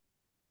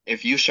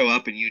if you show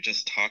up and you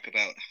just talk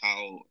about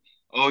how,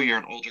 oh, you're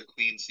an older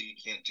queen, so you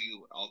can't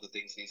do all the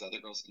things these other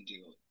girls can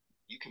do.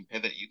 You can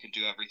pivot, you can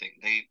do everything.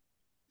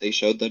 They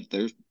showed that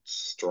they're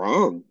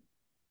strong.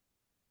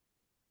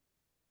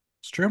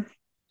 it's true.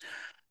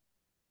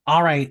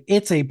 All right,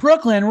 it's a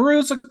Brooklyn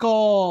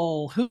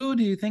Rusical. Who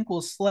do you think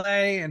will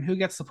slay, and who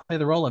gets to play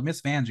the role of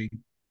Miss Vanjie?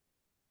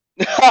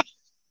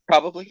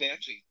 Probably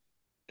Vanjie.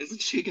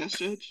 Isn't she a guest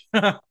judge?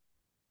 I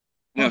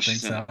No, don't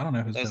she's think so. not. I don't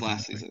know who's That was judging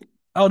last next week. season.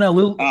 Oh no,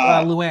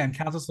 Uh, Luann.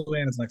 Countess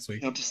Luann is next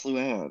week. Countess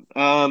Luann.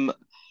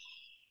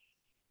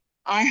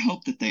 I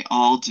hope that they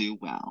all do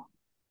well.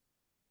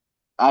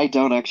 I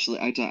don't know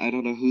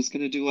who's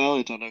gonna do well.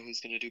 I don't know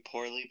who's gonna do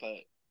poorly,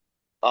 but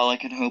all I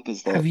can hope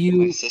is Have that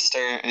my you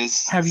sister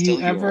is have still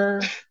you here.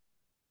 ever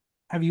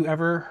have you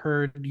ever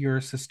heard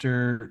your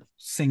sister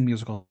sing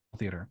musical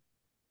theater?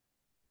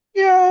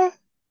 Yeah.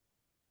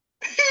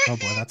 Oh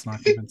boy, that's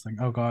not convincing.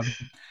 Oh god.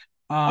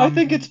 I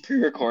think it's Um.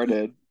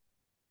 pre-recorded.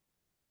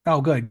 Oh,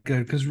 good,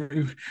 because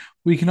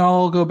we can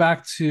all go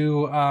back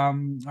to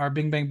our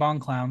Bing Bang Bong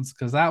clowns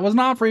because that was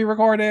not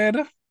pre-recorded.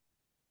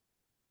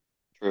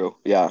 True.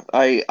 Yeah.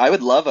 I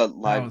would love a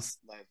That was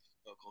live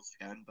vocals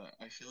again, but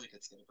I feel like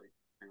it's gonna be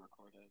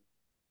pre-recorded.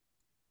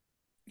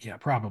 yeah,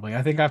 probably.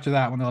 I think after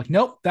that, when they're like,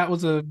 nope, that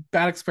was a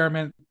bad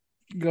experiment.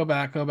 Go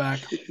back, go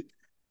back.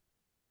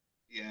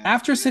 Yeah.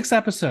 After six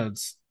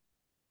episodes,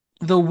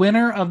 the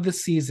winner of the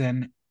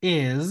season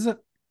is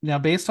now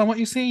based on what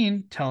you've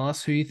seen. Tell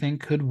us who you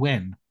think could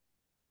win.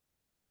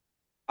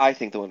 I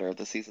think the winner of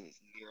the season is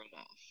near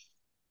enough.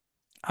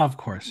 Of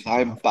course Because you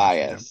do. I'm Of course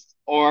you do. biased.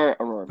 Or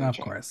Aurora Of Moonshine.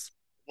 course.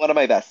 One of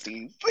my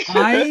besties.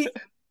 I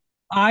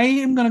I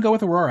am gonna go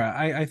with Aurora.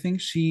 I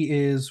think she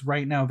is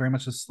right now very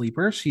much a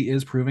sleeper. She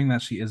is proving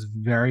that she is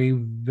very,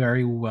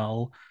 very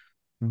well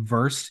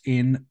versed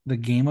in the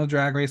game of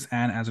Drag Race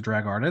and as a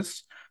drag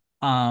artist.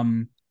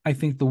 I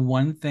think the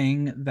one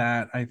thing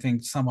that I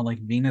think someone like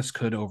Venus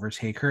could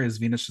overtake her is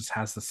Venus just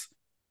has this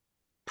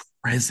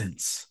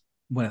presence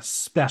when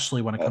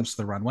especially when it comes to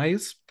Yes. the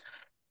runways.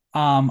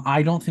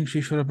 I don't think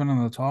she should have been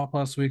on the top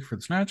last week for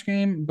the Snatch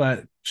game,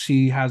 but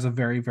she has a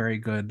very, very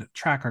good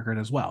track record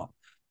as well.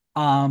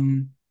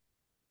 Um,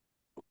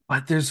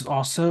 but there's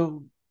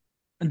also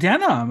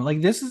Denim. Like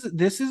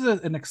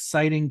an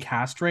exciting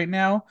cast right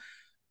now.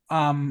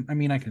 I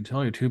mean, I can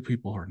tell you two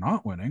people who are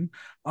not winning.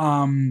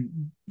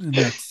 And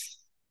that's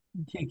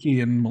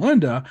Kiki and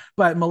Melinda,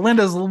 but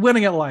Melinda's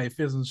winning at life,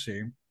 isn't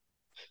she?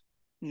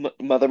 M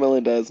Mother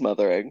Melinda is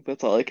mothering.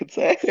 That's all I can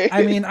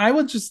I say. mean, I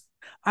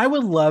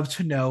would love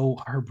to know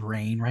her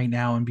brain right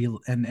now and be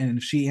and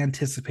if she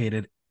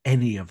anticipated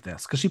any of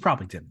this because she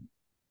probably didn't.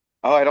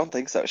 Oh, I don't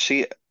think so.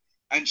 She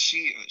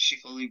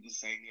fully was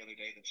saying the other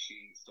day that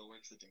she still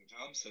works a day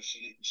job, so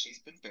she's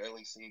been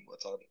barely seeing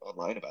what's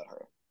online about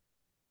her.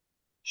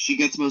 She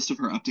gets most of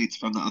her updates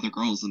from the other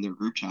girls in their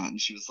group chat, and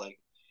she was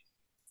like,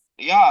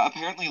 "Yeah,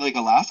 apparently like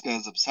Alaska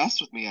is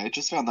obsessed with me. I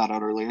just found that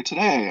out earlier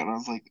today." And I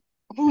was like,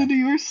 Yeah. "Melinda,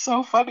 you are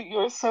so funny. You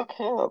are so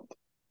camp."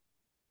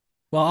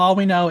 Well, all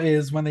we know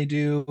is when they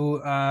do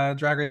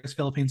Drag Race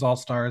Philippines All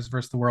Stars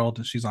versus the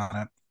World, she's on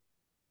it.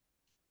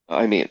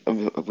 I mean,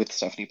 with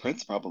Stephanie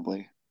Prince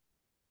probably.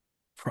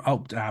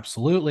 Oh,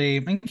 absolutely.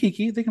 And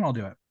Kiki, they can all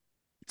do it.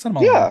 Send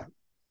them all over. Yeah,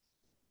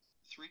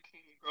 3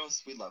 Canadian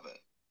girls, we love it.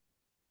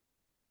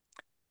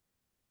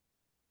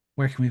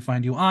 Where can we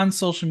find you on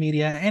social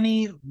media?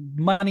 Any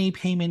money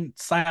payment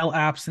style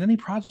apps and any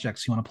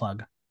projects you want to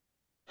plug?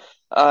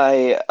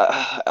 I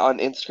on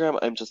Instagram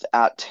I'm just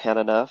at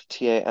Tana Nuff,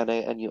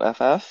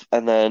 TANANUFF,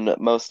 and then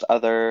most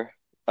other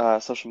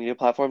social media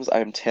platforms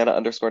I'm Tana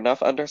underscore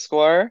Nuff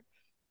underscore.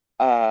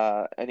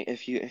 And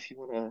if you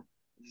want to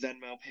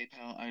Venmo,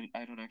 PayPal,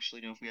 I don't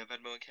actually know if we have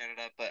Venmo in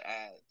Canada, but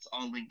it's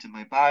all linked in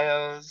my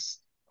bios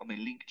on my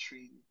link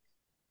tree.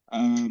 I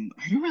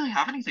don't really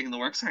have anything in the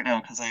works right now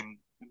because I'm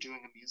doing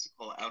a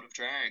musical Out of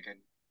Drag, and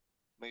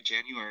my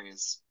January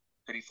is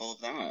pretty full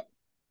of that.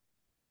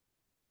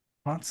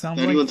 That So if sounds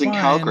like anyone's in fun.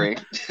 Calgary,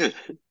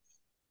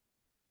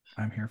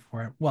 I'm here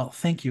for it. Well,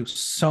 thank you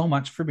so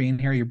much for being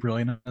here. You're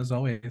brilliant as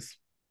always.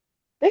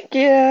 thank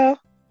you.